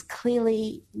that is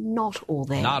clearly not all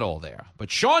there. Not all there.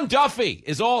 But Sean Duffy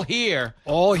is all here.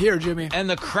 All here, Jimmy. And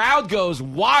the crowd goes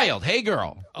wild. Hey,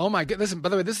 girl. Oh, my goodness. Listen, by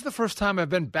the way, this is the first time I've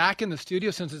been back in the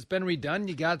studio since it's been redone.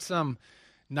 You got some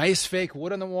nice fake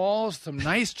wood on the walls, some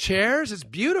nice chairs. It's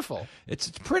beautiful. It's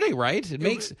pretty, right? It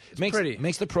makes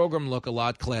the program look a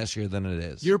lot classier than it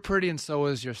is. You're pretty, and so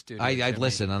is your studio. I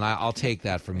listen, and I'll take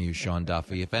that from you, Sean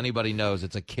Duffy. If anybody knows,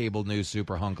 it's a cable news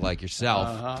super hunk like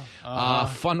yourself.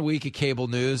 Fun week of cable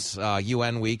news,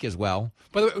 UN week as well.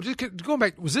 By the way, just going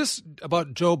back, was this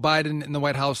about Joe Biden in the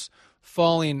White House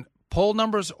falling poll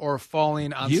numbers or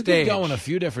falling on stage? You could go in a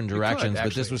few different directions,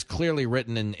 but this was clearly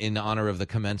written in honor of the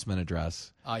commencement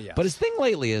address. Yes. But his thing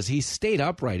lately is he's stayed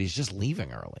upright. He's just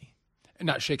leaving early. And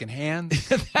not shaking hands.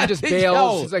 He just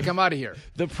bails. He's like, I'm out of here.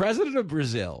 The president of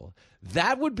Brazil,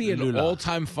 that would be an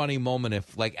all-time funny moment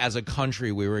if, like, as a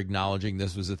country, we were acknowledging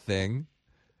this was a thing.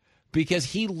 Because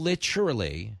he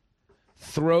literally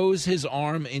throws his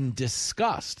arm in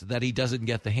disgust that he doesn't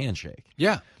get the handshake.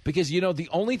 Yeah. Because, you know, the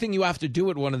only thing you have to do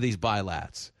at one of these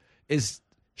bilats is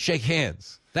shake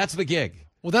hands. That's the gig.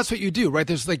 Well, that's what you do, right?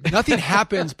 There's like nothing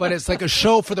happens, but it's like a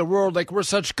show for the world. Like, we're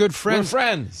such good friends. We're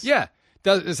friends. Yeah.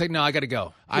 It's like, no, I got to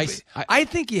go. I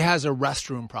think he has a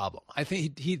restroom problem. I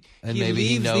think he maybe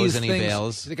he knows and he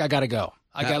bails. He's like, I got to go.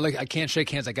 I can't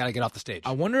shake hands. I got to get off the stage.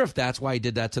 I wonder if that's why he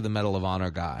did that to the Medal of Honor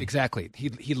guy. Exactly.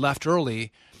 He left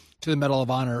early to the Medal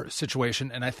of Honor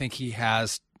situation, and I think he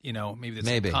has, maybe this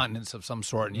incontinence of some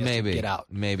sort, and he has to get out.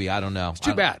 Maybe. I don't know. It's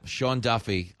too bad. Sean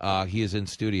Duffy, he is in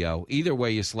studio. Either way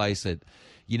you slice it,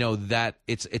 that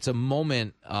it's a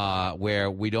moment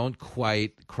where we don't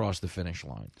quite cross the finish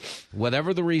line.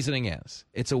 Whatever the reasoning is,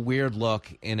 it's a weird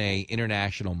look in a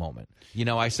international moment.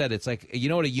 I said it's like,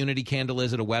 what a unity candle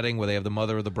is at a wedding where they have the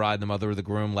mother of the bride and the mother of the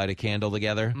groom light a candle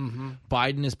together? Mm-hmm.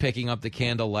 Biden is picking up the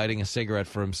candle, lighting a cigarette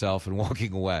for himself and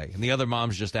walking away. And the other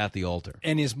mom's just at the altar.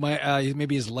 And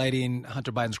maybe he's lighting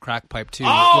Hunter Biden's crack pipe, too,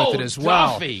 with it as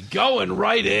well. Duffy, going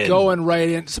right in.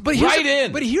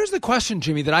 But here's the question,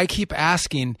 Jimmy, that I keep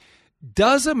asking.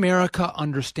 Does America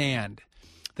understand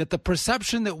that the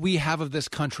perception that we have of this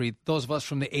country, those of us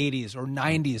from the 80s or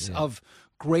 90s, of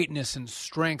greatness and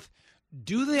strength,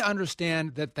 do they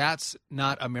understand that that's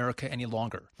not America any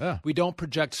longer? Yeah. We don't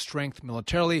project strength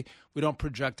militarily. We don't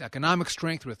project economic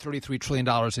strength. We're $33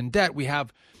 trillion in debt. We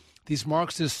have these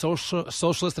Marxist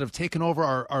socialists that have taken over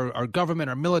our government,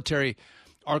 our military,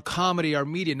 our comedy, our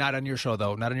media. Not on your show,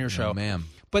 though. Not on your show. No, ma'am.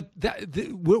 But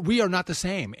we are not the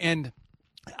same. And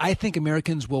I think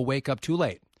Americans will wake up too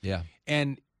late. Yeah.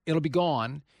 And it'll be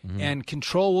gone, and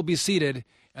control will be ceded,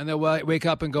 and they'll wake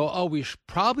up and go, oh, we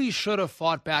probably should have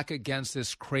fought back against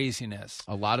this craziness.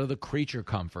 A lot of the creature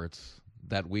comforts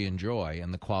that we enjoy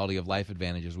and the quality of life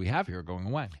advantages we have here are going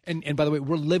away. And by the way,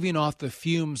 we're living off the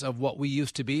fumes of what we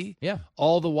used to be. Yeah.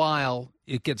 All the while,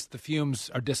 the fumes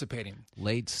are dissipating.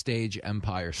 Late stage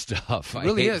empire stuff. It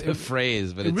really I hate is. the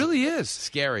phrase, but it really is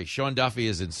scary. Sean Duffy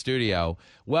is in studio.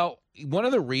 Well, one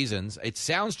of the reasons, it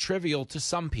sounds trivial to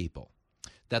some people,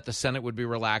 that the Senate would be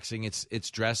relaxing its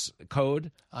dress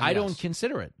code. I don't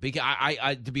consider it. Because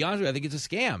I to be honest with you, I think it's a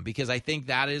scam, because I think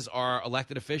that is our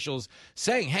elected officials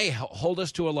saying, hey, hold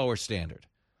us to a lower standard.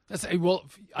 Well,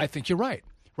 I think you're right.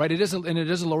 Right, it is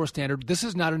a lower standard. This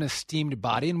is not an esteemed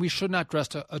body, and we should not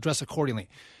dress accordingly.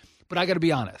 But I got to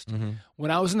be honest.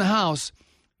 When I was in the House,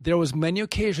 there was many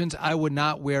occasions I would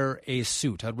not wear a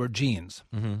suit. I'd wear jeans.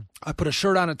 I'd put a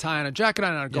shirt on, a tie on, a jacket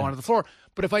on, and I'd go onto the floor.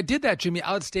 But if I did that, Jimmy,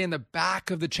 I would stay in the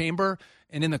back of the chamber,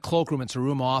 and in the cloakroom. It's a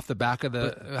room off the back of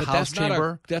the House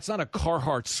chamber. That's not a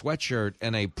Carhartt sweatshirt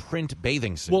and a print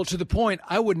bathing suit. Well, to the point,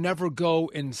 I would never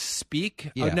go and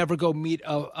speak. I would never go meet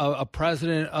a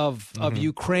president of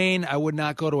Ukraine. I would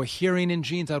not go to a hearing in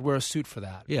jeans. I'd wear a suit for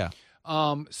that. Yeah.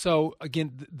 So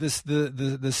again,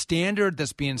 the standard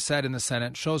that's being set in the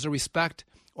Senate shows a respect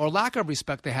or lack of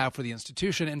respect they have for the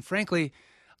institution. And frankly,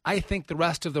 I think the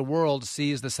rest of the world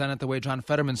sees the Senate the way John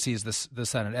Fetterman sees the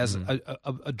Senate, as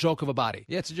a joke of a body.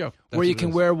 Yeah, it's a joke. Where you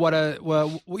can wear what a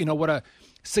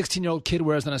 16-year-old kid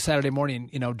wears on a Saturday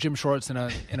morning, gym shorts and a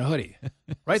hoodie,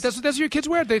 right? That's what your kids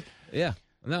wear.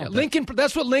 Lincoln.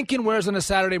 That's what Lincoln wears on a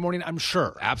Saturday morning, I'm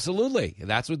sure. Absolutely,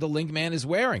 that's what the Link man is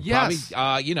wearing. Yes.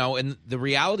 Probably, and the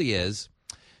reality is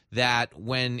that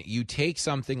when you take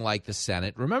something like the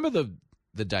Senate, remember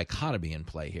the dichotomy in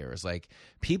play here is like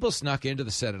people snuck into the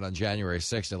Senate on January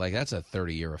 6th. They're like, that's a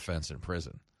 30-year offense in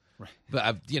prison. Right.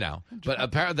 But but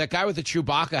apparently that guy with the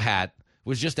Chewbacca hat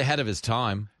was just ahead of his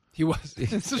time. He was.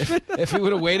 If he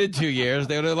would have waited 2 years,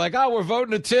 they would have like, we're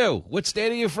voting a 2. What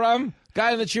state are you from?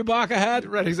 Guy in the Chewbacca hat?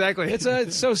 Right, exactly.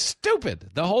 It's so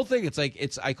stupid. The whole thing,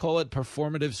 I call it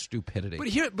performative stupidity.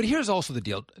 But here's also the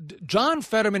deal. John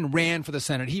Fetterman ran for the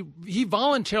Senate. He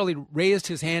voluntarily raised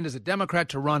his hand as a Democrat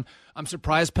to run. I'm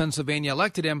surprised Pennsylvania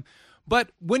elected him.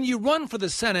 But when you run for the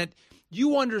Senate,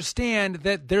 you understand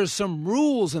that there's some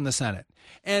rules in the Senate.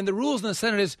 And the rules in the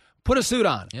Senate is put a suit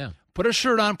on. Yeah. Put a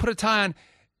shirt on, put a tie on.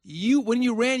 When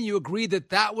you ran, you agreed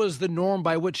that was the norm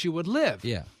by which you would live.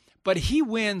 Yeah. But he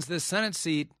wins the Senate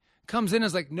seat, comes in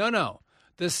as like, no.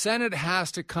 The Senate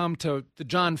has to come to the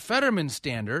John Fetterman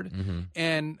standard,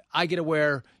 and I get to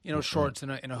wear, shorts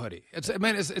and a hoodie. It's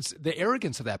the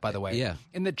arrogance of that, by the way. Yeah.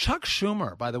 And the Chuck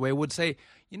Schumer, by the way, would say,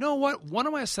 you know what? One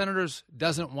of my senators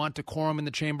doesn't want decorum in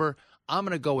the chamber. I'm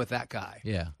going to go with that guy.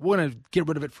 Yeah. We're going to get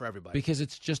rid of it for everybody. Because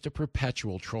it's just a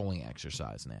perpetual trolling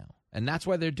exercise now. And that's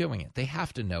why they're doing it. They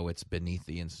have to know it's beneath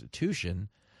the institution,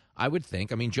 I would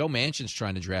think. I mean, Joe Manchin's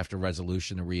trying to draft a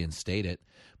resolution to reinstate it.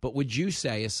 But would you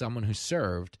say, as someone who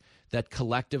served, that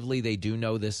collectively they do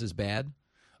know this is bad?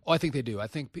 Oh, I think they do. I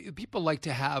think people like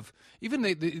to have, even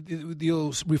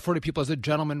they'll refer to people as the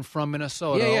gentleman from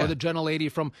Minnesota or the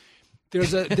gentlelady from... There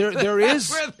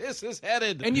is where this is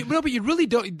headed, and but you really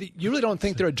don't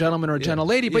think they're a gentleman or a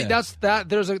gentlelady. But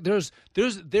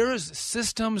there's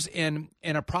systems and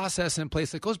a process in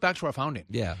place that goes back to our founding.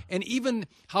 Yeah, and even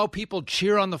how people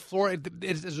cheer on the floor.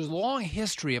 There's a long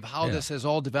history of how this has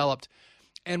all developed,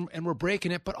 and we're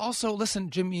breaking it. But also, listen,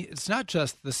 Jimmy, it's not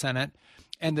just the Senate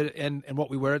and what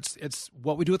we wear. It's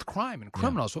what we do with crime and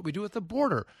criminals. What we do with the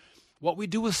border. What we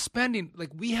do with spending, like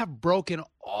we have broken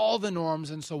all the norms,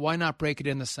 and so why not break it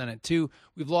in the Senate too?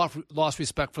 We've lost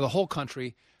respect for the whole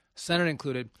country, Senate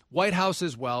included, White House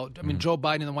as well. I mean, Joe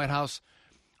Biden in the White House,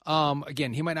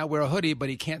 again, he might not wear a hoodie, but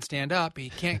he can't stand up.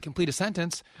 He can't complete a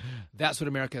sentence. That's what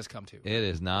America has come to. It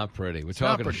is not pretty. We're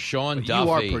talking to Sean but Duffy. You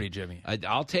are pretty, Jimmy.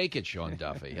 I'll take it, Sean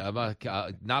Duffy. I'm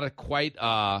not a quite...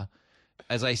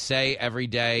 as I say every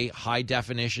day, high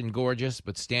definition, gorgeous,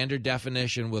 but standard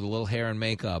definition with a little hair and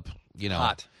makeup.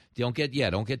 Hot. Don't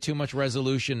get too much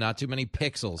resolution, not too many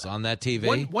pixels on that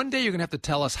TV. One day you're gonna have to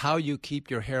tell us how you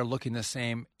keep your hair looking the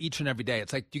same each and every day.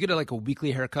 It's like you get a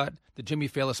weekly haircut, the Jimmy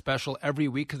Fallon special every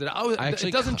week because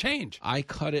it doesn't change. I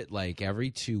cut it like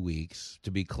every 2 weeks, to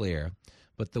be clear.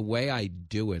 But the way I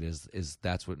do it is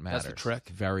that's what matters. That's the trick.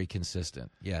 Very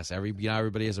consistent. Yes,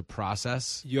 everybody has a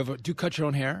process. Do you cut your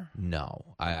own hair? No,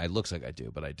 I looks like I do,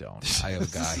 but I don't. I have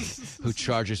a guy who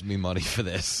charges me money for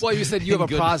this. Well, you said you have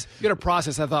a process. You had a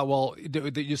process. I thought, well,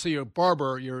 you say you're a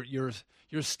barber.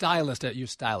 You're stylist. You're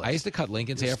stylist. I used to cut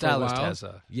Lincoln's hair for a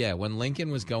while. Yeah, when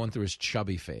Lincoln was going through his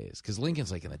chubby phase, because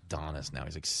Lincoln's like an Adonis now.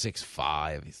 He's like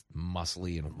 6'5". He's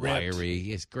muscly and wiry.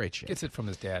 He's great shape. Gets it from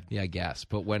his dad. Yeah, I guess.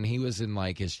 But when he was in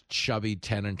like his chubby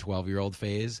 10 and 12-year-old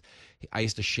phase, I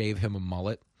used to shave him a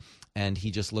mullet. And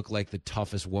he just looked like the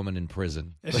toughest woman in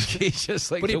prison. Like he's just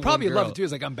like, but he probably loved it too.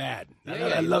 He's like, I'm bad.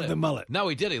 I love the mullet. No,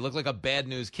 he did. He looked like a bad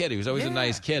news kid. He was always a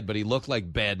nice kid, but he looked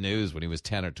like bad news when he was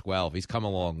 10 or 12. He's come a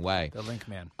long way. The Link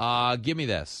man. Give me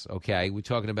this, okay? We're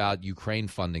talking about Ukraine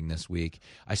funding this week.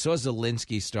 I saw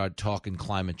Zelensky start talking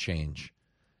climate change.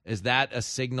 Is that a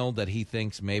signal that he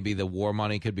thinks maybe the war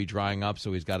money could be drying up,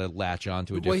 so he's got to latch on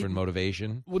to a different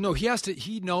motivation? Well, no,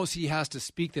 he knows he has to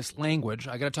speak this language.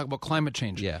 I got to talk about climate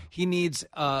change. Yeah. He needs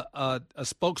a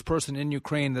spokesperson in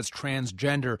Ukraine that's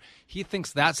transgender. He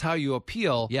thinks that's how you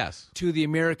appeal to the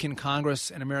American Congress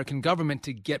and American government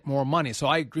to get more money. So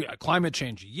I agree. Climate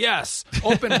change, yes.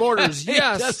 Open borders,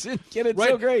 yes. He doesn't get it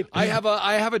so great. I have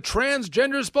a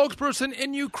transgender spokesperson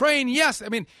in Ukraine, yes. I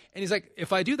mean, and he's like,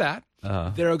 if I do that,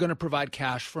 they're going to provide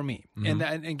cash for me. And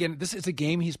again, this is a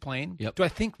game he's playing. Yep. Do I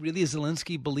think really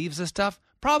Zelensky believes this stuff?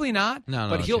 Probably not. No,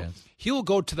 but he'll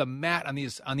go to the mat on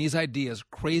these ideas,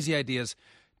 crazy ideas,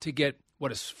 to get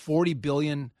what is $40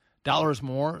 billion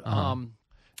more.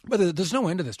 But there's no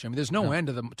end to this, Jimmy. There's no end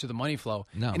to the money flow.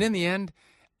 No. And in the end,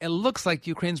 it looks like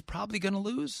Ukraine's probably going to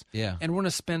lose. Yeah. And we're going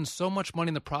to spend so much money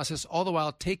in the process, all the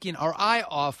while taking our eye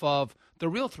off of the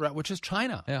real threat, which is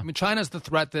China. Yeah. I mean, China's the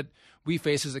threat that we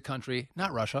face as a country,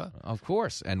 not Russia. Of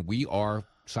course. And we are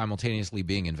simultaneously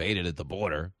being invaded at the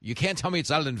border. You can't tell me it's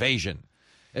not an invasion.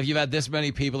 If you've had this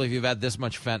many people, if you've had this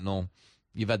much fentanyl,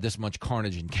 you've had this much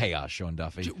carnage and chaos, Sean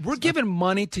Duffy. We're giving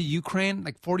money to Ukraine,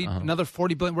 like another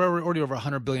 $40 billion. We're already over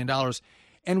 $100 billion.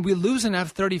 And we lose an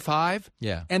F-35,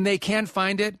 Yeah. and they can't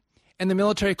find it, and the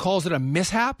military calls it a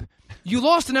mishap. You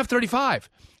lost an F-35.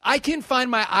 I can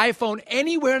find my iPhone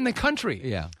anywhere in the country.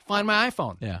 Yeah. Find my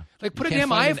iPhone. Yeah. Like put You a can't damn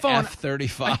find iPhone. An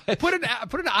F-35. Put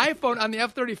an iPhone on the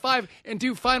F-35 and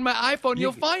do Find My iPhone.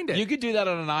 You'll find it. You could do that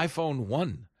on an iPhone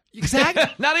 1. Exactly.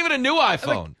 Not even a new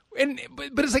iPhone.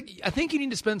 But it's like, I think you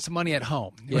need to spend some money at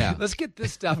home. Yeah. Let's get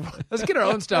this stuff. Let's get our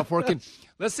own stuff working.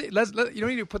 You don't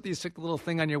need to put stick the little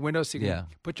thing on your window so you can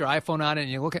put your iPhone on it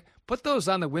and you look at. Put those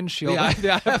on the windshield.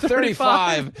 The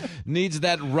F-35 needs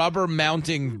that rubber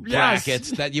mounting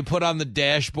brackets that you put on the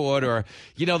dashboard, or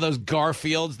those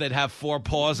Garfields that have 4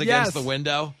 paws against the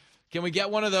window. Can we get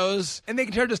one of those? And they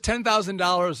can charge us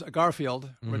 $10,000 a Garfield,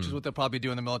 which is what they'll probably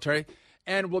do in the military.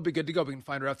 And we'll be good to go. We can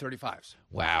find our F-35s.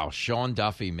 Wow, Sean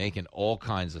Duffy making all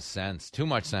kinds of sense. Too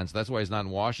much sense. That's why he's not in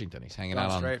Washington. He's hanging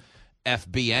out on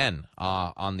FBN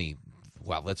on the,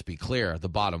 well, let's be clear, the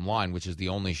bottom line, which is the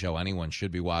only show anyone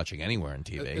should be watching anywhere on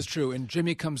TV. It's true. And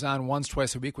Jimmy comes on once,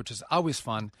 twice a week, which is always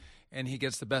fun. And he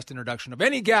gets the best introduction of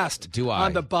any guest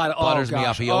on the bottom. Butters me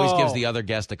up. He always gives the other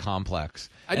guest a complex.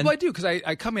 I do, because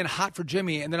I come in hot for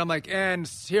Jimmy, and then I'm like, and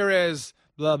here is...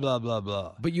 blah, blah, blah,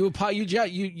 blah. But you'll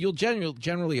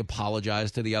generally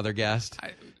apologize to the other guest.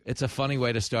 It's a funny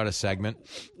way to start a segment.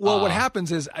 Well, what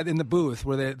happens is in the booth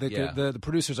where the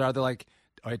producers are, they're like,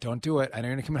 all right, don't do it. I know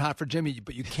you're going to come in hot for Jimmy,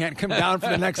 but you can't come down for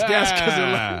the next guest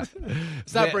because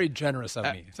it's not very generous of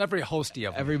me. It's not very hosty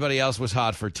of me. Everybody else was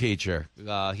hot for Teacher.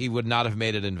 He would not have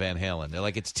made it in Van Halen. They're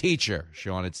like, it's Teacher,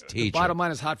 Sean. It's Teacher. The bottom line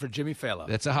is hot for Jimmy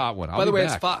Fallon. That's a hot one. By the way,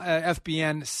 it's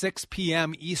FBN, 6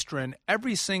 p.m. Eastern,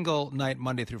 every single night,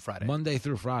 Monday through Friday. Monday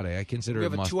through Friday. I consider we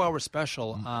it have a 2-hour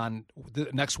special on the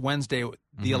next Wednesday.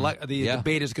 The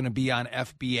debate is going to be on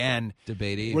FBN.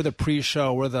 Debate Eve. We're the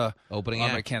pre-show. We're the opening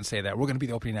act. I can't say that. We're going to be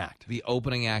the opening act. The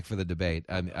opening act for the debate.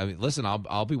 I mean, listen,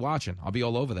 I'll be watching. I'll be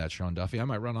all over that, Sean Duffy. I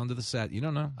might run onto the set. You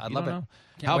don't know. I'd love it.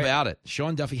 How about it?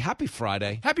 Sean Duffy, happy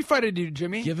Friday. Happy Friday to you,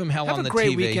 Jimmy. Give him hell Have on the TV. Have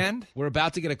a great weekend. We're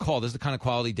about to get a call. This is the kind of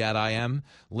quality dad I am.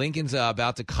 Lincoln's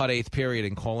about to cut 8th period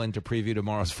and call in to preview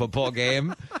tomorrow's football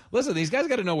game. Listen, these guys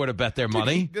got to know where to bet their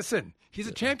money. Listen, he's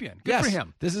a champion. Good for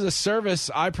him. This is a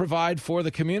service I provide for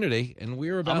the community, and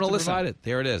we're about to provide it.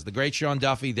 There it is. The great Sean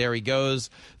Duffy. There he goes.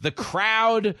 The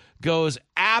crowd goes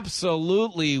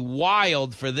absolutely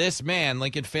wild for this man,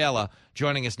 Lincoln Fela,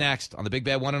 joining us next on the Big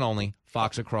Bad One and Only,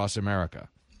 Fox Across America.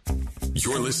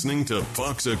 You're listening to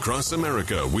Fox Across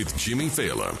America with Jimmy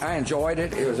Fallon. I enjoyed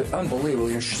it. It was an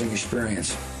unbelievably interesting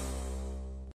experience.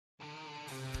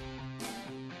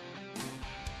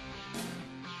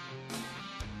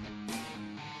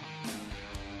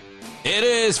 It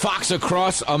is Fox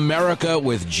Across America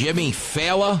with Jimmy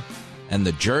Fallon. And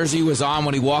the jersey was on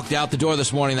when he walked out the door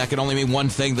this morning. That can only mean one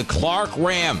thing. The Clark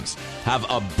Rams have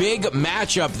a big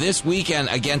matchup this weekend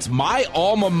against my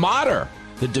alma mater,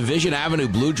 the Division Avenue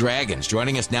Blue Dragons.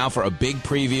 Joining us now for a big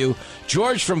preview,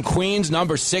 George from Queens,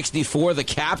 number 64, the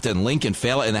captain, Lincoln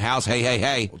Fallon in the house. Hey, hey,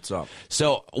 hey. What's up?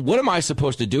 So what am I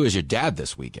supposed to do as your dad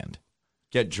this weekend?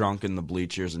 Get drunk in the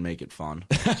bleachers and make it fun.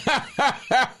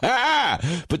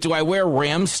 But do I wear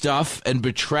Ram stuff and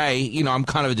betray? You know, I'm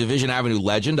kind of a Division Avenue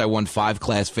legend. I won 5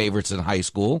 class favorites in high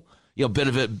school. You know, bit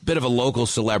of a local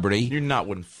celebrity. You're not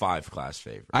winning 5 class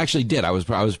favorites. I actually did. I was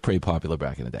pretty popular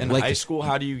back in the day. In high school,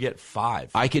 how do you get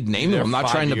 5? I could name them. I'm not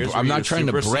trying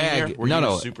to brag. Were you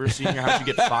a super senior? How'd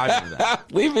you get 5 of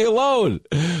that? Leave me alone,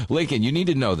 Lincoln. You need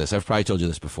to know this. I've probably told you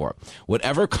this before.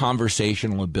 Whatever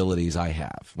conversational abilities I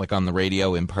have, like on the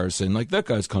radio, in person, like that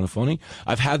guy's kind of funny.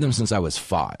 I've had them since I was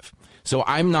 5. So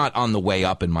I'm not on the way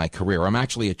up in my career. I'm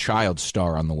actually a child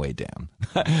star on the way down.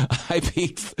 I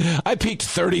peaked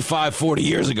 35, 40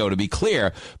 years ago, to be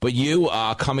clear. But you,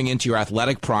 coming into your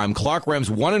athletic prime, Clark Rams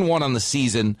 1-1 on the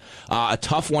season, a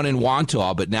tough one in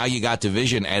Wantagh, but now you got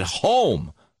division at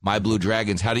home. My Blue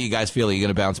Dragons, how do you guys feel? Are you going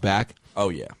to bounce back? Oh,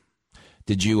 yeah.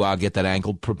 Did you get that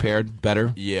ankle prepared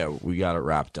better? Yeah, we got it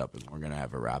wrapped up, and we're going to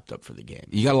have it wrapped up for the game.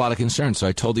 You got a lot of concerns, so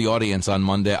I told the audience on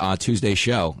Tuesday's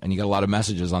show, and you got a lot of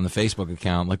messages on the Facebook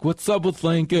account, like, what's up with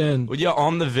Lincoln? Well, yeah,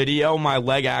 on the video, my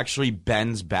leg actually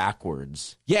bends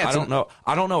backwards. Yeah,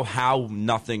 I don't know how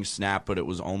nothing snapped, but it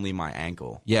was only my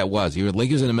ankle. Yeah, it was.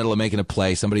 Lincoln was in the middle of making a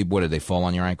play. Somebody, what, did they fall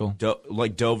on your ankle?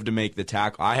 Dove to make the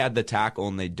tackle. I had the tackle,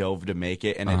 and they dove to make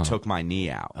it, and it took my knee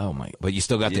out. Oh, my. But you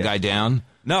still got the guy down?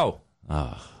 No.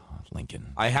 Oh,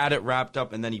 Lincoln. I had it wrapped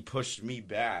up, and then he pushed me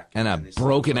back. And a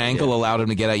broken ankle allowed him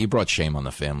to get out. You brought shame on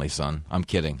the family, son. I'm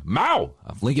kidding. Mao!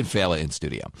 Lincoln Fela in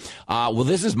studio. Well,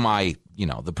 this is my,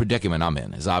 the predicament I'm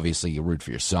in is obviously you root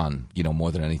for your son,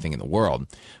 more than anything in the world.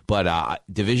 But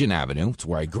Division Avenue, it's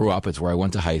where I grew up. It's where I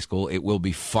went to high school. It will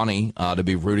be funny to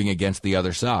be rooting against the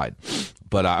other side.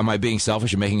 But am I being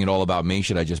selfish and making it all about me?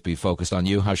 Should I just be focused on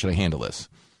you? How should I handle this?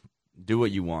 Do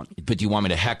what you want. But do you want me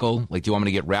to heckle? Like, do you want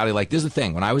me to get rowdy? Like, this is the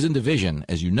thing. When I was in Division,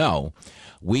 as you know,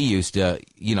 we used to,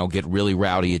 get really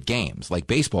rowdy at games, like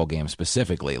baseball games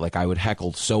specifically. Like, I would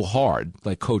heckle so hard.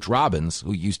 Like, Coach Robbins,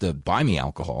 who used to buy me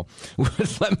alcohol,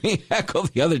 would let me heckle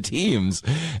the other teams.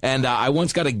 And I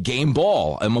once got a game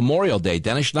ball on Memorial Day.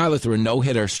 Dennis Schneider threw a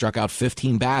no-hitter, struck out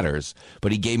 15 batters,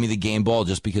 but he gave me the game ball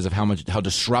just because of how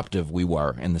disruptive we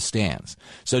were in the stands.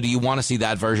 So do you want to see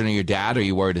that version of your dad, or are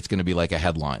you worried it's going to be like a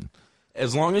headline?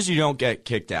 As long as you don't get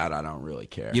kicked out, I don't really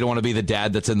care. You don't want to be the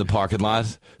dad that's in the parking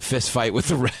lot, fist fight with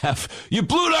the ref. You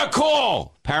blew that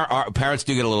call! Parents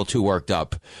do get a little too worked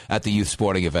up at the youth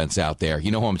sporting events out there.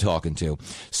 You know who I'm talking to.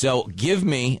 So give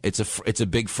me, it's a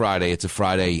big Friday. It's a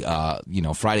Friday,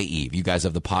 Friday Eve. You guys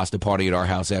have the pasta party at our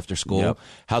house after school. Yep.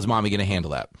 How's Mommy going to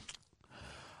handle that?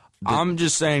 I'm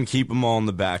just saying keep them all in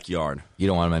the backyard. You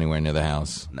don't want them anywhere near the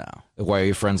house? No. Why, are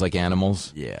your friends like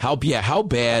animals? Yeah. How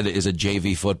bad is a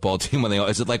JV football team when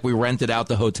is it like we rented out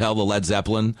the hotel, the Led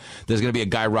Zeppelin? There's going to be a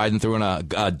guy riding through on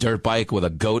a dirt bike with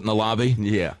a goat in the lobby?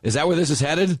 Yeah. Is that where this is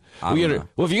headed? I don't know.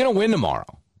 Well, if you're going to win tomorrow,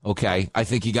 okay, I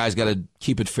think you guys got to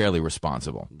keep it fairly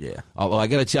responsible. Yeah. Although I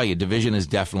got to tell you, Division is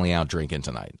definitely out drinking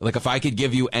tonight. Like, if I could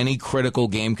give you any critical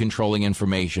game controlling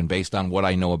information based on what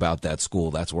I know about that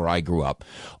school, that's where I grew up.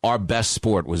 Our best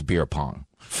sport was beer pong.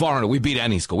 Foreigner, we beat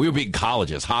any school. We were beating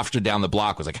colleges. Hofstra down the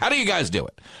block was like, how do you guys do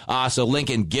it? So,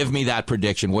 Lincoln, give me that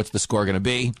prediction. What's the score going to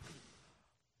be?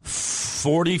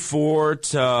 44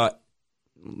 to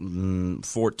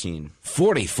 14.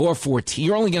 44-14.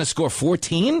 You're only going to score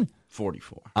 14?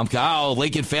 44.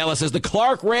 Lincoln Fela says the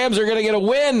Clark Rams are going to get a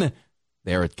win.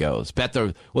 There it goes.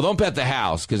 Don't bet the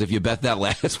house, because if you bet that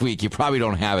last week, you probably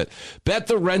don't have it. Bet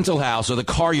the rental house or the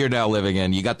car you're now living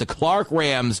in. You got the Clark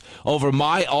Rams over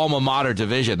my alma mater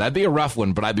Division. That'd be a rough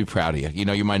one, but I'd be proud of you.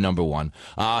 You're my number one.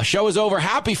 Show is over.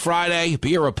 Happy Friday.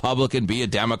 Be a Republican. Be a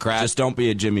Democrat. Just don't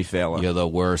be a Jimmy Fallon. You're the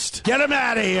worst. Get him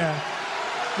out of here.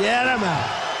 Get him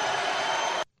out.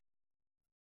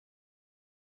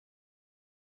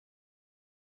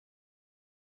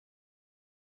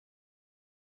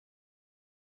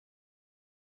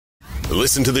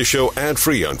 Listen to the show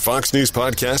ad-free on Fox News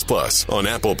Podcast Plus, on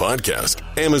Apple Podcast,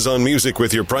 Amazon Music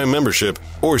with your Prime membership,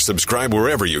 or subscribe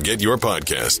wherever you get your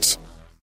podcasts.